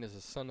domain is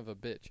a son of a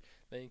bitch.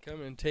 They can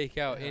come and take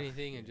out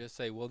anything and just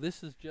say, well,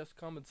 this is just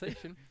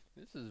compensation.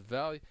 This is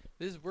value.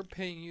 We're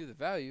paying you the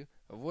value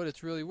of what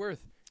it's really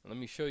worth. And let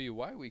me show you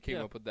why we came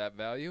up with that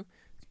value.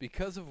 It's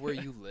because of where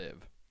you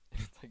live.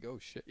 It's like, oh,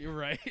 shit. You're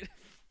right.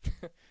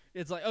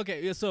 It's like,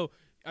 okay, yeah, so,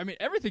 I mean,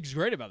 everything's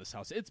great about this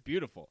house. It's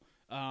beautiful.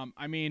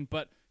 I mean,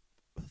 but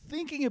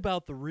thinking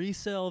about the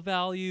resale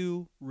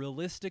value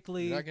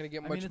realistically, You're not gonna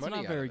get much it's money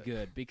not out very of it.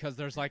 good because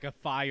there's like a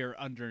fire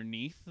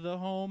underneath the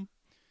home.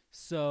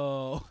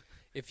 So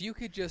If you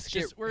could just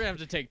we're going to have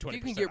to take 20%. if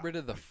you can get rid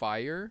of the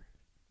fire,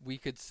 we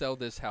could sell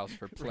this house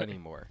for plenty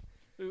more.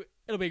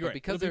 It'll be great. But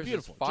because It'll there's be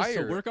this beautiful. Just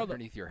fire so work on the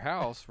underneath your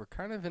house, we're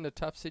kind of in a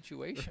tough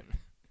situation.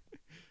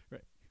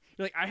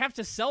 You're like, I have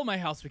to sell my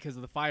house because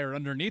of the fire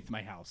underneath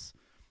my house.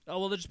 Oh,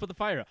 well, they just put the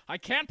fire out. I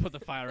can't put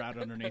the fire out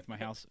underneath my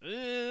house.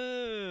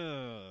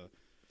 Ugh.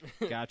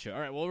 Gotcha. All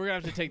right, well, we're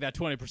going to have to take that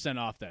 20%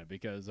 off then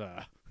because,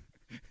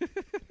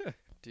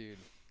 Dude,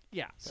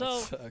 yeah. that So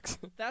sucks.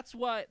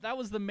 that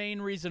was the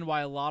main reason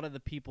why a lot of the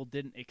people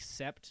didn't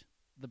accept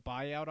the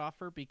buyout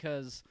offer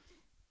because,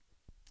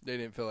 They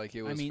didn't feel like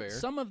it was I mean, fair.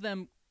 some of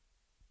them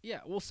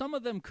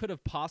could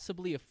have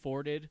possibly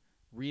afforded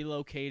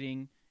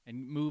relocating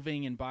and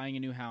moving and buying a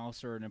new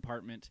house or an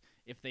apartment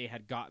if they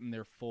had gotten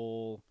their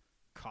full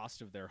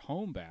cost of their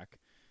home back.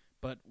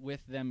 But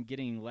with them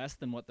getting less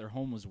than what their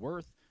home was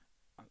worth,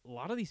 a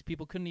lot of these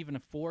people couldn't even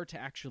afford to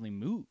actually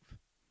move.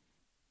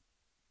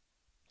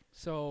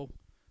 So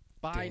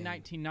by Dang.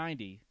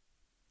 1990,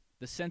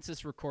 the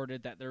census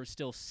recorded that there were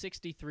still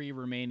 63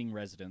 remaining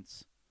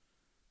residents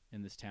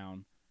in this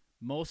town,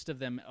 most of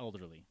them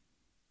elderly.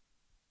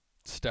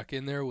 Stuck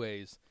in their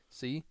ways.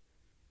 See?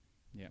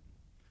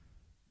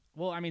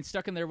 Well, I mean,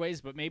 stuck in their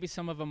ways, but maybe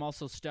some of them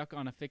also stuck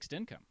on a fixed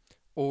income.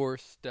 Or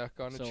stuck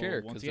on So a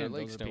chair once because their again,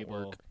 legs those are don't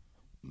people work.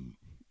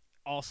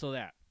 Also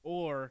that.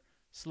 Or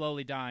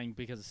slowly dying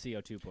because of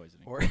CO2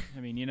 poisoning. Or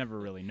I mean, you never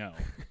really know.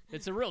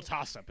 It's a real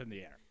toss-up in the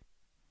air.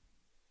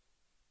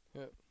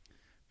 Yep.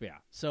 Yeah.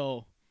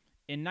 So,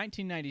 in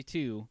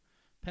 1992,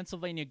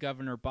 Pennsylvania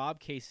Governor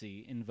Bob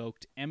Casey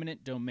invoked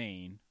eminent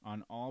domain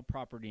on all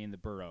property in the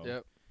borough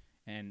Yep.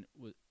 and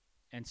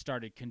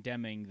started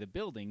condemning the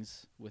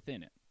buildings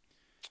within it.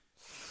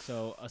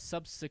 So, a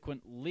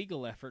subsequent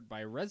legal effort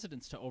by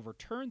residents to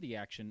overturn the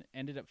action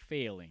ended up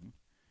failing.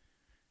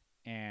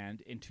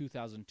 And in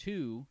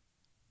 2002,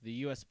 the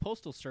U.S.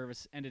 Postal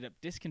Service ended up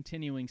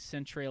discontinuing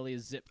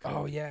Centralia's zip code,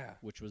 Oh, yeah.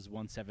 which was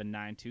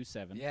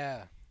 17927.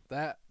 Yeah.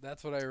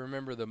 That's what I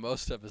remember the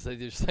most of is they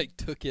just like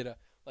took it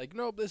like,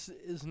 nope, this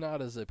is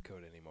not a zip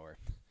code anymore.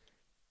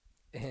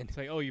 And It's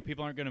like, oh, you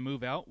people aren't going to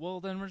move out? Well,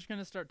 then we're just going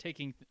to start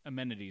taking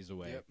amenities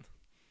away. yep,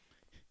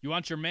 You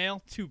want your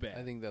mail? Too bad.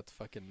 I think that's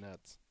fucking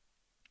nuts.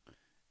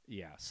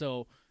 Yeah,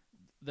 so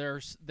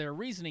their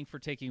reasoning for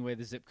taking away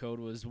the zip code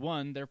was,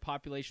 one, their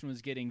population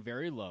was getting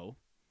very low.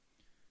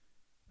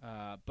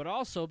 but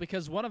also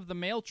because one of the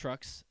mail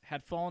trucks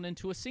had fallen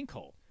into a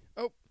sinkhole.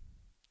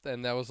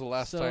 And that was the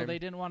last so time. they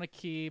didn't want to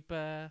keep.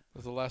 That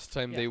was the last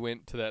time they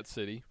went to that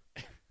city.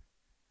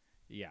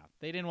 Yeah,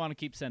 they didn't want to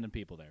keep sending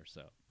people there.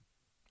 So.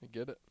 I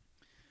get it.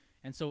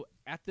 And so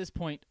at this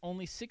point,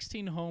 only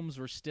 16 homes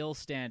were still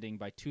standing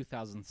by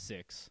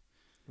 2006.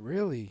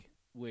 Really?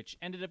 Which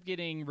ended up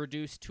getting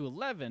reduced to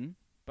 11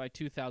 by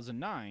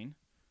 2009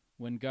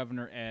 when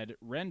Governor Ed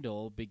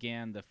Rendell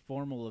began the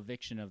formal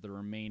eviction of the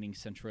remaining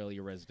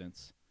Centralia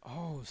residents.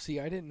 Oh, see,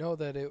 I didn't know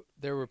that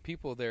there were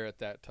people there at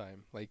that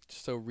time, like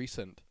so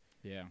recent.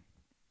 Yeah.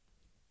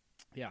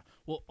 Yeah.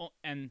 Well,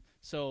 and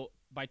so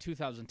by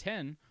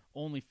 2010,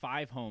 only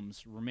 5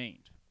 homes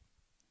remained.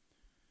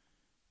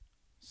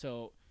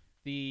 So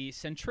the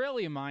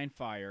Centralia mine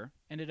fire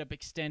ended up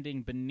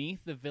extending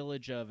beneath the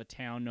village of a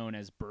town known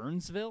as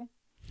Burnsville,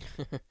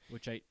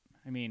 which I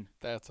mean,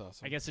 that's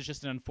awesome. I guess it's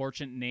just an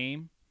unfortunate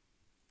name.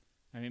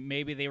 I mean,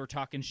 maybe they were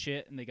talking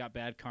shit and they got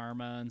bad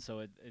karma, and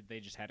so they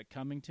just had it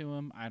coming to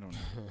them. I don't know.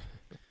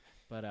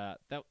 But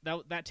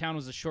that town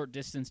was a short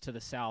distance to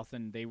the south,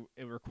 and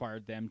it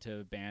required them to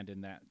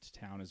abandon that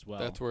town as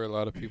well. That's where a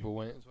lot of people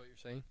went, is what you're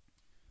saying?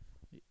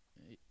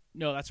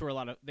 No, that's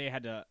where they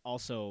had to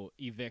also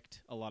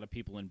evict a lot of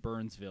people in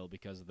Burnsville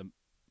because of the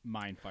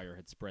mine fire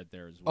had spread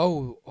there as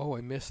well. Oh,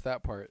 I missed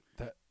that part.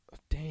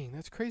 Dang,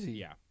 that's crazy.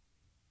 Yeah.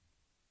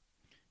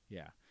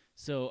 Yeah.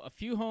 So a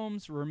few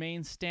homes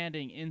remain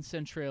standing in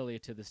Centralia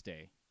to this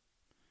day.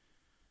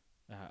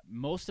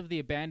 Most of the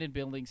abandoned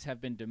buildings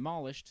have been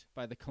demolished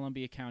by the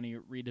Columbia County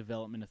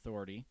Redevelopment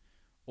Authority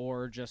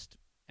or just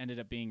ended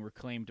up being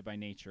reclaimed by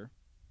nature.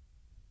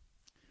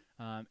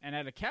 And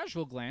at a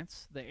casual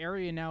glance, the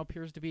area now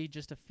appears to be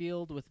just a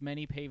field with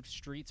many paved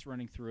streets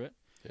running through it.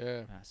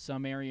 Yeah.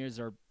 Some areas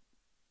are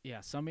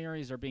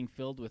being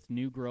filled with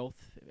new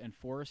growth and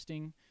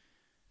foresting.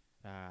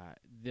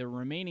 The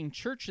remaining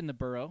church in the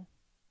borough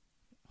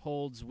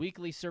holds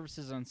weekly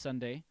services on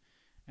Sunday,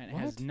 and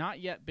has not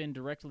yet been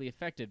directly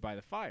affected by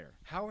the fire.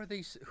 How are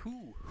they?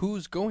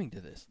 Who's going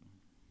to this?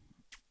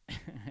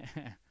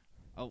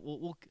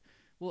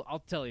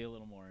 I'll tell you a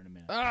little more in a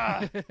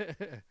minute.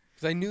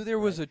 Because I knew there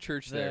was a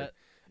church there.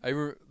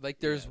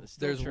 There's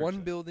one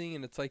there. building,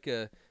 and it's like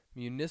a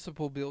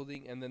municipal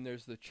building, and then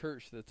there's the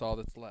church. That's all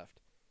that's left.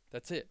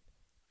 That's it.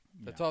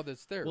 That's all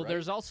that's there. Well, right?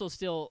 there's also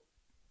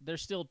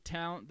there's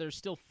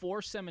still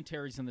 4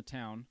 cemeteries in the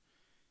town,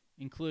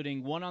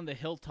 including one on the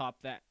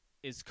hilltop that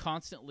is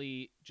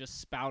constantly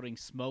just spouting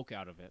smoke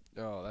out of it.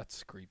 Oh,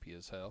 that's creepy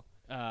as hell.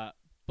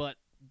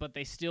 But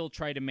they still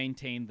try to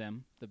maintain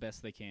them the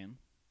best they can.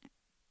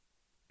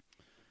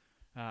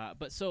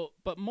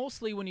 But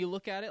mostly when you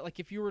look at it, like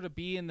if you were to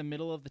be in the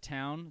middle of the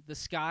town, the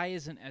sky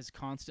isn't as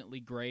constantly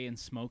gray and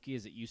smoky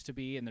as it used to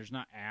be, and there's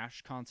not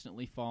ash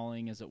constantly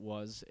falling as it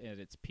was at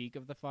its peak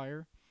of the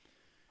fire.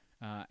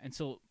 And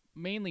so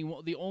mainly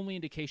the only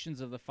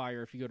indications of the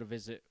fire, if you go to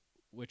visit,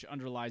 which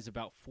underlies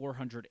about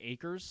 400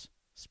 acres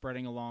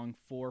spreading along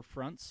 4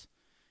 fronts,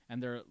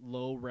 and there are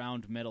low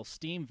round metal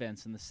steam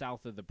vents in the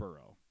south of the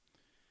borough.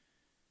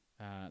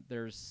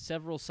 There's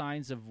several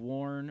signs that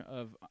warn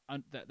of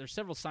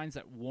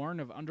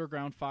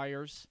underground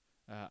fires,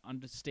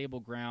 unstable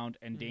ground,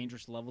 and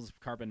dangerous levels of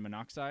carbon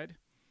monoxide.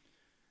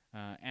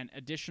 And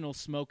additional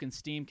smoke and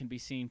steam can be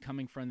seen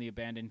coming from the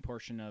abandoned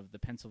portion of the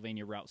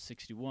Pennsylvania Route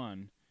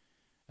 61.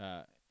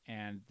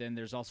 And then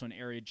there's also an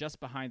area just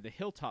behind the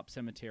Hilltop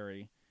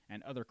Cemetery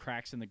and other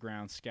cracks in the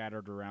ground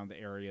scattered around the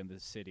area in the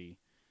city.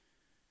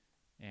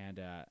 And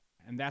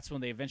that's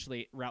when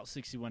Route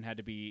 61 had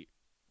to be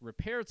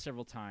repaired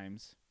several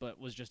times, but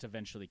was just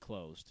eventually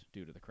closed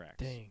due to the cracks.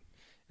 Dang.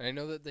 And I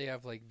know that they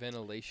have like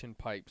ventilation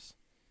pipes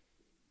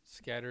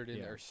scattered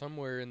in or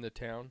somewhere in the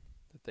town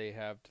that they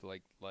have to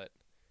like let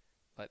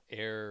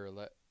air or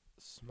let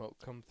smoke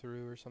come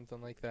through or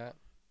something like that.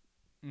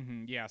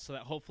 Mm-hmm. Yeah, so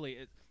that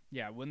hopefully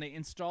when they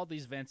installed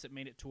these vents, it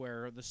made it to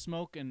where the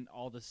smoke and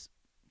all this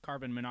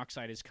carbon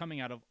monoxide is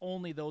coming out of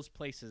only those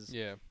places.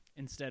 Yeah.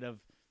 Instead of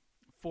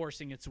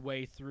forcing its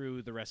way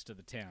through the rest of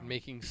the town.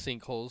 Making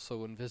sinkholes so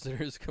when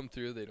visitors come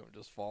through, they don't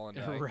just fall and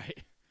die.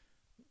 Right.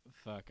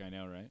 Fuck, I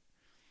know, right?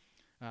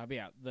 But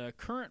yeah, the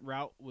current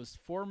route was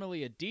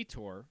formerly a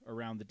detour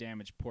around the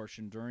damaged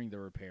portion during the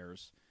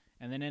repairs,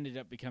 and then ended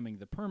up becoming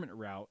the permanent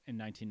route in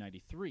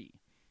 1993.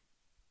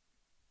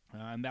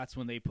 And that's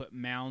when they put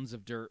mounds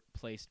of dirt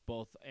placed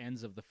both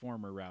ends of the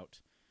former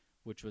route,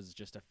 which was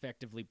just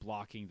effectively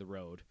blocking the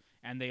road.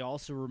 And they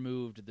also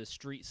removed the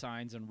street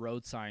signs and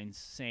road signs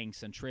saying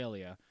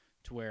Centralia,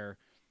 to where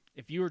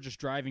if you were just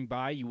driving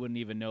by, you wouldn't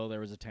even know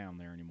there was a town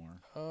there anymore.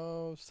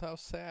 Oh, how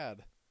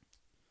sad.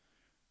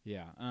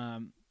 Yeah.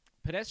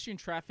 Pedestrian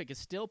traffic is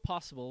still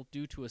possible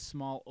due to a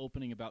small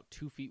opening about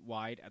 2 feet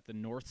wide at the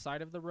north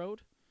side of the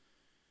road.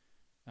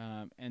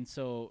 And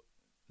so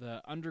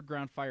the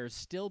underground fire is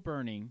still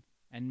burning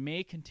and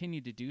may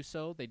continue to do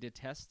so. They did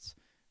tests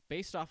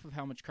based off of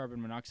how much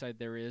carbon monoxide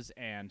there is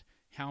and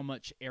how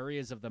much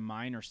areas of the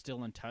mine are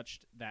still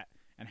untouched,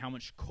 and how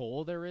much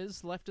coal there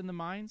is left in the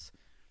mines.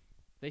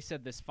 They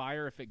said this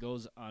fire, if it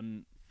goes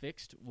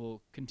fixed,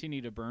 will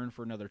continue to burn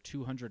for another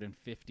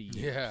 250 years.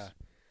 Yeah.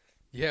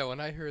 Yeah, when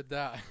I heard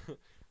that,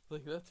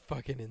 like, that's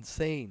fucking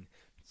insane.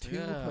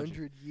 Yeah.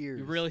 200 years.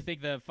 You really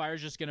think the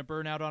fire's just going to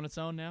burn out on its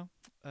own now?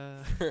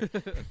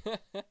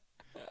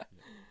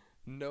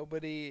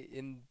 Nobody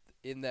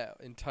in that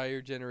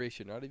entire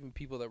generation, not even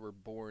people that were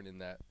born in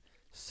that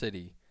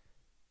city,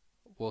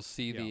 will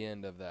see the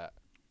end of that.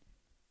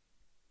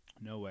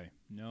 No way.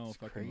 No It's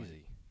fucking way.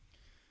 crazy.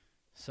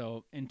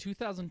 So in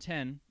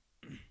 2010,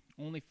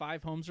 only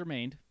 5 homes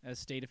remained as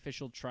state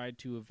officials tried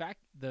to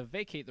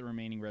vacate the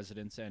remaining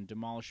residents and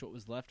demolish what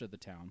was left of the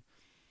town.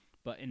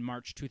 But in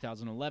March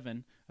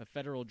 2011, a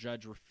federal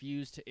judge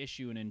refused to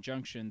issue an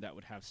injunction that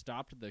would have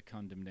stopped the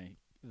condemnation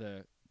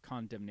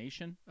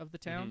of the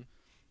town.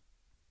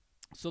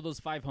 So those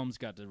 5 homes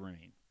got to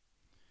remain.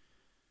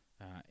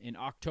 In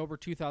October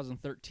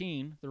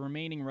 2013, the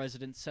remaining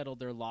residents settled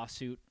their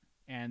lawsuit,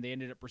 and they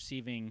ended up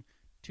receiving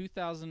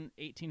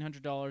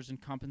 $1,800 in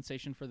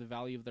compensation for the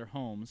value of their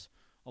homes,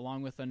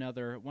 along with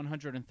another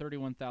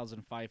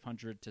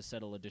 $131,500 to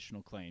settle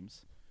additional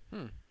claims.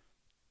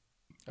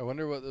 I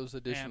wonder what those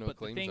additional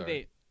claims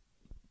are.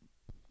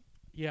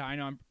 Yeah, I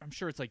know. I'm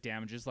sure it's like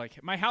damages.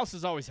 Like, my house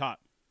is always hot.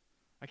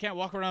 I can't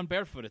walk around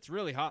barefoot. It's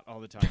really hot all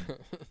the time.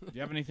 Do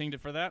you have anything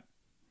for that?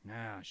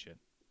 Nah, shit.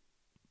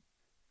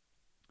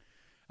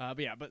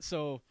 But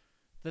so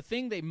the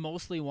thing they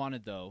mostly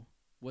wanted, though,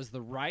 was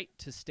the right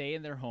to stay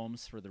in their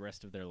homes for the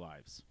rest of their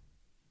lives,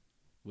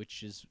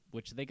 which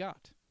they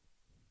got.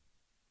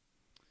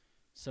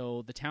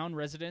 So the town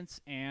residents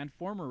and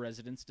former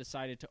residents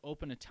decided to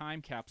open a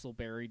time capsule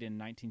buried in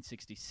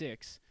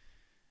 1966.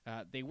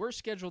 They were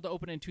scheduled to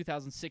open in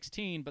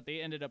 2016, but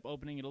they ended up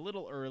opening it a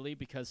little early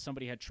because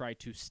somebody had tried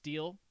to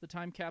steal the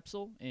time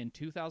capsule in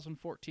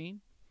 2014.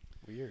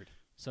 Weird.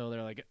 So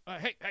they're like,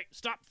 hey,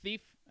 stop,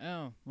 thief.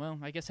 Oh, well,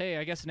 I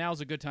guess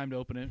now's a good time to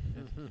open it,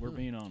 if we're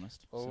being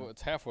honest. Oh, So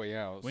it's halfway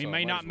out. we so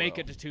may might not as make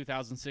well. it to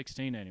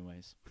 2016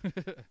 anyways.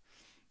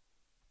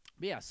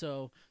 But yeah,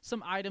 so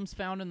some items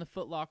found in the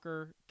Foot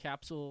Locker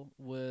capsule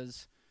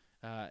was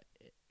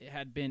it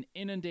had been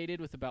inundated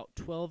with about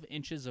 12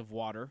 inches of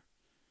water,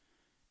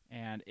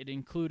 and it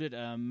included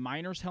a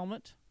miner's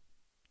helmet,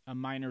 a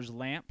miner's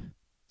lamp,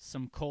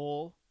 some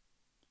coal,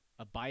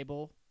 a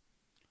Bible,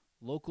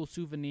 local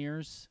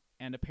souvenirs,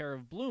 and a pair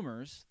of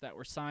bloomers that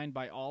were signed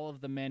by all of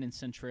the men in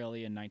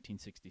Centralia in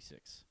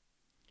 1966.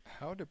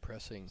 How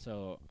depressing.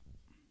 So,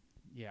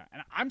 yeah,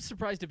 and I'm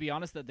surprised, to be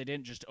honest, that they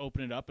didn't just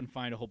open it up and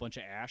find a whole bunch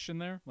of ash in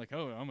there. Like,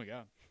 oh my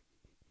God.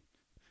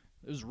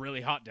 It was really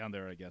hot down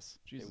there, I guess.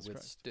 Jesus it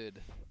Christ.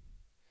 withstood.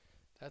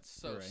 That's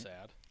so Right.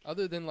 sad.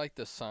 Other than, like,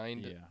 the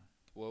signed, Yeah.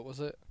 what was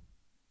it?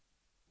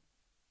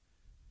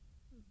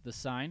 The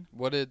sign?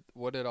 What did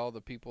all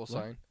the people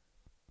sign?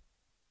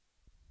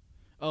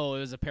 Oh, it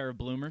was a pair of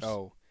bloomers?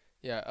 Oh,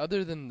 yeah.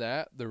 Other than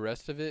that, the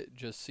rest of it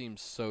just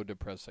seems so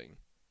depressing.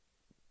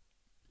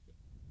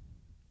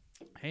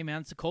 Hey,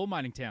 man, it's a coal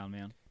mining town,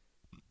 man.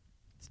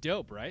 It's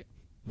dope, right?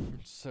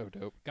 So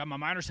dope. Got my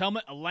miner's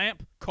helmet, a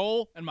lamp,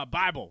 coal, and my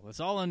Bible.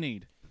 That's all I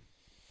need.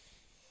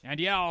 And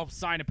yeah, I'll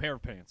sign a pair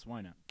of pants.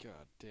 Why not?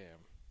 God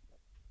damn.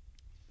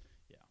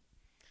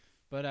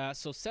 But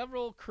so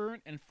several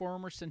current and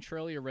former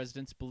Centralia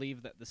residents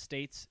believe that the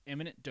state's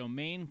eminent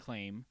domain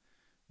claim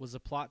was a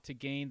plot to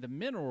gain the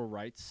mineral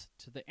rights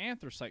to the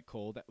anthracite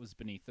coal that was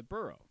beneath the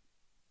borough.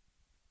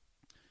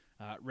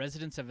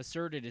 Residents have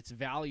asserted its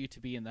value to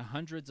be in the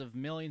hundreds of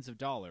millions of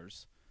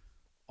dollars,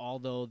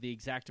 although the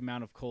exact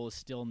amount of coal is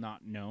still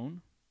not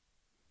known.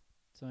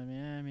 So, I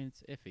mean,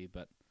 it's iffy,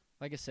 but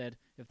like I said,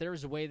 if there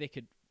was a way they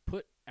could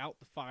put out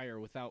the fire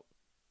without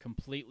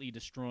completely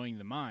destroying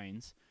the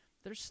mines,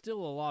 there's still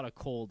a lot of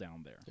coal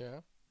down there. Yeah.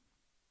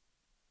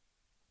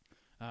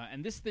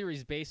 And this theory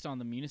is based on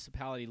the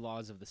municipality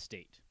laws of the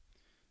state.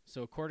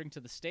 So according to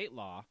the state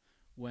law,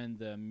 when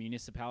the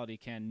municipality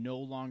can no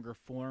longer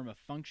form a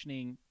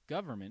functioning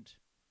government,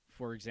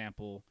 for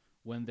example,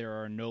 when there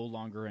are no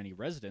longer any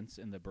residents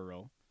in the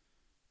borough,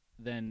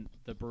 then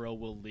the borough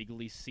will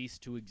legally cease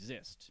to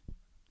exist.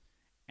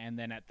 And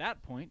then at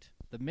that point,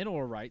 the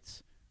mineral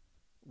rights,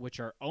 which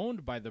are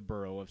owned by the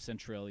borough of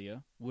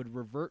Centralia, would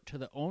revert to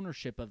the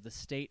ownership of the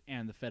state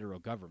and the federal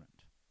government.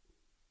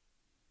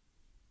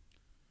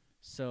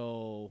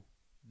 So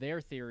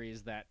their theory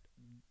is that,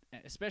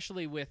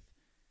 especially with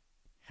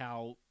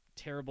how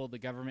terrible the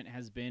government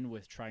has been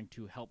with trying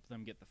to help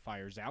them get the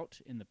fires out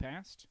in the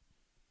past,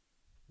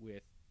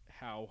 with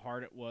how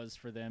hard it was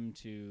for them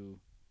to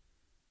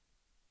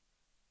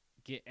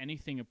get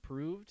anything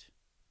approved,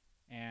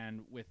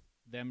 and with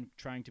them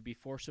trying to be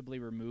forcibly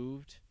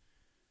removed.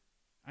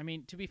 I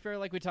mean, to be fair,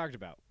 like we talked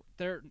about,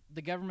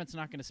 the government's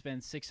not going to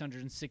spend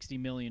 $660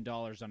 million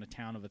on a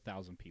town of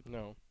 1,000 people.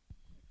 No.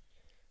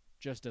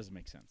 Just doesn't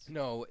make sense.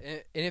 No,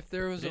 and if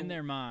there was in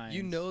their minds,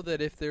 you know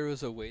that if there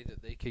was a way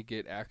that they could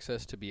get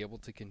access to be able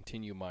to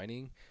continue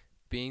mining,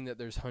 being that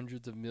there's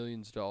hundreds of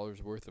millions of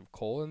dollars worth of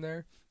coal in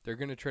there, they're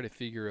going to try to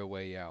figure a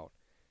way out.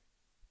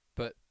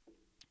 But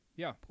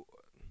yeah,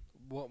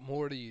 what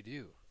more do you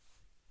do?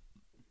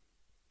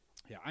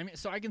 Yeah, I mean,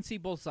 so I can see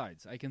both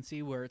sides. I can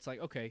see where it's like,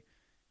 okay,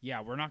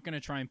 yeah, we're not going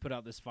to try and put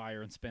out this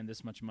fire and spend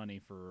this much money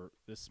for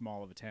this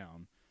small of a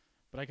town.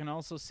 But I can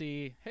also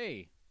see,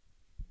 hey,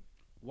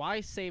 why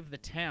save the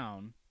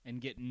town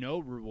and get no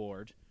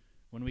reward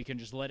when we can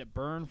just let it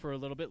burn for a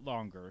little bit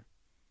longer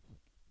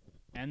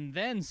and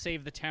then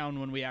save the town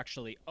when we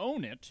actually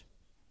own it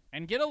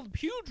and get a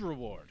huge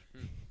reward?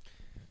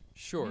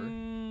 Sure.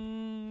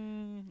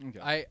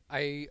 Okay.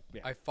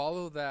 I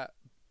follow that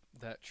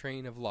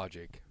train of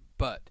logic,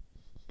 but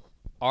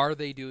are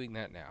they doing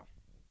that now?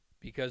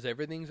 Because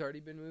everything's already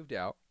been moved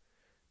out.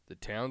 The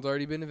town's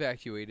already been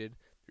evacuated.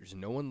 There's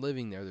no one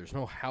living there. There's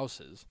no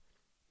houses.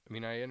 I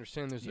mean, I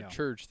understand there's a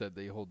church that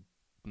they hold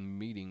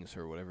meetings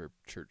or whatever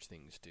church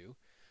things do,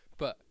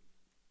 but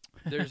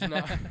there's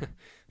not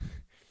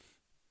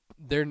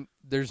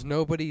there's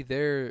nobody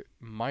there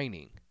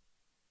mining.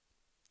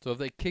 So if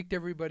they kicked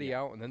everybody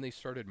out and then they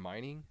started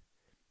mining,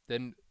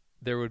 then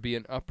there would be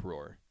an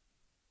uproar.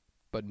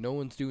 But no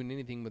one's doing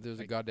anything, but there's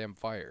a goddamn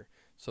fire.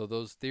 So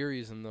those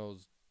theories and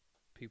those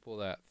people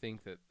that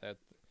think that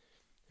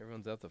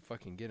everyone's out to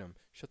fucking get them,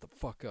 shut the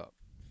fuck up.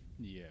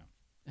 Yeah.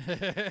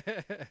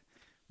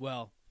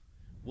 Well,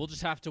 we'll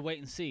just have to wait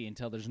and see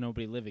until there's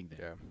nobody living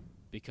there. Yeah.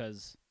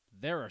 Because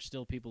there are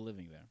still people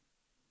living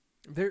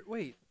there.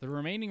 Wait. The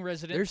remaining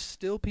residents... There's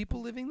still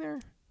people living there?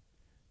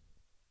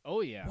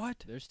 Oh, yeah.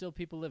 What? There's still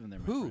people living there,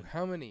 my Who? friend.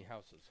 How many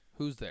houses?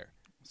 Who's there?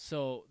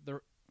 So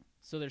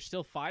there's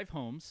still 5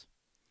 homes,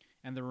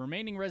 and the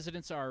remaining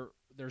residents are...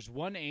 There's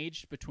one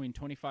aged between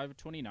 25 and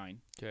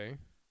 29. Okay.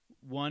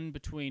 One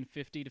between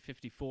 50 to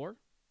 54.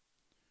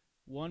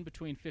 One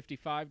between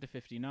 55 to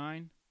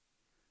 59.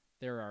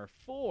 There are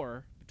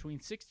 4 between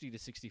 60 to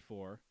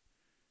 64.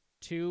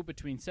 2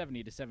 between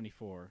 70 to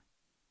 74.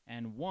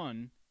 And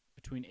 1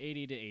 between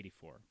 80 to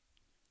 84.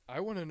 I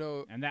want to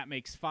know And that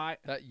makes 5...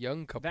 that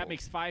young couple. That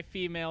makes 5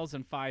 females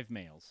and 5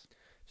 males.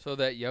 So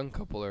that young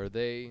couple, are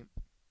they,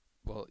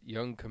 well,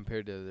 young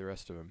compared to the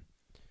rest of them?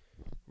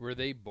 Were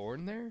they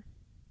born there?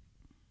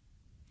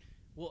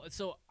 Well,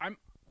 so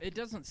it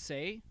doesn't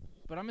say,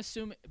 but I'm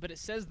assuming, but it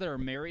says they're a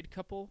married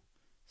couple.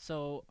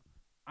 So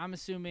I'm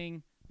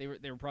assuming they were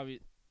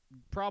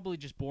probably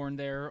just born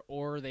there,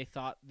 or they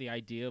thought the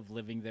idea of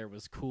living there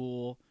was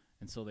cool,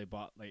 and so they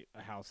bought like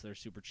a house there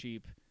super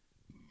cheap,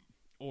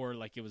 or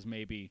like it was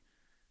maybe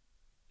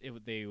it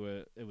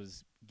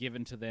was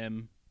given to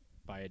them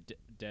by a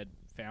dead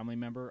family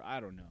member. I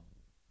don't know,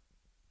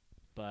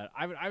 but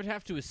I would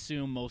have to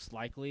assume most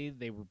likely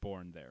they were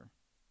born there.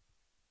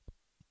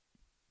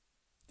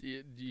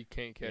 You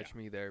can't catch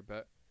me there,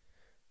 but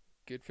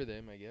good for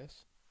them, I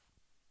guess.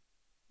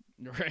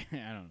 Right?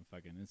 I don't know.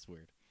 Fucking, it's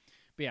weird.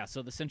 But yeah,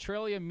 so the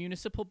Centralia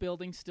Municipal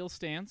Building still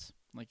stands,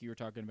 like you were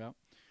talking about,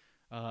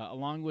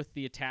 along with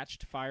the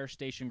attached fire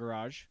station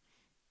garage.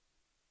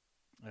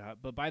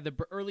 But by the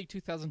early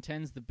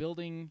 2010s, the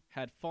building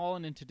had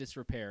fallen into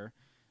disrepair,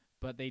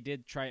 but they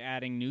did try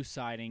adding new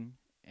siding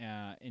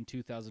in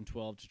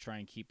 2012 to try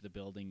and keep the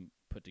building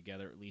put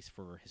together, at least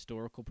for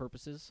historical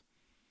purposes.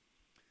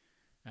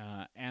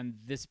 And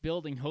this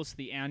building hosts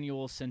the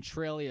annual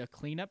Centralia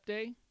Cleanup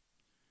Day,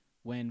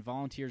 when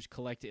volunteers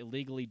collect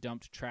illegally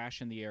dumped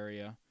trash in the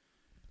area.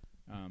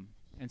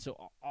 And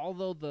so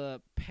although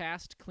the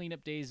past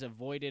cleanup days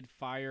avoided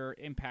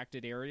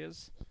fire-impacted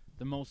areas,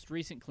 the most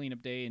recent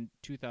cleanup day in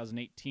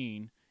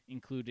 2018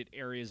 included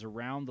areas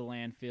around the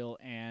landfill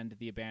and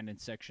the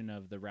abandoned section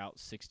of the Route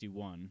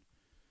 61,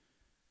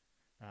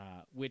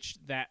 which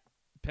that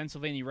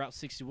Pennsylvania Route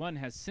 61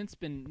 has since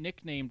been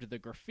nicknamed the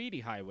Graffiti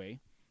Highway.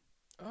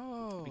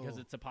 Oh. Because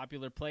it's a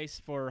popular place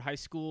for high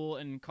school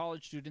and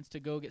college students to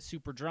go get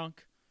super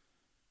drunk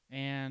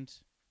and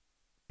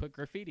put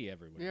graffiti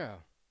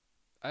everywhere.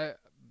 Yeah.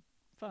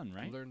 Fun,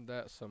 right? Learned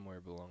that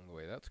somewhere along the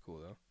way. That's cool,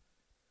 though.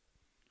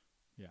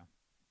 Yeah.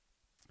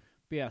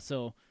 But yeah,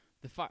 so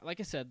like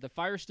I said, the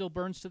fire still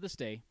burns to this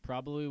day.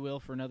 Probably will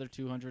for another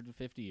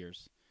 250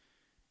 years.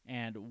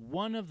 And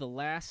one of the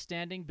last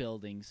standing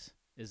buildings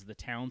is the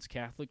town's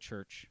Catholic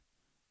Church,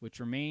 which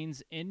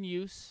remains in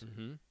use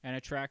and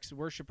attracts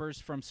worshipers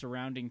from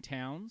surrounding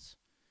towns,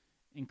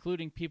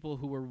 including people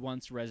who were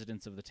once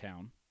residents of the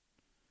town.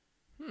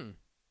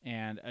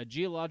 And a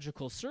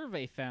geological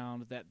survey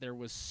found that there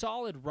was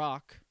solid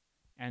rock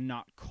and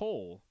not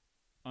coal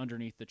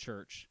underneath the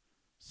church,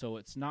 so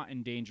it's not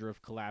in danger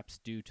of collapse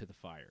due to the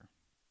fire.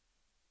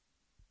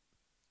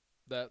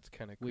 That's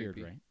kind of Weird,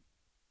 creepy.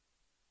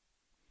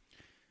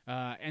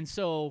 right? And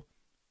so,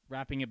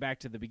 wrapping it back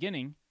to the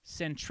beginning,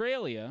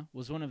 Centralia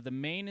was one of the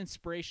main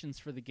inspirations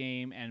for the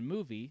game and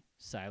movie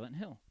Silent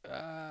Hill.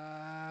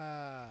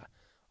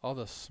 All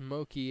the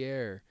smoky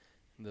air.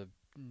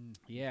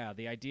 Yeah,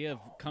 the idea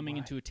of coming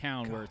into a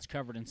town where it's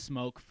covered in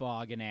smoke,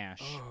 fog, and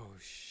ash. Oh,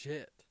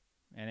 shit.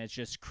 And it's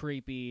just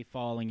creepy,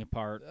 falling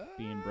apart,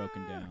 being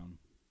broken down.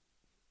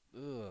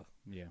 Ugh.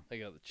 Yeah. I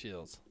got the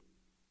chills.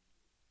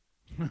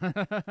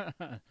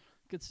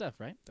 Good stuff,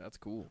 right? That's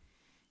cool.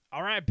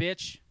 All right,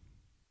 bitch.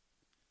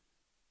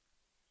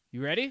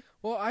 You ready?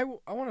 Well, I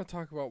want to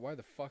talk about why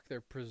the fuck they're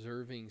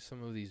preserving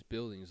some of these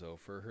buildings though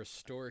for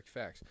historic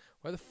facts.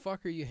 Why the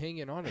fuck are you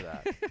hanging on to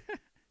that?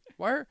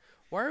 why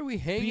are we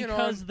hanging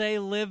Because on? they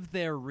live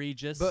there,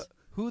 Regis. But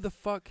who the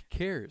fuck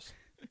cares?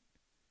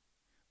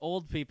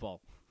 Old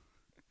people.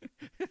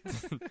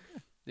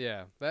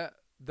 Yeah,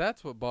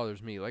 that's what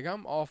bothers me. Like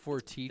I'm all for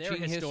They're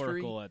teaching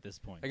historical history. at this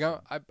point. Like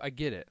so. I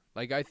get it.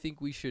 Like I think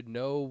we should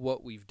know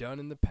what we've done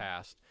in the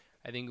past.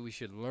 I think we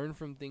should learn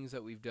from things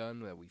that we've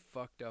done that we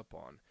fucked up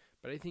on.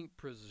 But I think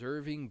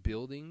preserving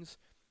buildings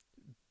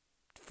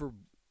for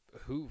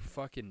who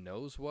fucking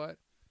knows what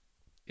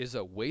is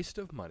a waste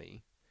of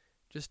money.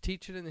 Just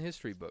teach it in the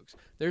history books.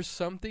 There's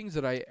some things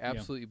that I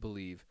absolutely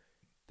believe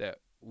that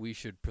we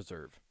should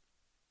preserve.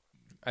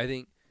 I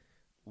think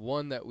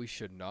one that we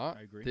should not.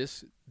 I agree.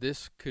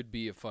 This could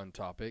be a fun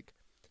topic.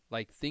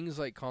 Like things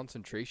like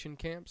concentration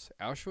camps,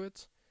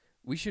 Auschwitz,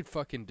 we should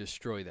fucking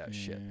destroy that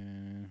shit.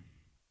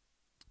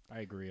 I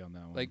agree on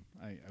that one. Like,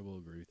 I will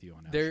agree with you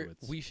on There,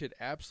 Auschwitz. we should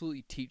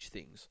absolutely teach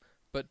things,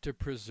 but to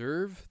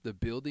preserve the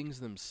buildings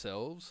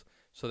themselves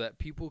so that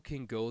people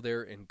can go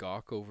there and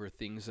gawk over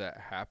things that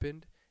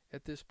happened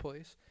at this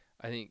place,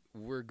 I think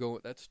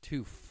that's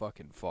too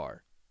fucking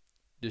far.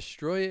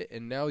 Destroy it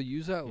and now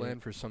use that Yeah.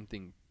 land for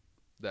something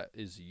that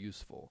is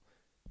useful.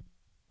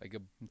 Like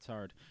It's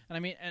hard. And I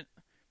mean,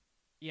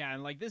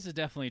 and like this is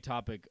definitely a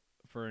topic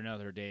for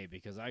another day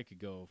because I could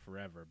go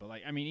forever. But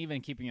like, I mean, even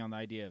keeping on the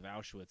idea of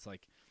Auschwitz,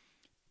 like,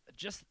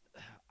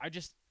 I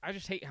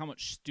just hate how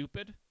much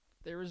stupid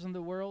there is in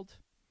the world,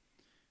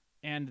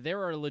 and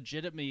there are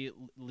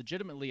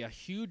legitimately a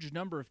huge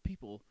number of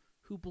people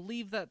who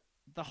believe that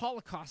the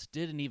Holocaust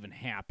didn't even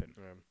happen.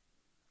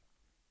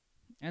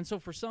 And so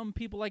for some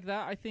people like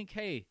that, I think,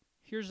 hey,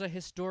 here's a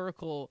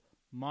historical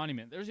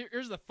monument.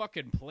 Here's the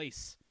fucking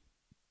place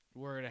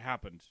where it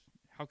happened.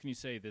 How can you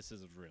say this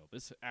isn't real?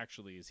 This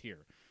actually is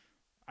here.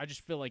 I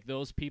just feel like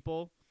those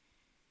people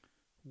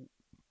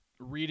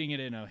reading it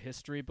in a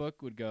history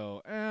book would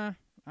go,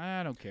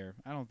 I don't care.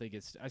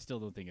 I still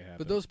don't think it happened.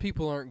 but those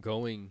people aren't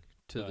going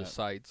to the But-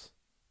 sites.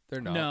 They're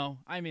not. No,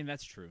 I mean,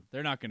 that's true.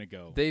 They're not going to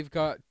go. They've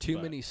got too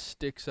But- many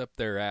sticks up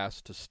their ass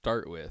to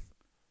start with.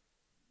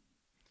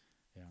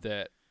 Yeah.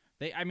 That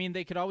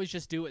They could always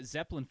just do what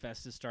Zeppelin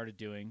Fest has started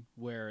doing,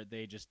 where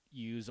they just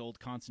use old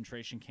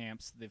concentration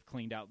camps. They've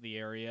cleaned out the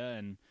area,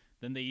 and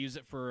then they use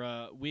it for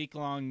a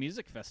week-long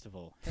music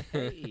festival.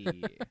 Hey,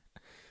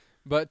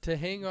 But to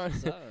hang on,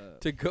 what's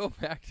up? to go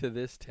back to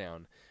this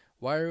town,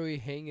 why are we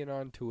hanging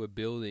on to a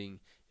building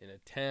in a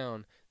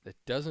town that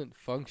doesn't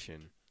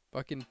function?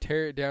 Fucking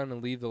tear it down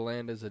and leave the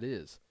land as it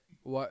is.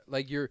 What?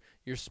 Like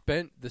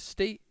the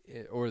state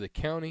or the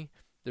county,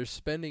 they're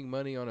spending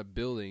money on a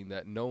building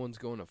that no one's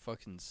going to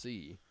fucking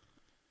see.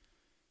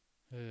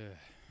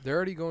 They're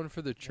already going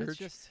for the It's church.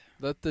 just,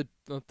 Let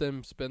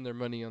them spend their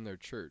money on their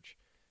church.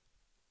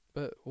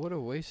 But what a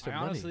waste I of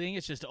money. honestly think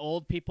it's just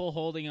old people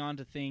holding on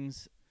to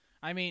things.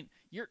 I mean,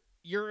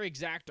 your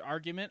exact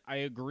argument I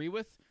agree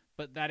with,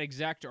 but that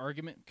exact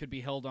argument could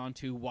be held on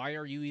to why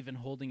are you even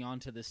holding on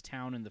to this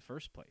town in the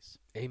first place?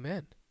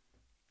 Amen.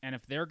 And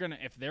if they're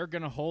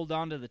gonna hold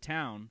on to the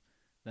town,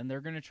 then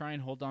they're gonna try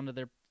and hold on to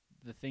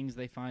the things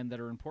they find that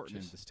are important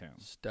in Just this town.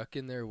 Stuck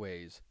in their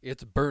ways.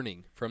 It's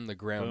burning from the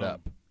ground Boom.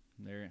 up.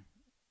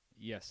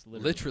 Yes,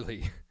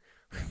 Literally.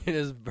 It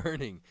is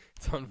burning.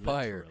 It's on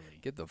fire. Literally.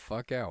 Get the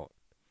fuck out.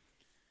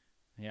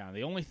 Yeah,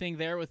 the only thing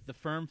there with the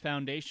firm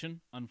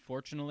foundation,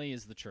 unfortunately,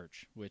 is the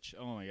church. Which,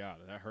 oh my god,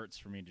 that hurts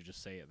for me to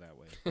just say it that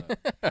way.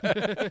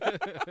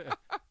 But.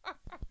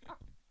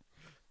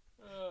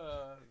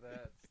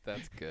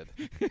 That's good.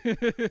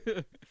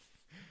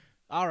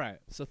 All right,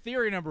 so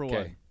theory number 1.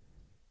 Okay.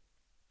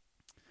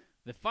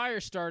 The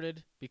fire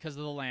started because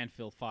of the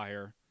landfill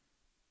fire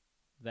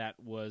that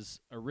was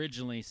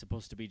originally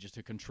supposed to be just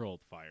a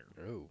controlled fire.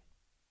 Oh.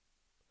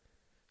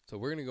 So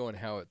we're gonna go on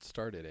how it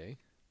started, eh?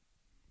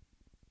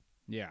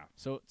 Yeah,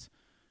 so it's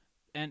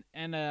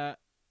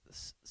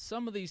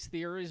some of these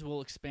theories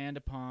will expand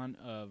upon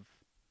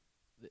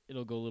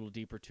it'll go a little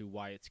deeper to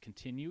why it's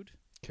continued,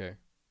 Okay.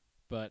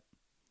 but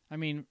I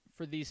mean,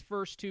 for these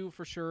first two,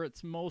 for sure,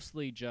 it's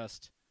mostly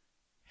just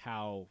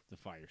how the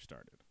fire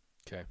started.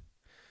 Okay.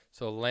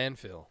 So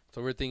landfill.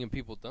 So we're thinking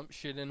people dump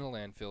shit in a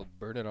landfill,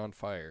 burn it on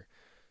fire.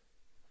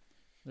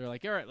 They're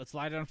like, all right, let's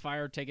light it on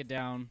fire, take it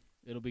down,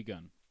 it'll be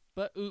gone.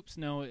 But oops,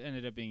 no, it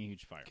ended up being a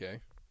huge fire. Okay.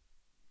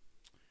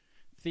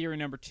 Theory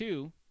number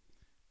 2,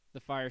 the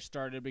fire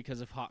started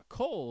because of hot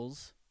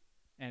coals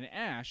and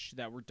ash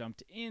that were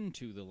dumped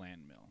into the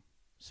landfill.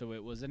 So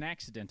it was an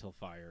accidental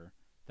fire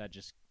that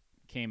just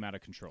came out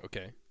of control.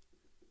 Okay.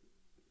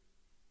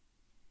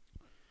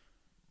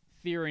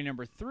 Theory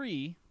number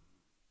 3,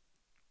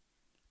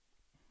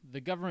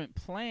 the government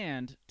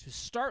planned to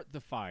start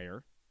the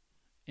fire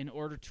in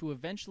order to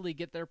eventually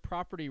get their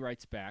property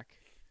rights back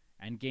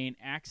and gain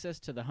access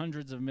to the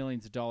hundreds of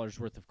millions of dollars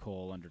worth of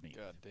coal underneath.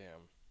 God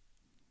damn.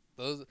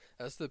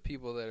 That's the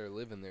people that are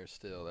living there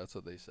still. That's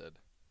what they said.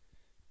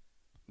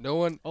 No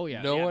one Oh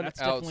yeah, one that's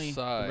definitely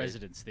the outside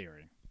residents'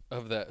 theory.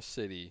 of that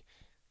city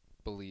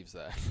believes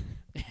that.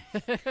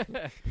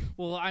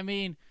 Well, I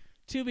mean,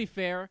 to be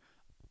fair,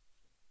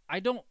 I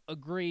don't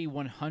agree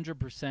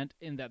 100%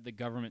 in that the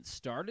government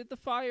started the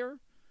fire,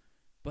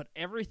 but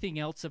everything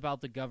else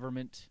about the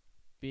government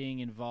being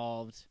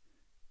involved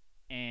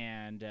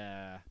and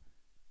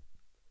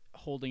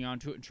holding on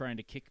to it and trying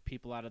to kick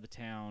people out of the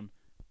town,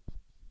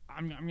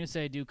 I'm going to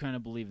say I do kind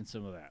of believe in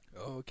some of that.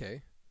 Oh,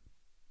 okay.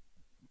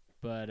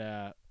 But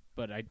I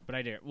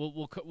dare.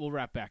 We'll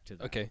wrap back to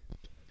that. Okay.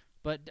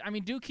 But I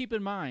mean, do keep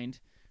in mind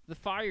the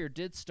fire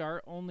did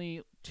start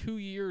only 2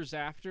 years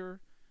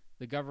after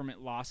the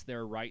government lost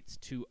their rights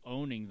to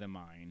owning the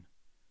mine,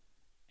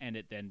 and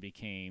it then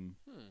became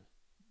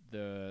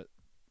the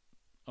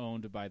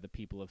owned by the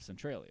people of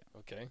Centralia.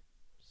 Okay.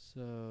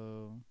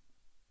 So,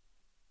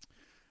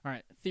 all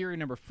right, theory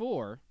number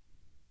 4.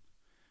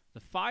 The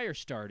fire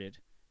started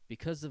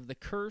because of the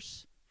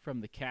curse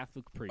from the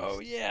Catholic priest. Oh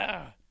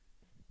yeah.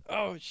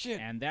 Oh shit.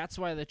 And that's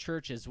why the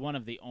church is one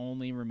of the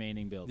only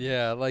remaining buildings.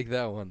 Yeah, I like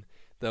that one.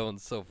 That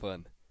one's so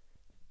fun.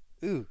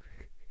 Ooh.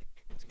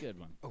 It's a good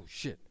one. Oh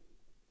shit.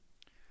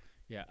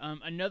 Yeah.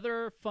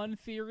 Another fun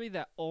theory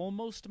that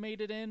almost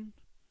made it in.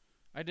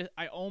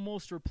 I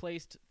almost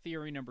replaced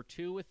theory number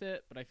 2 with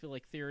it, but I feel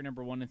like theory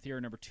number 1 and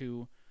theory number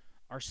 2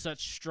 are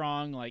such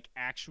strong, like,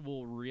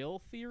 actual real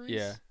theories.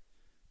 Yeah.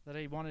 That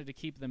I wanted to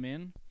keep them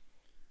in.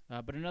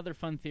 But another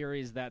fun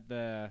theory is that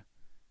the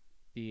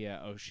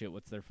oh shit,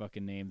 what's their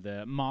fucking name?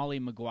 The Molly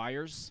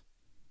Maguires.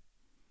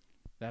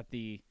 That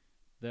the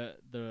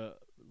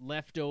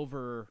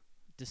leftover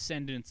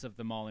descendants of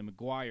the Molly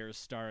Maguires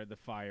started the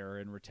fire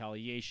in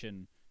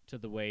retaliation to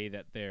the way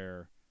that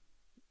their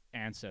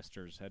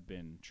ancestors had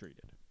been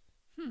treated.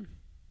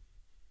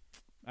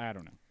 I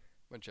don't know.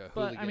 Bunch of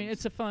But hooligans. I mean,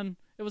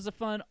 it was a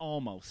fun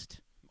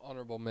almost.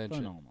 Honorable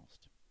mention. Fun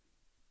almost.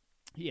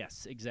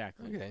 Yes,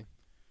 exactly. Okay.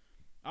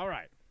 All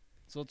right.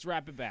 So let's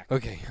wrap it back.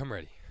 Okay, I'm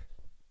ready.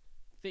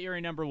 Theory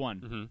number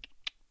 1. Mm-hmm.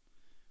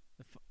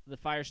 The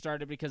fire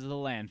started because of the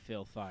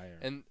landfill fire.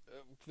 And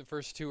the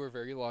first 2 are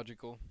very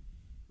logical.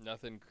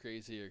 Nothing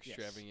crazy or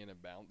extravagant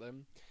about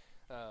them.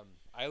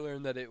 I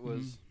learned that it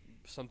was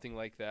something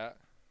like that,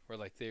 where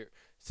like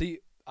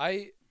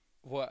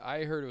what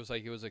I heard was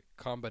like it was a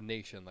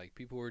combination. Like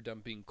people were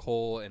dumping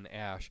coal and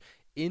ash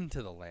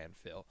into the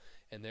landfill,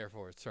 and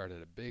therefore it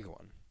started a big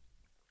one.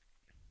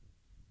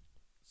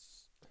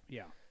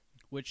 Yeah.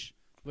 Which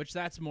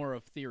that's more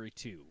of theory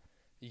 2.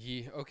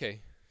 Yeah.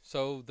 Okay.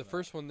 So the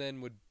first one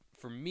then would,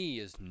 for me,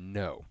 is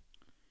no.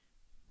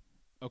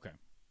 Okay.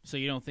 So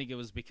you don't think it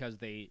was because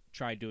they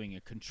tried doing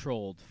a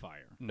controlled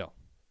fire? No.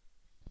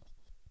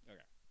 Okay.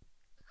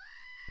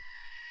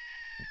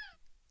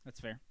 That's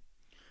fair.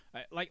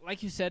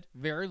 Like you said,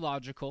 very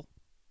logical.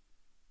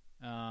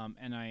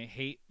 And I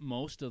hate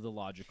most of the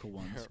logical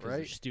ones because they're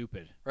Right.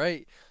 stupid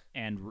Right.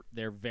 and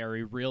they're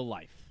very real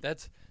life.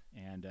 That's.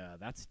 And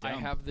that's dumb.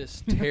 I have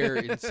this tear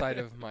inside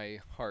of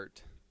my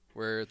heart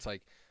where it's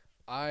like,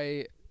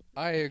 I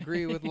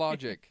agree with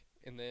logic,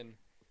 but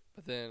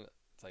then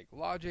it's like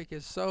logic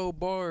is so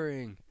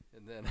boring,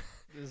 and then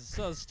This is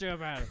so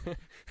stupid.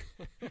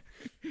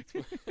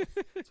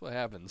 that's what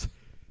happens.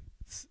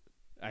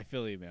 I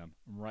feel you, man.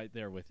 I'm right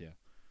there with you.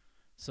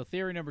 So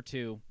theory number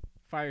 2,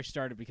 fire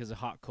started because of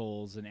hot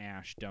coals and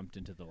ash dumped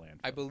into the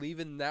landfill. I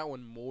believe in that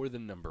one more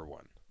than number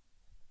 1.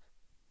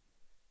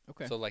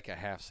 Okay. So like a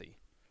half C.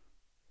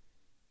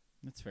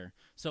 That's fair.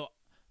 So,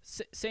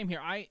 same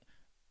here.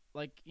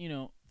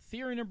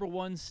 Theory number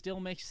 1 still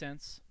makes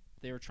sense.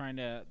 They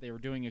were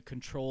doing a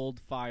controlled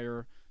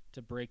fire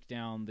to break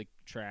down the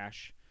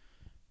trash.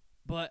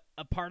 But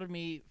a part of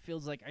me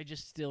feels like I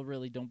just still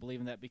really don't believe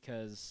in that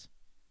because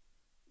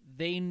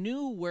they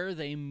knew where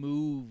they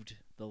moved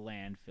the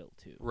landfill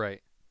to.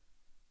 Right.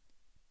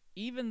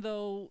 Even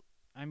though,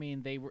 I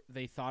mean,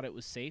 they thought it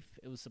was safe.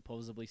 It was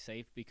supposedly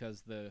safe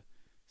because the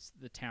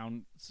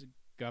town's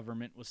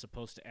government was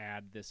supposed to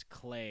add this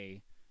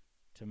clay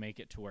to make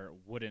it to where it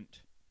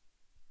wouldn't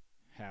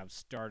have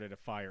started a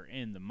fire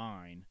in the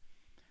mine.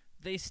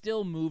 They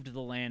still moved the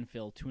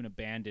landfill to an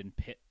abandoned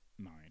pit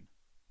mine.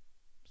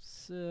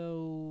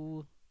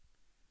 So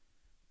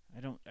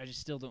I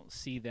just still don't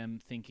see them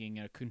thinking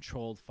a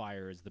controlled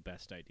fire is the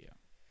best idea.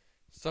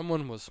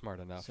 Someone was smart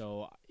enough.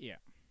 So yeah.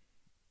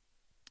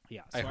 So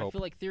I I hope.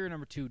 feel like theory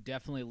number 2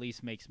 definitely at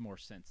least makes more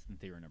sense than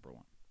theory number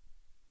 1.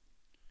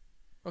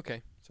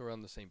 Okay, so we're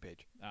on the same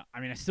page. I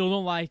mean, I still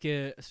don't like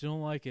it.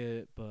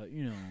 But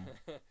you know,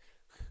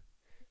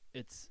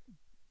 it's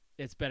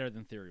better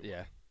than theory 1.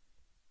 Yeah.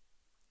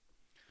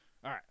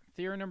 All right,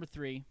 theory number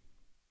 3: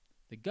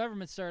 the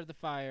government started the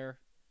fire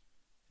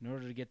in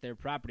order to get their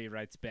property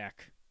rights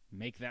back,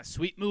 make that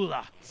sweet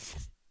moolah,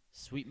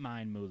 sweet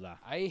mine moolah.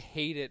 I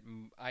hate it.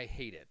 I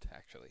hate it,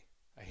 actually.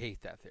 I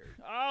hate that theory.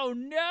 Oh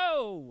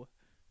no!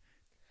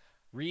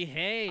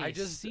 Rehays, I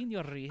just-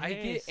 Senor Rehays. I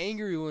get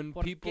angry when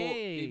 ¿Por people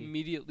qué?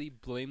 immediately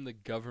blame the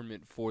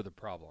government for the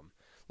problem.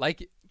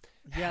 Like,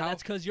 Yeah, how-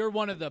 that's because you're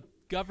one of the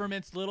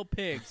government's little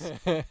pigs,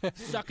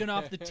 sucking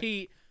off the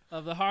teat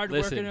of the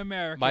hard-working Listen,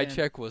 American. my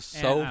check was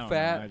And so I don't know,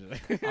 fat. I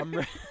just-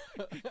 I'm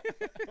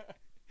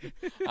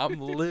I'm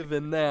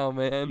living now,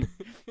 man.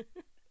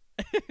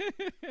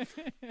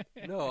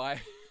 No,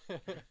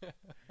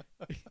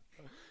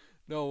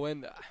 no,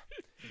 when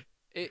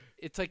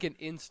it's like an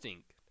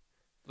instinct.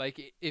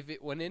 Like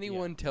when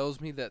anyone tells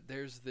me that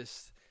there's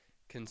this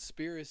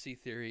conspiracy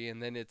theory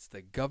and then it's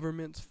the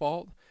government's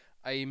fault,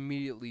 I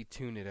immediately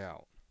tune it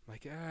out.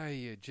 Like,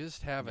 you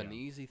just have an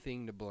easy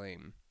thing to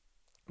blame.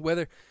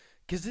 Whether,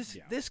 because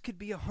this could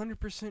be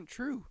 100%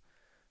 true.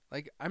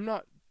 Like, I'm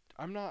not.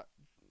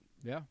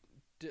 Yeah.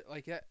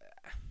 Like that.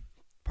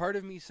 Part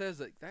of me says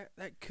like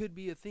that could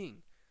be a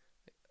thing.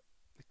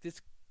 Like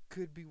this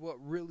could be what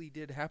really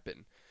did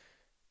happen,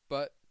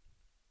 but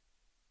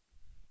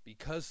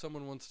because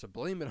someone wants to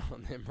blame it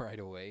on them right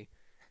away,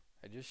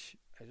 I just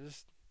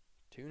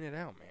tune it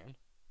out, man.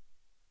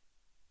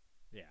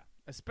 Yeah.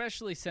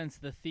 Especially since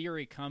the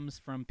theory comes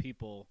from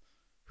people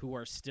who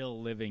are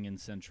still living in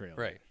Centralia.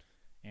 Right.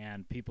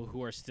 And people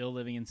who are still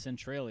living in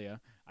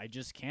Centralia, I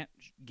just can't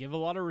give a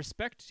lot of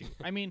respect to.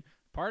 I mean,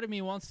 part of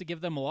me wants to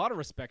give them a lot of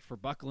respect for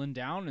buckling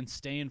down and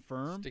staying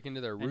firm. Sticking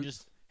to their and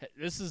roots.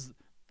 Just,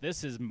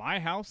 this is my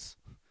house.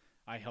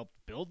 I helped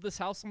build this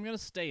house. I'm going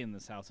to stay in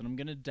this house, and I'm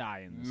going to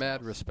die in this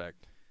Mad house.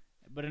 respect.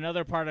 But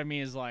another part of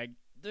me is like,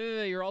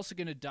 you're also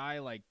going to die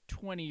like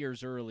 20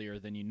 years earlier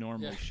than you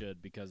normally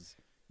should because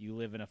you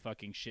live in a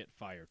fucking shit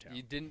fire town.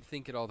 You didn't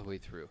think it all the way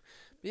through.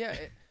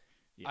 But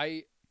yeah,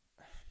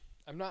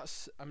 I'm not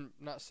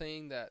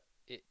saying that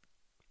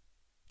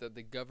that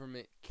the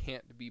government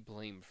can't be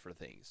blamed for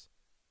things,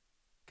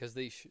 because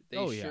they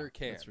sure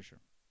can. That's for sure.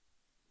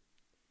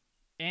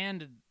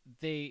 And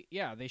they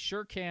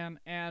sure can,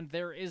 and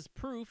there is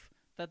proof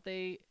that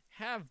they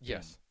have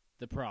been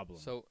the problem.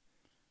 So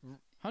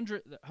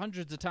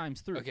hundreds of times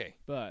through. Okay.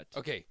 But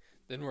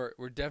then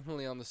we're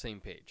definitely on the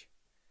same page.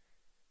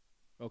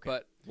 Okay.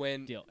 But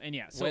when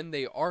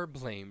they are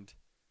blamed,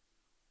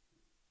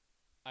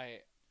 I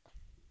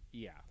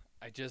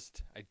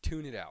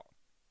tune it out.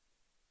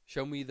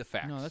 Show me the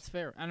facts. No, that's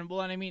fair. And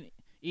I mean,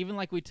 even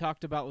like we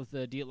talked about with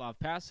the Dyatlov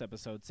Pass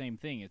episode, same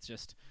thing. It's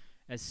just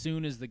as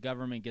soon as the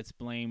government gets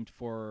blamed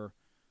for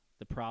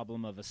the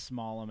problem of a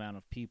small amount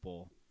of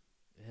people,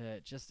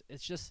 it's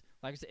just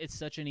like I said, it's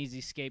such an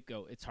easy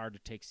scapegoat. It's hard to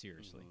take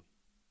seriously.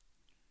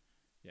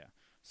 Mm-hmm. Yeah.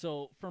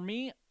 So for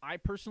me, I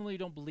personally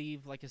don't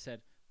believe, like I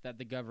said, that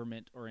the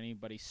government or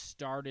anybody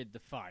started the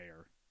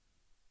fire,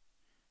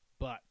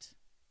 but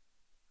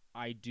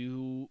I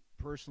do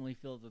personally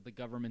feel that the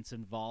government's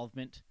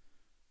involvement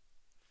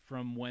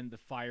from when the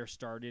fire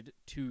started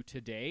to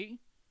today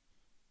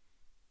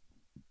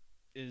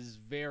is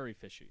very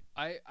fishy.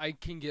 I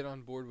can get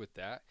on board with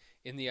that,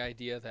 in the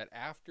idea that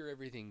after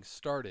everything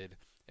started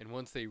and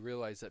once they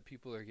realized that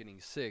people are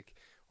getting sick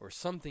or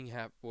something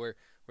happened where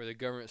the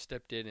government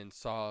stepped in and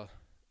saw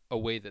a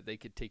way that they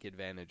could take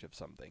advantage of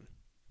something.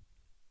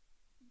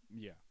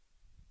 Yeah.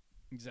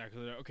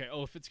 Exactly. Okay,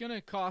 if it's going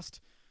to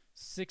cost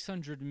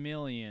 $600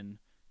 million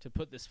to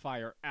put this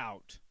fire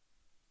out,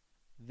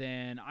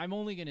 then I'm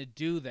only going to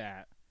do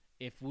that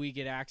if we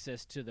get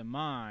access to the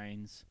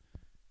mines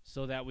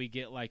so that we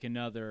get like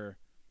another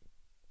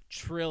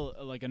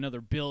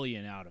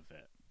billion out of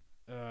it.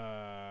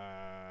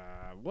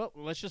 Well,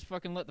 let's just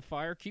fucking let the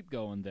fire keep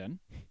going then.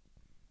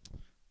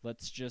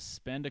 Let's just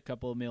spend a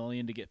couple of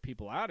million to get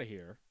people out of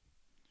here.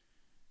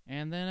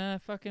 And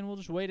then we'll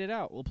just wait it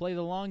out. We'll play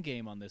the long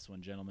game on this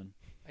one, gentlemen.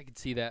 I can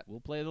see that.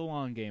 We'll play the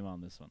long game on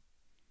this one.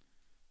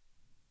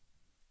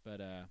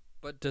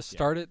 But to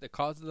start it, the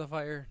cause of the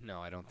fire,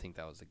 no, I don't think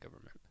that was the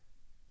government.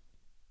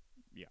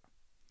 Yeah.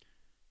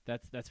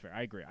 That's fair.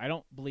 I agree. I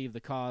don't believe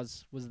the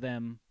cause was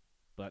them,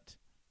 but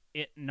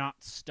it not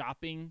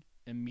stopping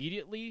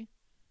immediately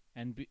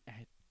and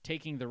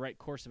taking the right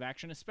course of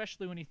action,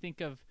 especially when you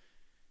think of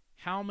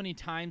how many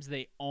times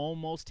they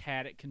almost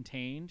had it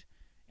contained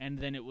and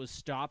then it was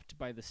stopped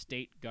by the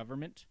state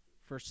government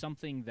for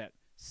something that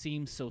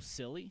seems so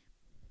silly,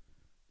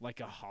 like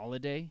a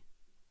holiday.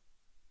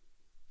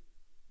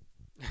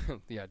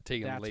 Yeah,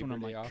 taking That's Labor when I'm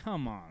Day like, off.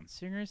 come on,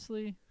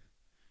 seriously?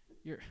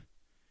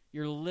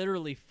 You're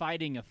literally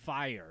fighting a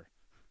fire.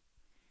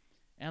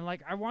 And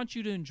like, I want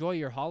you to enjoy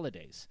your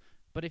holidays.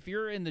 But if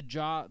you're in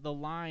the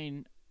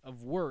line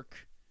of work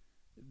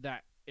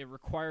that it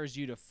requires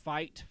you to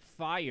fight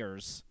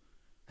fires,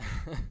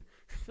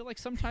 I feel like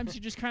sometimes you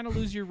just kind of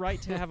lose your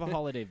right to have a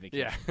holiday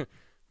vacation. Yeah.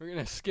 We're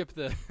going to skip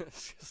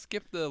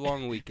the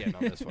long weekend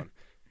on this one.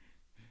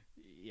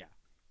 Yeah.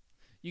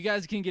 You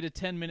guys can get a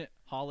 10-minute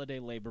holiday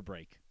labor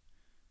break.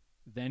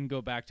 Then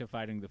go back to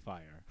fighting the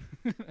fire.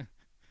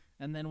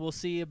 And then we'll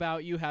see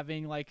about you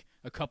having like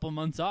a couple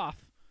months off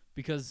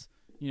because,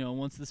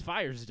 once this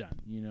fire's done,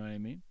 you know what I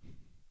mean?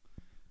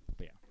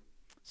 But yeah.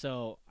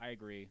 So I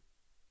agree.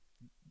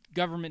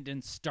 Government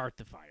didn't start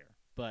the fire,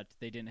 but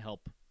they didn't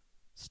help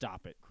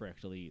stop it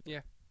correctly either.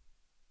 Yeah.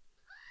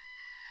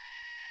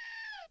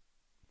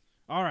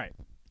 All right.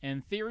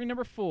 And theory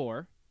number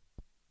 4,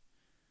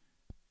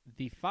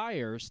 the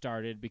fire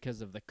started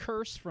because of the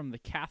curse from the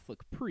Catholic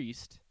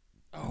priest.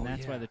 Oh, and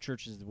that's why the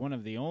church is one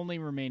of the only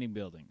remaining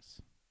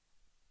buildings.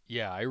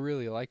 Yeah, I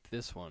really liked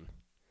this one.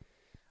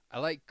 I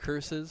like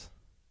curses.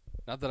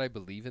 Not that I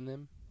believe in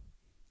them.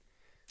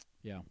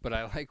 Yeah. But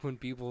I like when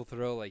people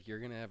throw like you're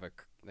gonna have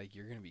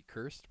you're gonna be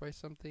cursed by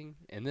something,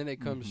 and then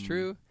it comes Mhm.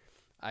 true.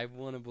 I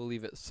want to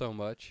believe it so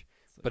much.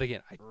 But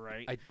again,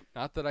 Right. I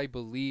not that I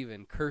believe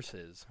in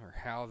curses or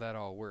how that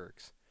all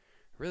works.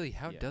 Really,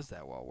 how Yeah. does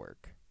that all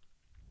work?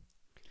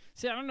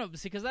 See, I don't know,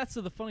 because that's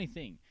the funny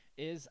thing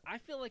is I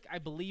feel like I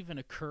believe in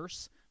a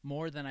curse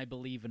more than I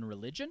believe in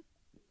religion,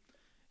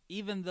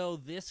 even though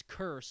this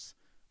curse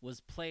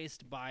was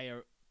placed by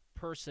a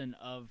person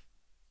of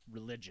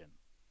religion.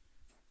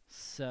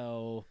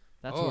 So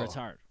that's where it's Oh.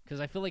 hard, because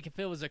I feel like if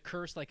it was a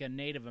curse like a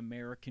Native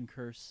American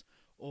curse,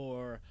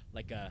 or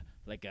like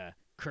a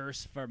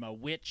curse from a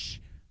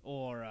witch,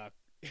 or a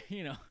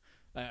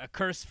a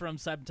curse from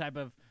some type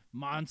of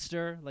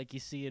monster like you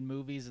see in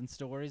movies and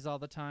stories all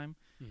the time,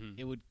 Mm-hmm.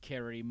 it would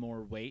carry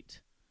more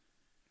weight.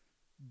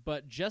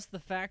 But just the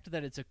fact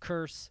that it's a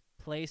curse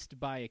placed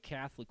by a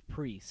Catholic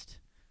priest,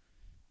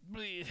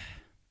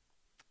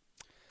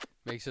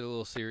 Makes it a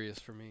little serious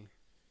for me.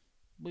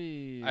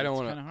 I I don't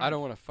want to. I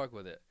don't want to fuck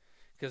with it,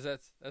 because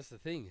that's the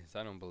thing is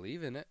I don't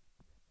believe in it.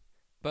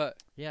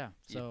 But Yeah.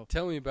 you So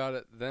tell me about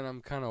it, then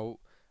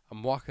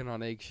I'm walking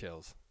on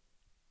eggshells.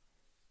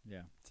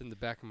 yeah. It's in the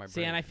back of my See,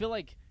 brain. and I feel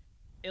like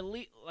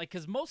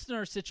because most in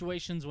our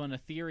situations when a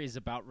theory is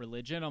about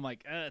religion, I'm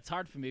like, it's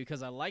hard for me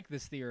because I like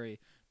this theory,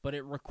 but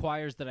it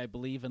requires that I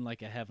believe in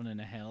like a heaven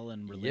and a hell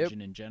and religion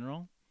in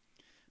general.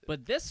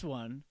 But this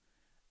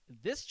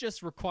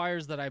just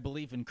requires that I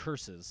believe in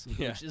curses,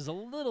 Yeah. which is a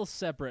little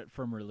separate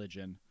from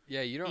religion.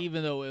 yeah, you don't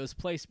Even though it was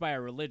placed by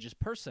a religious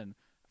person,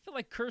 I feel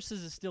like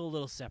curses is still a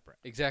little separate.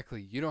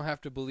 exactly. You don't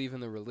have to believe in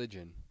the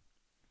religion.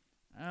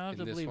 I don't have In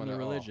to this believe in one the at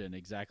all. religion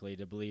exactly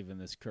to believe in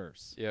this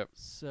curse. Yep.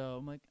 So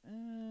I'm like,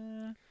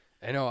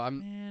 I know.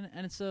 man,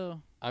 and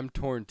so I'm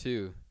torn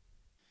too.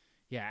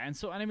 yeah, and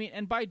so and I mean,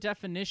 and by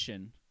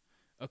definition,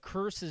 a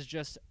curse is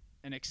just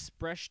an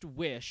expressed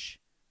wish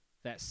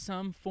that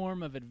some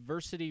form of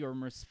adversity or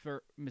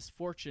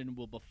misfortune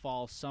will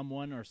befall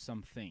someone or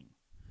something.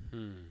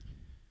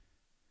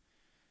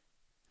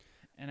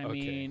 And I Okay.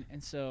 mean,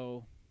 and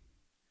so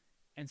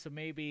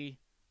maybe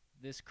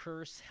this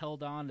curse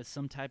held on to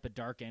some type of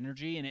dark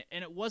energy, and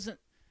it wasn't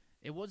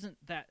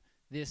that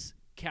this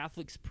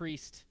Catholic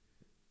priest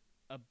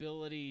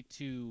ability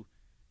to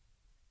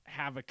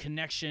have a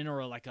connection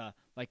or like a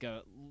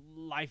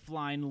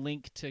lifeline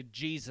link to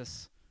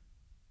Jesus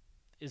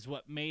is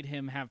what made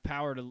him have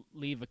power to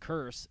leave a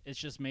curse. It's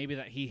just maybe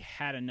that he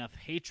had enough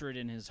hatred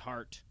in his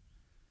heart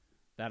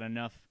that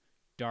enough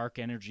dark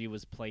energy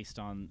was placed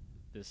on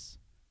this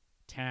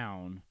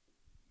town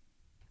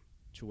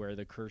to where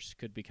the curse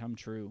could become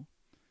true.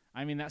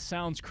 I mean, that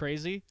sounds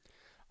crazy,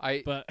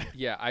 but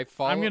Yeah, I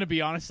follow. I'm going to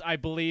be honest. I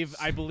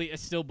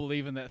still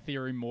believe in that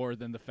theory more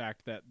than the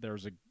fact that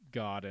there's a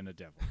God and a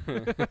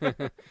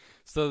devil.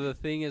 So the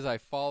thing is, I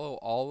follow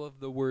all of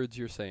the words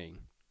you're saying.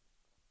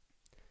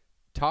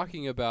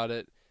 Talking about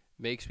it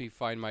makes me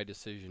find my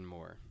decision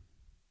more.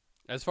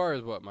 As far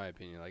as what my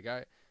opinion,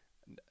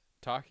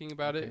 talking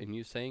about it Okay. and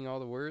you saying all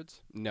the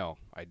words, no,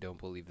 I don't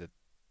believe that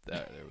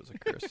there was a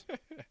curse.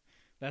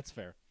 That's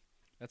fair.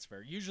 That's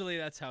fair. Usually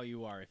that's how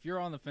you are. If you're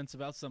on the fence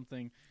about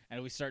something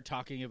and we start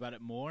talking about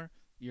it more,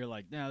 you're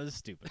like, no, this is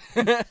stupid.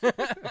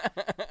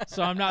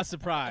 So I'm not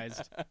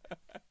surprised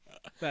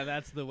that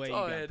that's the way That's you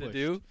all got I had pushed. to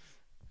do.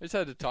 I just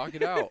had to talk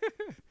it out.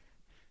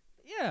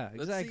 Yeah,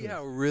 Let's exactly. see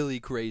how really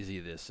crazy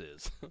this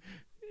is.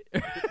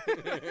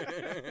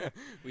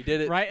 We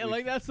did it. Right? And We-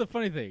 like that's the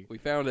funny thing. we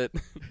found it.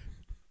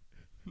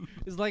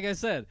 Is like I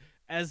said,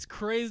 as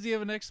crazy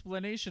of an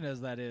explanation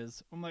as that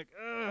is, I'm like,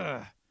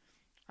 ugh.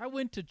 I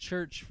went to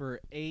church for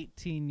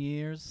 18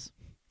 years.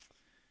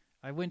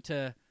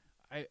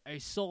 I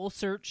soul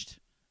searched.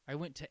 I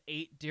went to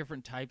 8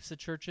 different types of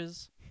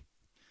churches.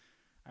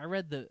 I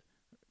read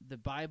the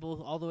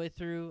Bible all the way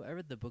through. I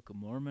read the Book of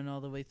Mormon all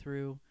the way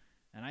through.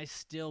 And I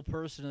still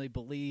personally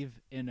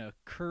believe in a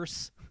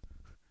curse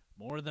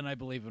more than I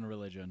believe in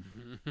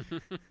religion.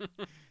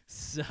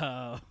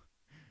 So,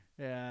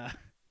 yeah.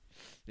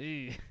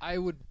 I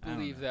would I don't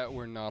believe know. that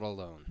we're not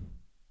alone.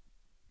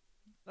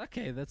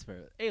 Okay, that's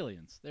fair.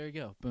 Aliens. There you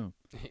go. Boom.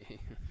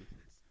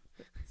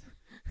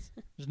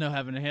 There's no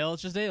heaven and hell.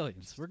 It's just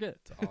aliens. We're good.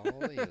 It's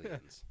all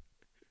aliens.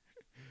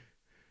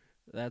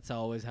 That's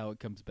always how it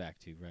comes back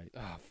to, right?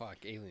 Oh, fuck,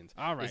 aliens.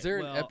 All right. Is there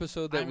well, an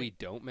episode that I mean- we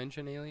don't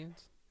mention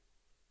aliens?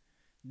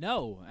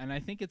 No, and I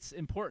think it's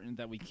important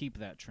that we keep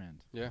that trend.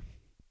 Yeah.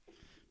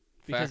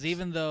 Because Facts.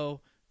 even though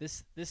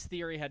this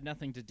theory had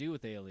nothing to do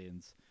with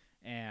aliens,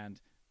 and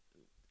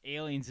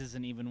aliens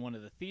isn't even one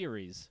of the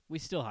theories, we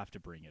still have to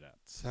bring it up.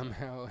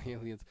 Somehow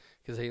aliens,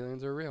 because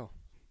aliens are real.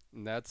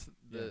 And that's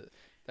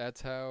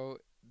how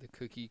the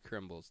cookie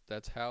crumbles.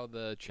 That's how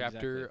the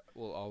chapter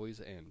Exactly. will always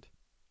end.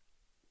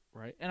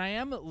 Right. And I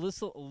am a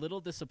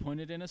little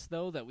disappointed in us,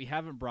 though, that we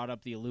haven't brought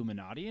up the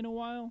Illuminati in a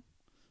while.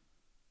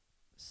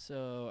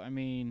 So, I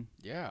mean,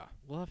 Yeah.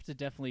 we'll have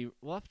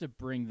to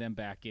bring them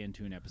back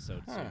into an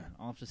episode Huh. soon.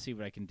 I'll have to see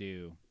what I can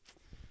do.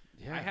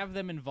 Yeah. I have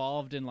them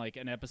involved in like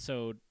an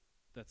episode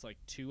that's like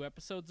 2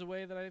 episodes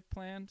away that I've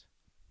planned.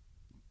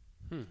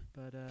 Hmm.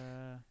 But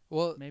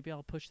Well, maybe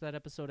I'll push that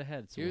episode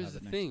ahead. So we'll here's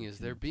have the it next thing: week, is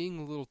who they're knows? being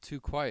a little too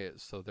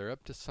quiet, so they're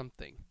up to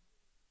something.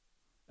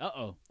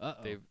 Uh-oh.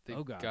 They've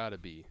Oh, God. got to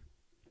be.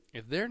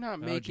 If they're not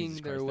Oh, making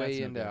Jesus their Christ, way that's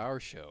no into good. our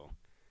show,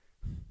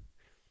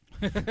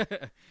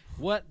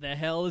 What the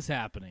hell is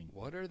happening?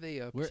 what are they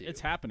up We're, to?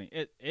 it's happening.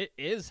 It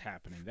is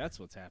happening. That's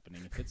what's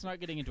happening. If it's not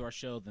getting into our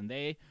show, then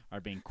they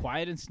are being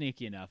quiet and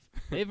sneaky enough.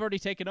 They've already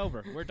taken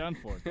over. We're done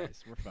for,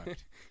 guys. We're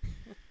fucked.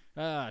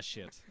 Ah,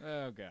 shit.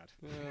 Oh, God.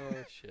 Oh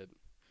shit!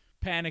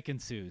 Panic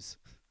ensues.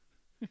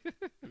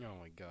 Oh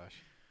my gosh!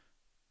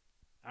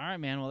 All right,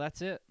 man. Well,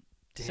 that's it.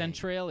 Dang.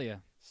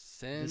 Centralia.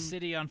 Send The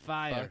city on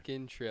fire.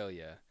 fucking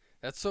Tralia.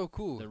 That's so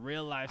cool. The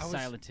real life I was-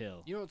 Silent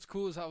Hill. You know what's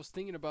cool is I was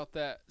thinking about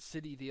that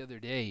city the other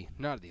day.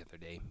 Not the other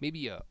day.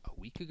 Maybe a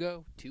week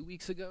ago, 2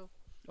 weeks ago.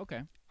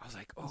 Okay. I was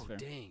like, That's oh, fair.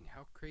 dang,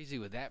 how crazy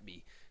would that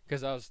be?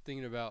 Because I was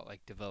thinking about,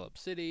 like, developed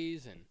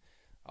cities and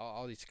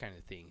all these kind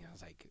of things. I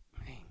was like,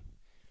 man,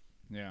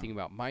 Yeah. thinking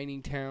about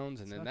mining towns,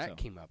 and Thought then that so.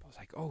 came up. I was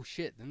like, oh,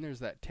 shit, then there's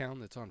that town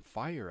that's on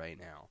fire right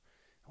now.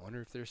 I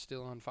wonder if they're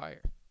still on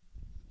fire.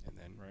 And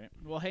then, Right.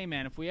 Well, hey,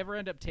 man. If we ever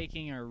end up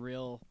taking our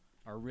real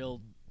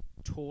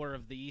tour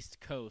of the East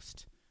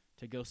Coast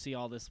to go see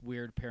all this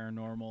weird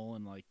paranormal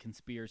and like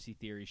conspiracy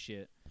theory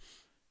shit,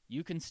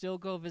 you can still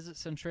go visit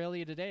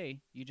Centralia today.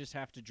 You just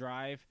have to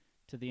drive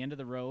to the end of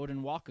the road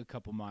and walk a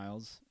couple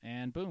miles,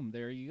 and boom,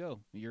 there you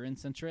go. You're in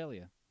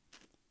Centralia.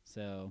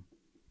 So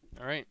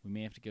all right, we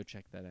may have to go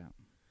check that out.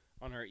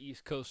 on our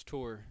East Coast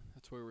tour,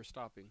 that's where we're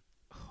stopping.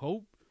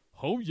 Oh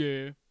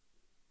yeah.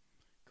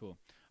 Cool.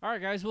 All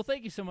right, guys. Well,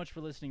 thank you so much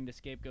for listening to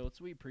Scapegoats.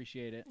 We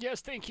appreciate it.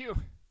 Yes, thank you.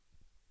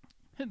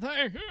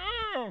 Thank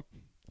you.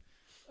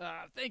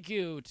 Thank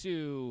you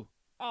to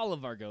all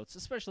of our goats,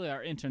 especially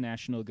our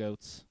international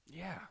goats.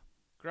 Yeah.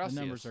 The Gracias.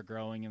 numbers are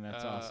growing, and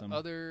that's awesome.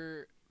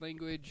 Other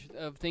language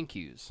of thank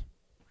yous.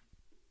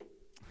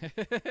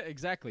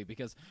 Exactly,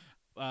 because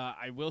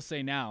I will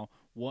say now,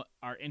 what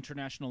our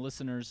international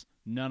listeners,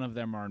 none of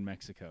them are in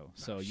Mexico.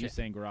 So you shit.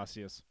 saying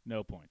gracias,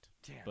 no point.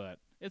 Damn. But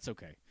it's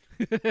okay.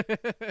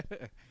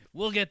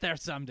 We'll get there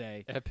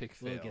someday. Epic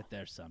fail. We'll get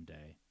there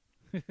someday.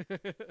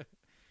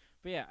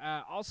 But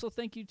yeah, also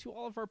thank you to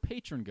all of our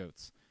patron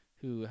goats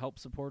who help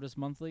support us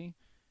monthly.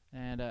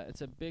 And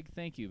it's a big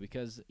thank you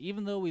because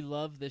even though we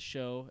love this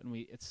show and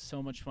it's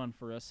so much fun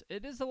for us,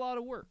 it is a lot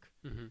of work.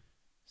 Mm-hmm.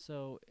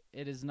 So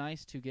it is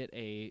nice to get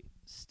as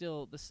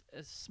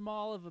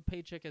small of a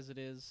paycheck as it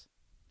is,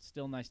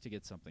 still nice to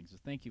get something. So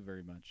thank you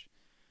very much.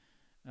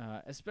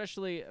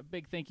 Especially a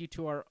big thank you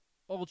to our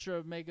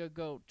ultra mega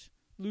goat,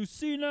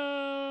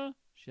 Lucina.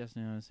 She has to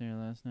know how to say her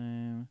last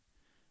name.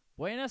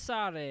 Buenos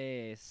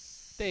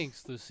Aires.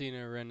 Thanks, Lucina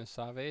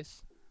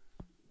Renasaves.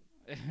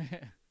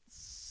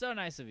 So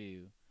nice of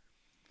you.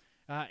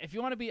 If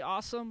you want to be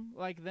awesome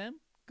like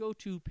them, go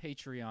to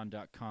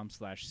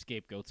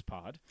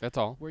patreon.com/scapegoatspod. That's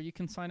all. Where you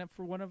can sign up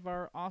for one of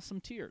our awesome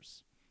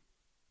tiers.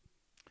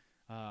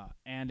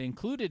 And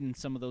included in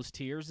some of those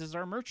tiers is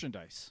our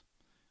merchandise,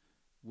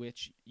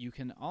 which you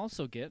can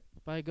also get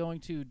by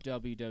going to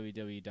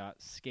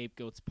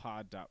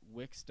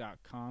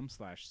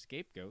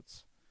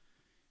www.scapegoatspod.wix.com/scapegoats.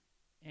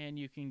 And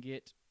you can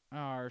get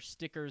our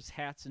stickers,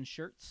 hats, and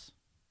shirts.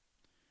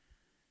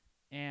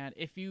 And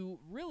if you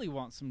really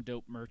want some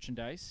dope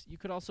merchandise, you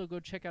could also go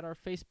check out our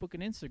Facebook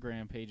and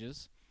Instagram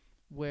pages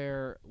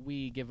where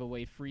we give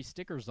away free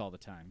stickers all the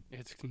time.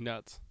 It's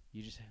nuts.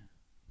 It's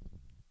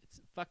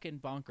fucking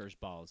bonkers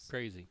balls.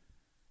 Crazy.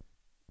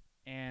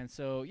 And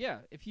so, yeah,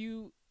 if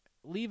you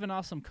leave an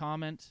awesome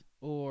comment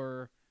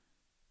or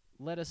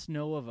let us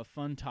know of a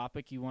fun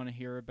topic you want to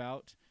hear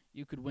about,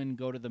 you could win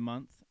Goat of the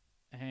Month,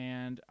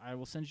 and I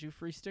will send you a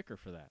free sticker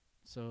for that.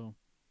 So,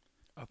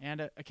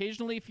 and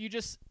occasionally, if you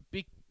just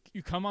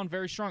you come on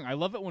very strong. I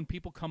love it when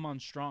people come on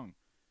strong.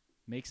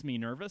 Makes me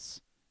nervous,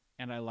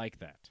 and I like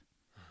that.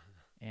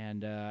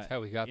 And That's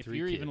how we got if 3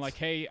 you're kids. even like,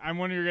 hey, I'm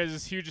one of your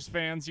guys' hugest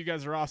fans. You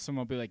guys are awesome.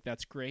 I'll be like,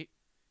 that's great.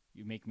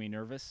 You make me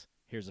nervous.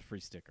 Here's a free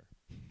sticker.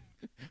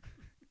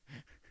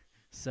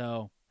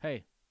 So,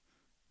 hey,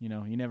 you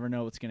never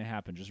know what's going to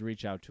happen. Just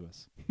reach out to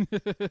us.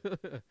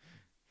 But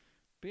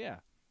yeah,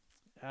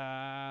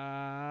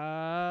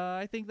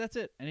 I think that's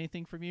it.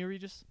 Anything from you,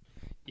 Regis?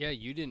 Yeah,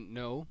 you didn't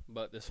know,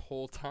 but this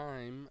whole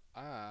time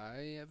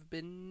I have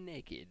been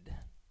naked.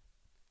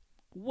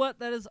 What?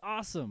 That is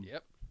awesome.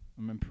 Yep.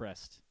 I'm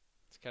impressed.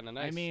 It's kind of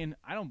nice. I mean,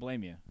 I don't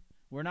blame you.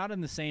 We're not in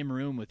the same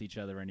room with each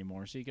other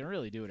anymore, so you can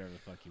really do whatever the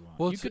fuck you want.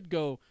 Well, you could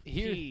go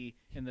here- pee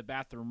in the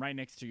bathroom right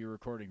next to your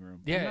recording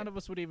room. Yeah. And none of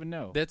us would even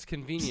know. that's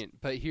convenient,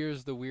 but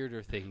here's the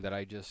weirder thing that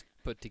I just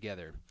put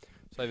together.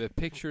 So I have a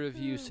picture of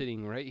you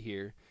sitting right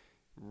here,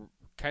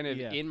 kind of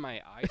Yeah. in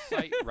my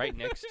eyesight right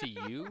next to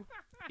you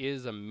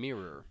is a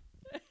mirror.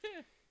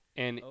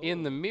 And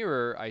in the Oh.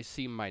 mirror, I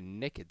see my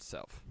naked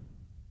self.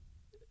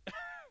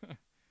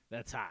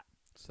 That's hot.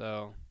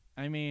 So,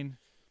 I mean,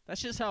 that's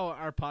just how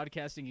our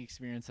podcasting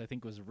experience, I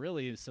think, was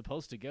really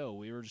supposed to go.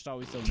 We were just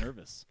always so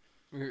nervous.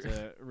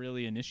 to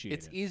really initiate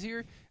It's it.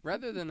 easier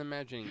rather than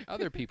imagining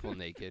other people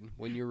naked.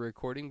 When you're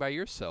recording by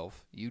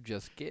yourself, you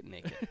just get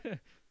naked.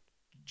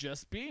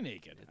 Just be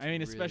naked. It's I mean,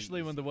 really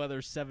especially when easy. the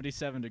weather's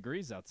 77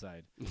 degrees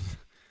outside.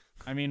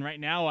 I mean, right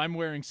now I'm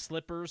wearing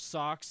slippers,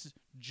 socks,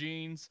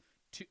 jeans,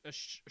 a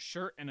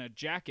shirt, and a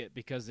jacket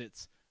because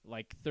it's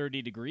like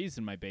 30 degrees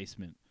in my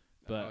basement.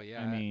 But Oh,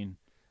 yeah, I mean,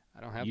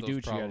 I don't have you those do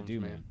what problems, you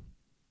gotta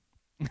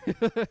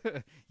do,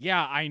 man.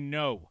 Yeah, I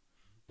know.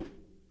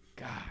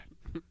 God.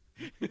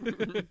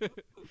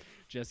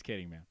 Just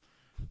kidding, man.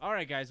 All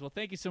right, guys. Well,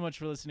 thank you so much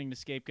for listening to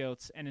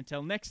Scapegoats. And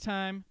until next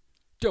time,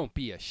 Don't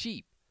be a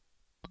sheep.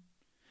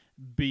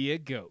 be a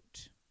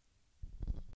goat.